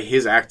off by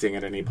his acting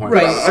at any point.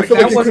 Right, I feel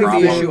like that he wasn't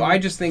could've the been- issue. I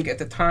just think at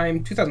the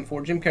time,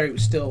 2004, Jim Carrey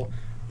was still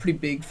pretty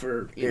big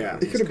for Yeah.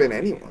 It could have been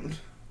anyone.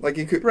 Like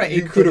you could, Right,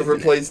 you it could have could've been,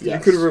 replaced. yes.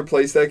 You could have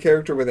replaced that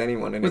character with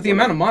anyone. with the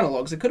amount of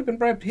monologues. It could have been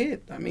Brad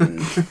Pitt. I mean,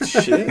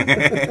 shit.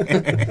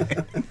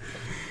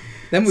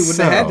 then we wouldn't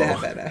have had to So-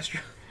 have that Astra.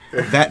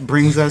 That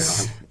brings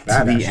us to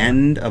Bad the action.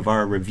 end of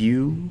our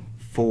review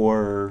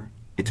for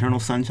Eternal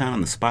Sunshine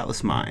on the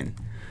Spotless Mind.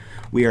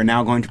 We are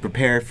now going to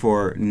prepare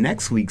for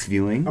next week's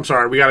viewing. I'm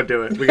sorry, we got to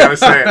do it. We got to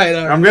say it. All right.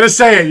 I'm going to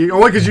say it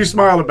only because you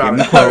smiled about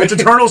it. No. It's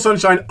Eternal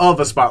Sunshine of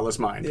a Spotless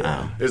Mind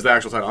Oh. is the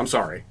actual title. I'm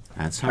sorry.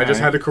 That's I just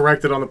had to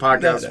correct it on the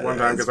podcast No, one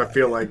time that's because I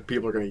feel like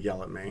people are going to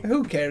yell at me.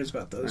 Who cares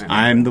about those?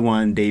 I'm the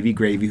one, Davey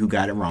Gravy, who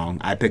got it wrong.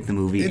 I picked the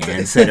movie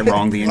and said it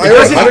wrong the I entire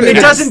doesn't- time. It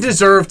doesn't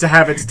deserve to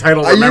have its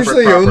title I remembered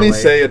usually only properly.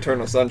 say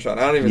Eternal Sunshine.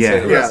 I don't even Yeah. say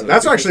the Yeah, rest of it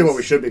that's actually because- what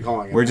we should be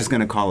calling it. We're just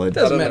going to call it It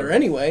doesn't I don't matter know.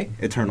 anyway.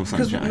 Eternal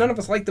Because Sunshine. none of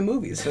us like the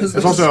movies. It's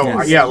also,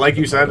 Yes. yeah, like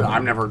you said,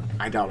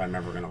 I doubt I'm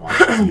never going to watch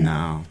it.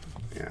 No.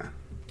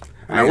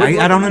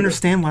 I don't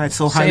understand why it's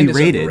so highly Sand is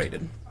rated.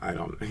 overrated. I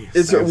don't.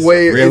 It's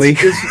way Really?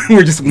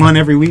 We're just one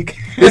every week.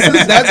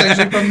 That's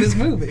actually from this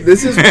movie.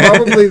 This is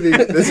probably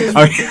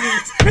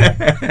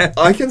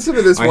I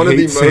consider this I one of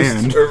the hate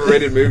sand. most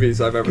overrated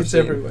movies I've ever It's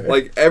seen. everywhere.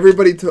 Like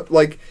everybody,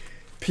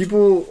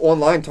 people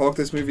online talk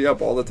this movie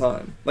up all the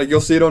time. Like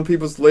you'll see it on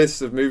people's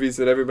lists of movies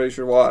that everybody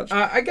should watch.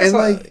 I guess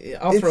and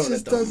I'll throw it in a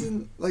just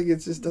dumb it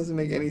just doesn't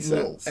make any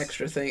little sense.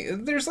 extra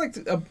thing. There's like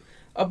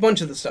a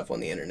bunch of the stuff on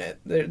the internet.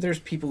 There's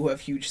people who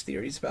have huge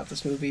theories about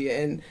this movie,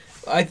 and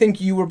I think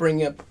you were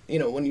bringing up,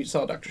 when you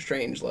saw Doctor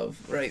Strangelove,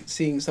 right?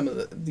 Seeing some of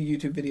the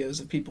YouTube videos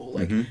of people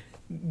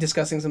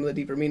discussing some of the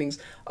deeper meanings.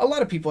 A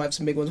lot of people have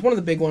some big ones. One of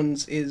the big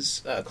ones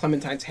is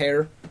Clementine's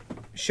hair,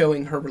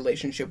 showing her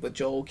relationship with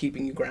Joel,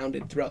 keeping you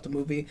grounded throughout the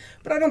movie.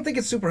 But I don't think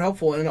it's super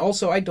helpful, and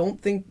also I don't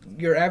think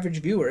your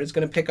average viewer is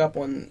going to pick up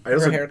on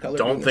her hair color. I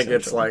don't think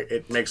it's like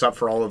it makes up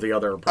for all of the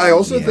other problems. I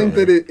also think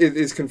that it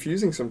is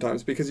confusing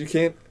sometimes because you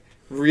can't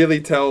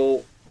really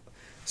tell.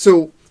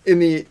 So in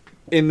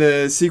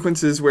the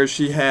sequences where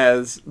she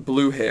has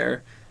blue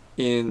hair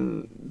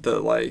in the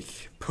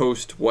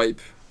post wipe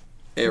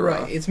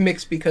era, right? It's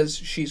mixed because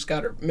she's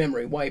got her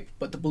memory wiped,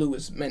 but the blue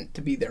is meant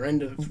to be their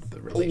end of the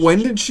relationship. When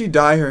did she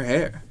dye her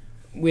hair?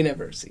 We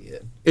never see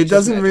it. It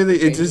doesn't really.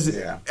 It changes.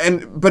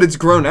 just but it's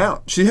grown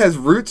out. She has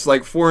roots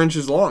 4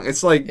 inches long.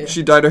 It's like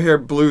she dyed her hair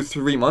blue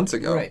 3 months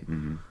ago. Right.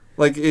 Mm-hmm.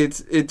 Like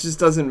it just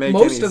doesn't make any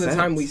sense. Most of the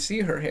time we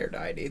see her hair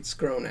dyed, it's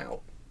grown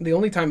out. The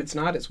only time it's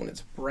not is when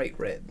it's bright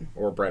red.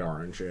 Or bright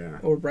orange, yeah.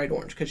 Or bright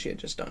orange, because she had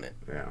just done it.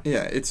 Yeah.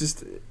 Yeah, it's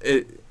just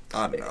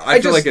I don't know.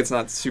 I feel like it's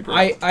not super.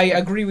 I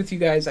agree with you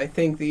guys. I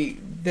think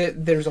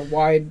there's a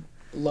wide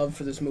love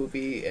for this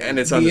movie, and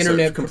it's the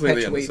internet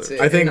completely perpetuates underserved.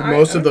 it. I think And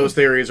most I of those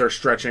theories are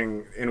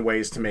stretching in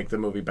ways to make the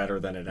movie better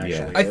than it actually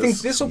is. I think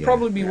this will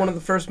probably be one of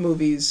the first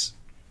movies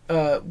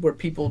where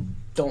people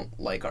don't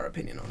like our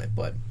opinion on it,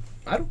 but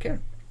I don't care.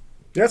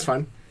 Yeah, it's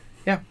fine.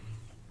 Yeah.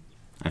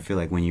 I feel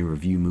like when you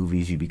review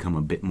movies, you become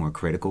a bit more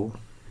critical.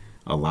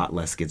 A lot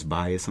less gets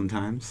biased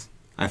sometimes.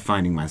 I'm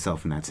finding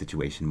myself in that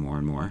situation more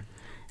and more.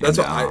 That's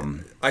and,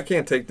 why I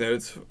can't take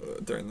notes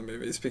during the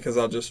movies because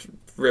I'll just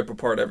rip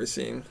apart every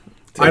scene.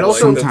 I'd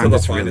also- sometimes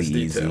it's really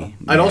easy.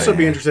 I'd also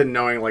be interested in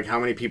knowing how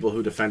many people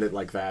who defend it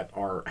like that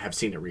have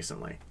seen it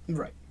recently.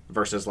 Right.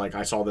 Versus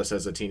I saw this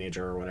as a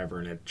teenager or whatever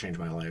and it changed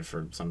my life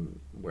or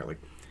somewhere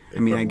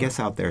I guess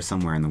out there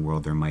somewhere in the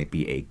world there might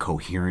be a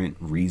coherent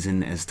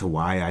reason as to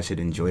why I should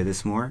enjoy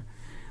this more,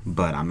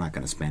 but I'm not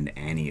going to spend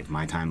any of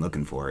my time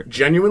looking for it.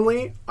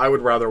 Genuinely, I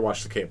would rather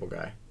watch The Cable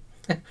Guy.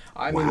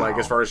 I mean,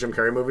 As far as Jim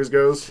Carrey movies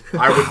goes,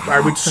 I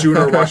would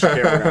sooner watch The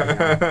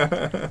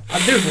Cable Guy.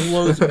 there's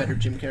loads of better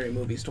Jim Carrey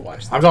movies to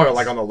watch. I'm talking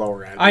on the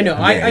lower end. I know.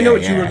 Yeah, I know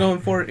what yeah. you were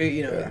going for,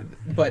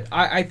 but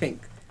I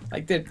think I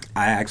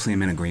actually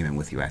am in agreement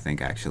with you, I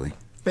think, actually.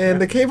 Man,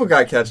 The Cable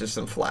Guy catches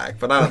some flack,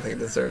 but I don't think it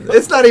deserves it.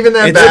 It's not even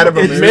that bad of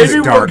a movie. Maybe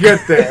we'll dark.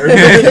 get there.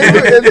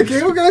 The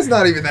Cable Guy's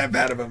not even that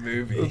bad of a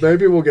movie.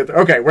 Maybe we'll get there.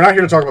 Okay, we're not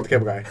here to talk about The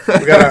Cable Guy.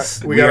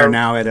 We are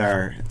now at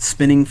our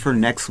spinning for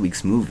next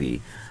week's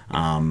movie.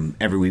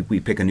 Every week we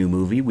pick a new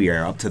movie. We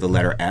are up to the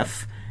letter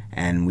F,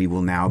 and we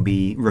will now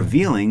be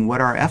revealing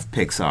what our F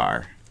picks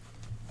are.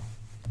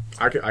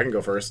 I can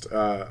go first.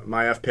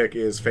 My F pick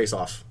is Face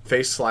Off.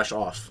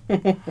 Face/Off.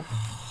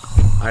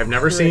 I've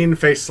never seen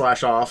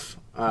Face/Off.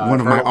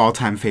 One of my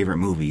all-time favorite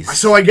movies.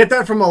 So I get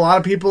that from a lot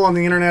of people on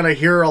the internet. I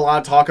hear a lot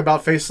of talk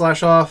about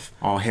Face/Off.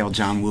 All hail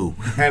John Woo.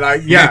 And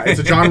it's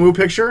a John Woo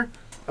picture.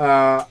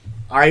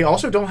 I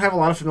also don't have a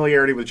lot of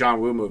familiarity with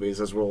John Woo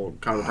movies, as we'll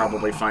kind of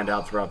probably find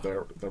out throughout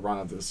the run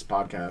of this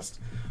podcast.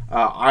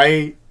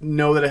 I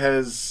know that it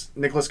has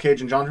Nicolas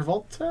Cage and John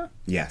Travolta.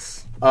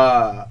 Yes.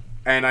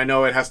 And I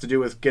know it has to do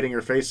with getting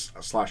your face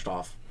slashed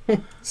off.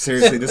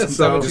 Seriously,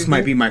 this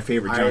might be my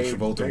favorite John I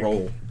Travolta think-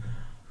 role.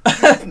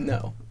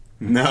 no.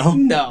 No?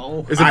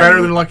 No. Is it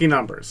better than Lucky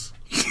Numbers?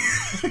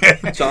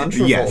 John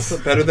Travolta Yes.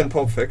 better than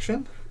Pulp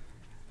Fiction?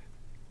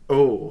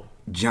 Oh.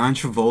 John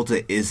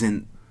Travolta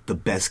isn't the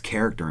best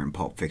character in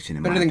Pulp Fiction,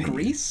 in Better my than opinion.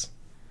 Grease?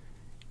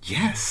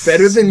 Yes.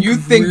 Better than You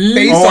think Grease?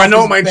 Face Oh, I Off know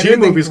is what my better G than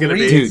movie's gonna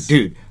be. Grease?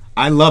 Dude,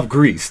 I love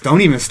Grease.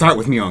 Don't even start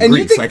with me on And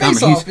Grease. you think Like I'm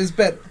Face a huge. Off is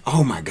better?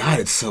 Oh my god,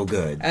 it's so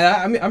good.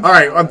 And I'm All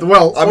right.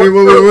 Well, I mean,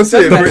 we'll see.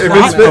 If The it's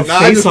plot fit, of nah,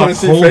 I just Face want to Off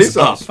see holds Face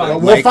Off.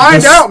 up. we'll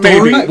find the out,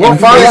 maybe. story We'll in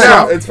find Face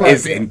out. Off It's fine.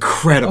 is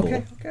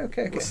incredible.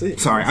 Okay. See.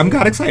 Sorry, I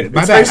got excited.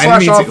 My It's bad. I didn't mean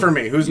Face/Off to. for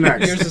me. Who's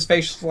next? Yours is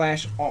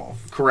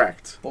Face/Off.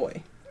 Correct.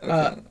 Boy.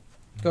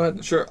 Go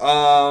ahead. Sure.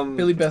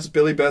 Billy Best.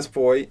 Billy Best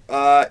Boy.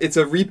 It's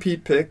a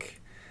repeat pick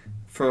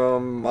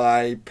from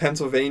my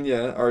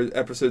Pennsylvania, our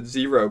episode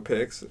 0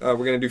 picks. We're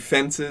going to do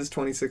Fences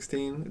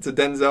 2016. It's a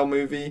Denzel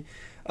movie.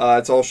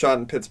 It's all shot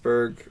in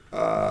Pittsburgh.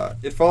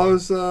 It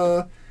follows,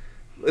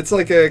 it's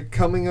like a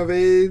coming of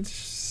age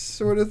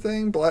sort of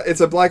thing.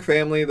 It's a black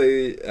family.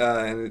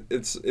 And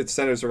it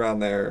centers around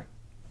their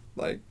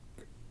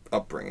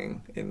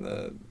upbringing in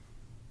the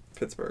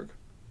Pittsburgh.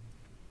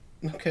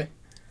 Okay.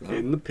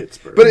 in the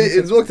Pittsburgh. But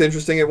it looked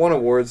interesting. It won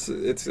awards.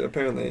 It's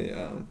apparently.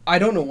 I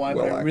don't know why,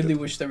 but well I really acted.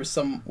 wish there was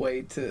some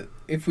way to.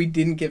 If we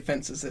didn't get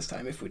Fences this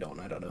time, if we don't,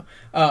 I don't know.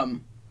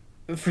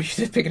 For you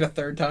to pick it a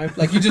third time,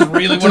 like you just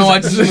really want to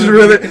watch this Just movie.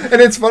 really, and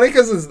it's funny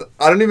because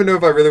I don't even know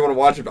if I really want to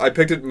watch it. I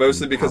picked it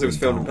mostly because it was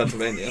filmed in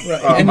Pennsylvania.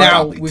 Right. And now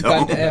probably we've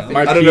gotten to don't. F.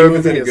 My I don't P know if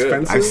it's movie any is good.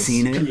 Fences. I've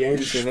seen it. PH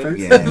You've seen it?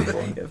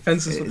 Fences. Yeah.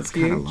 Fences It's with the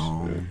kind of PH.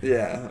 long.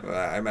 Yeah,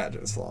 I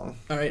imagine it's long.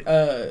 All right. You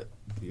want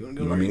to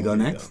go? You want me to go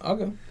next? I'll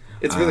go.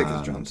 It's really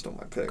because John stole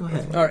my pick. go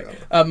ahead. All right.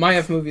 My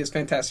F movie is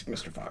Fantastic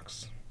Mr.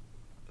 Fox.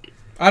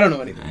 I don't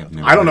know anything about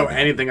it. I don't know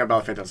anything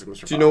about Fantastic Mr.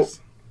 Fox. Do you know?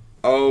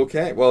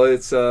 Okay, well,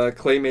 it's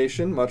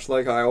claymation, much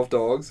like Isle of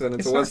Dogs, and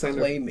it's It's a not Wes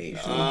Anderson. claymation.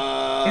 It's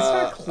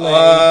not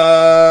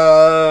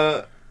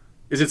clay.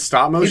 Is it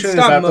stop motion? It's Is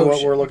stop that what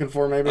motion. we're looking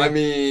for, maybe? I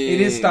mean,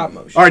 It is stop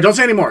motion. All right, don't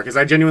say any more, because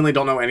I genuinely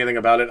don't know anything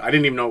about it. I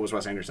didn't even know it was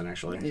Wes Anderson,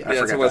 actually. Yeah. I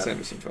Yeah, it's a forget Wes that.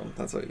 Anderson film.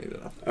 That's all you need to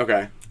know.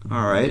 Okay.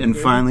 All right, and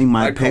finally,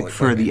 my I'd call pick it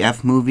for the claymation.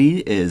 F movie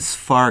is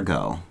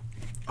Fargo.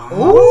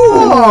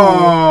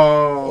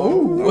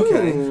 Oh.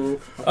 Okay.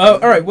 All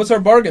right. What's our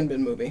bargain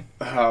bin movie?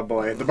 Oh,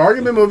 boy. The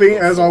Bargain Bin movie,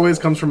 as always,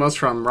 comes from us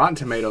from Rotten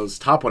Tomatoes'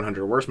 Top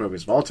 100 Worst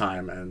Movies of All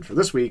Time. And for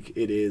this week,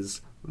 it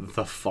is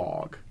The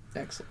Fog.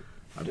 Excellent.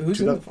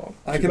 Who's in the fall?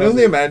 I can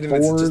only imagine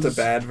it's just a 2004's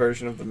bad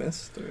version of The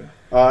Mist. Or...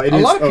 It A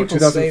is, lot of people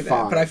say 2005.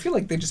 that, but I feel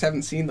like they just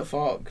haven't seen The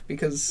Fog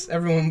because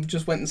everyone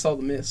just went and saw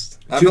The Mist.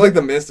 I feel like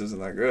The Mist isn't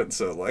that good,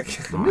 so like...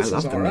 Oh, I Mist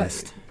love is The alright.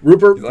 Mist.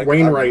 Rupert You like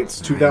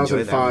Wainwright's I enjoy that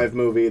 2005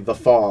 movie The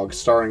Fog,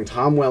 starring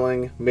Tom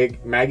Welling,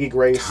 Maggie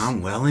Grace,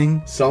 Tom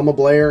Welling? Selma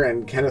Blair,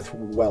 and Kenneth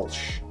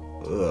Welch.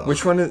 Ugh.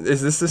 Which one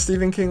is this the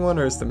Stephen King one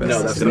or is The Mist?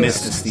 No, that's The The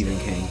Mist Mist. is Stephen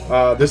King.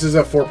 This is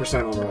at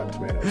 4% on Rotten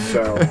Tomatoes,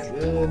 so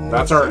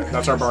that's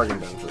our bargain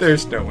bin. For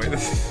There's no way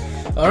this...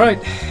 All right.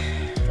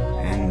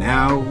 And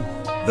now,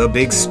 the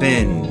big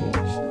spin.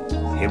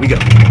 Here we go.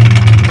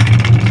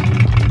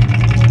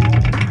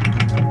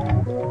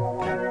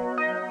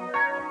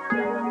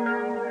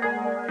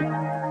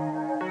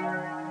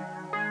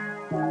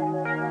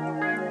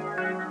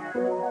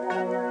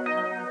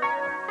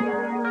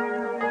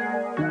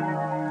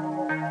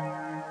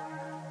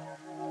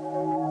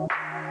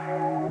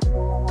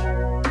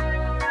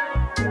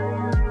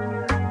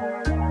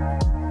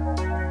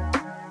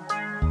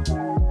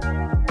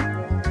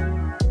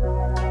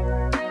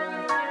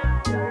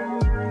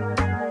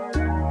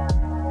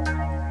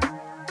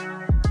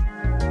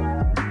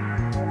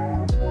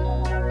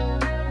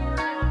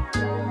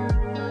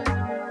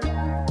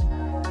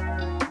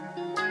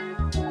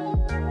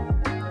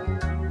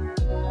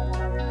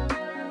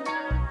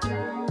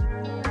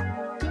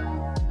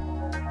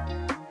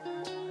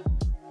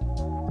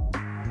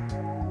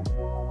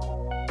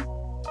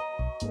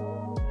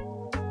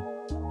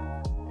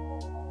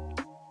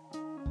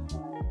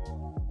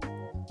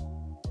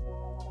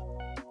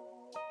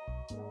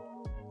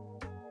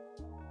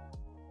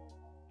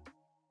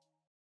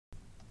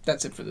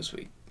 That's it for this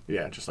week.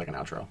 Yeah, just like an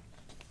outro.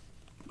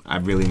 I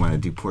really want to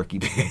do Porky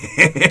Pig.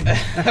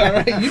 All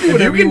right. You do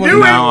whatever you want.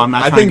 No, I'm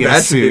not I trying to think get that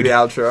us should be sued. the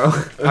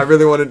outro. I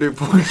really want to do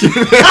Porky.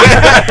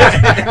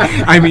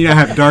 I mean, I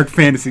have dark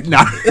fantasy. No.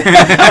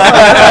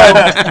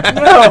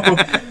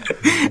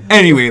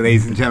 Anyway,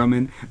 ladies and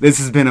gentlemen, this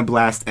has been a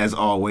blast as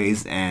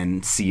always,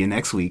 and see you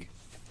next week.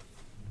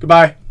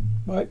 Goodbye.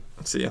 Bye.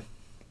 See ya.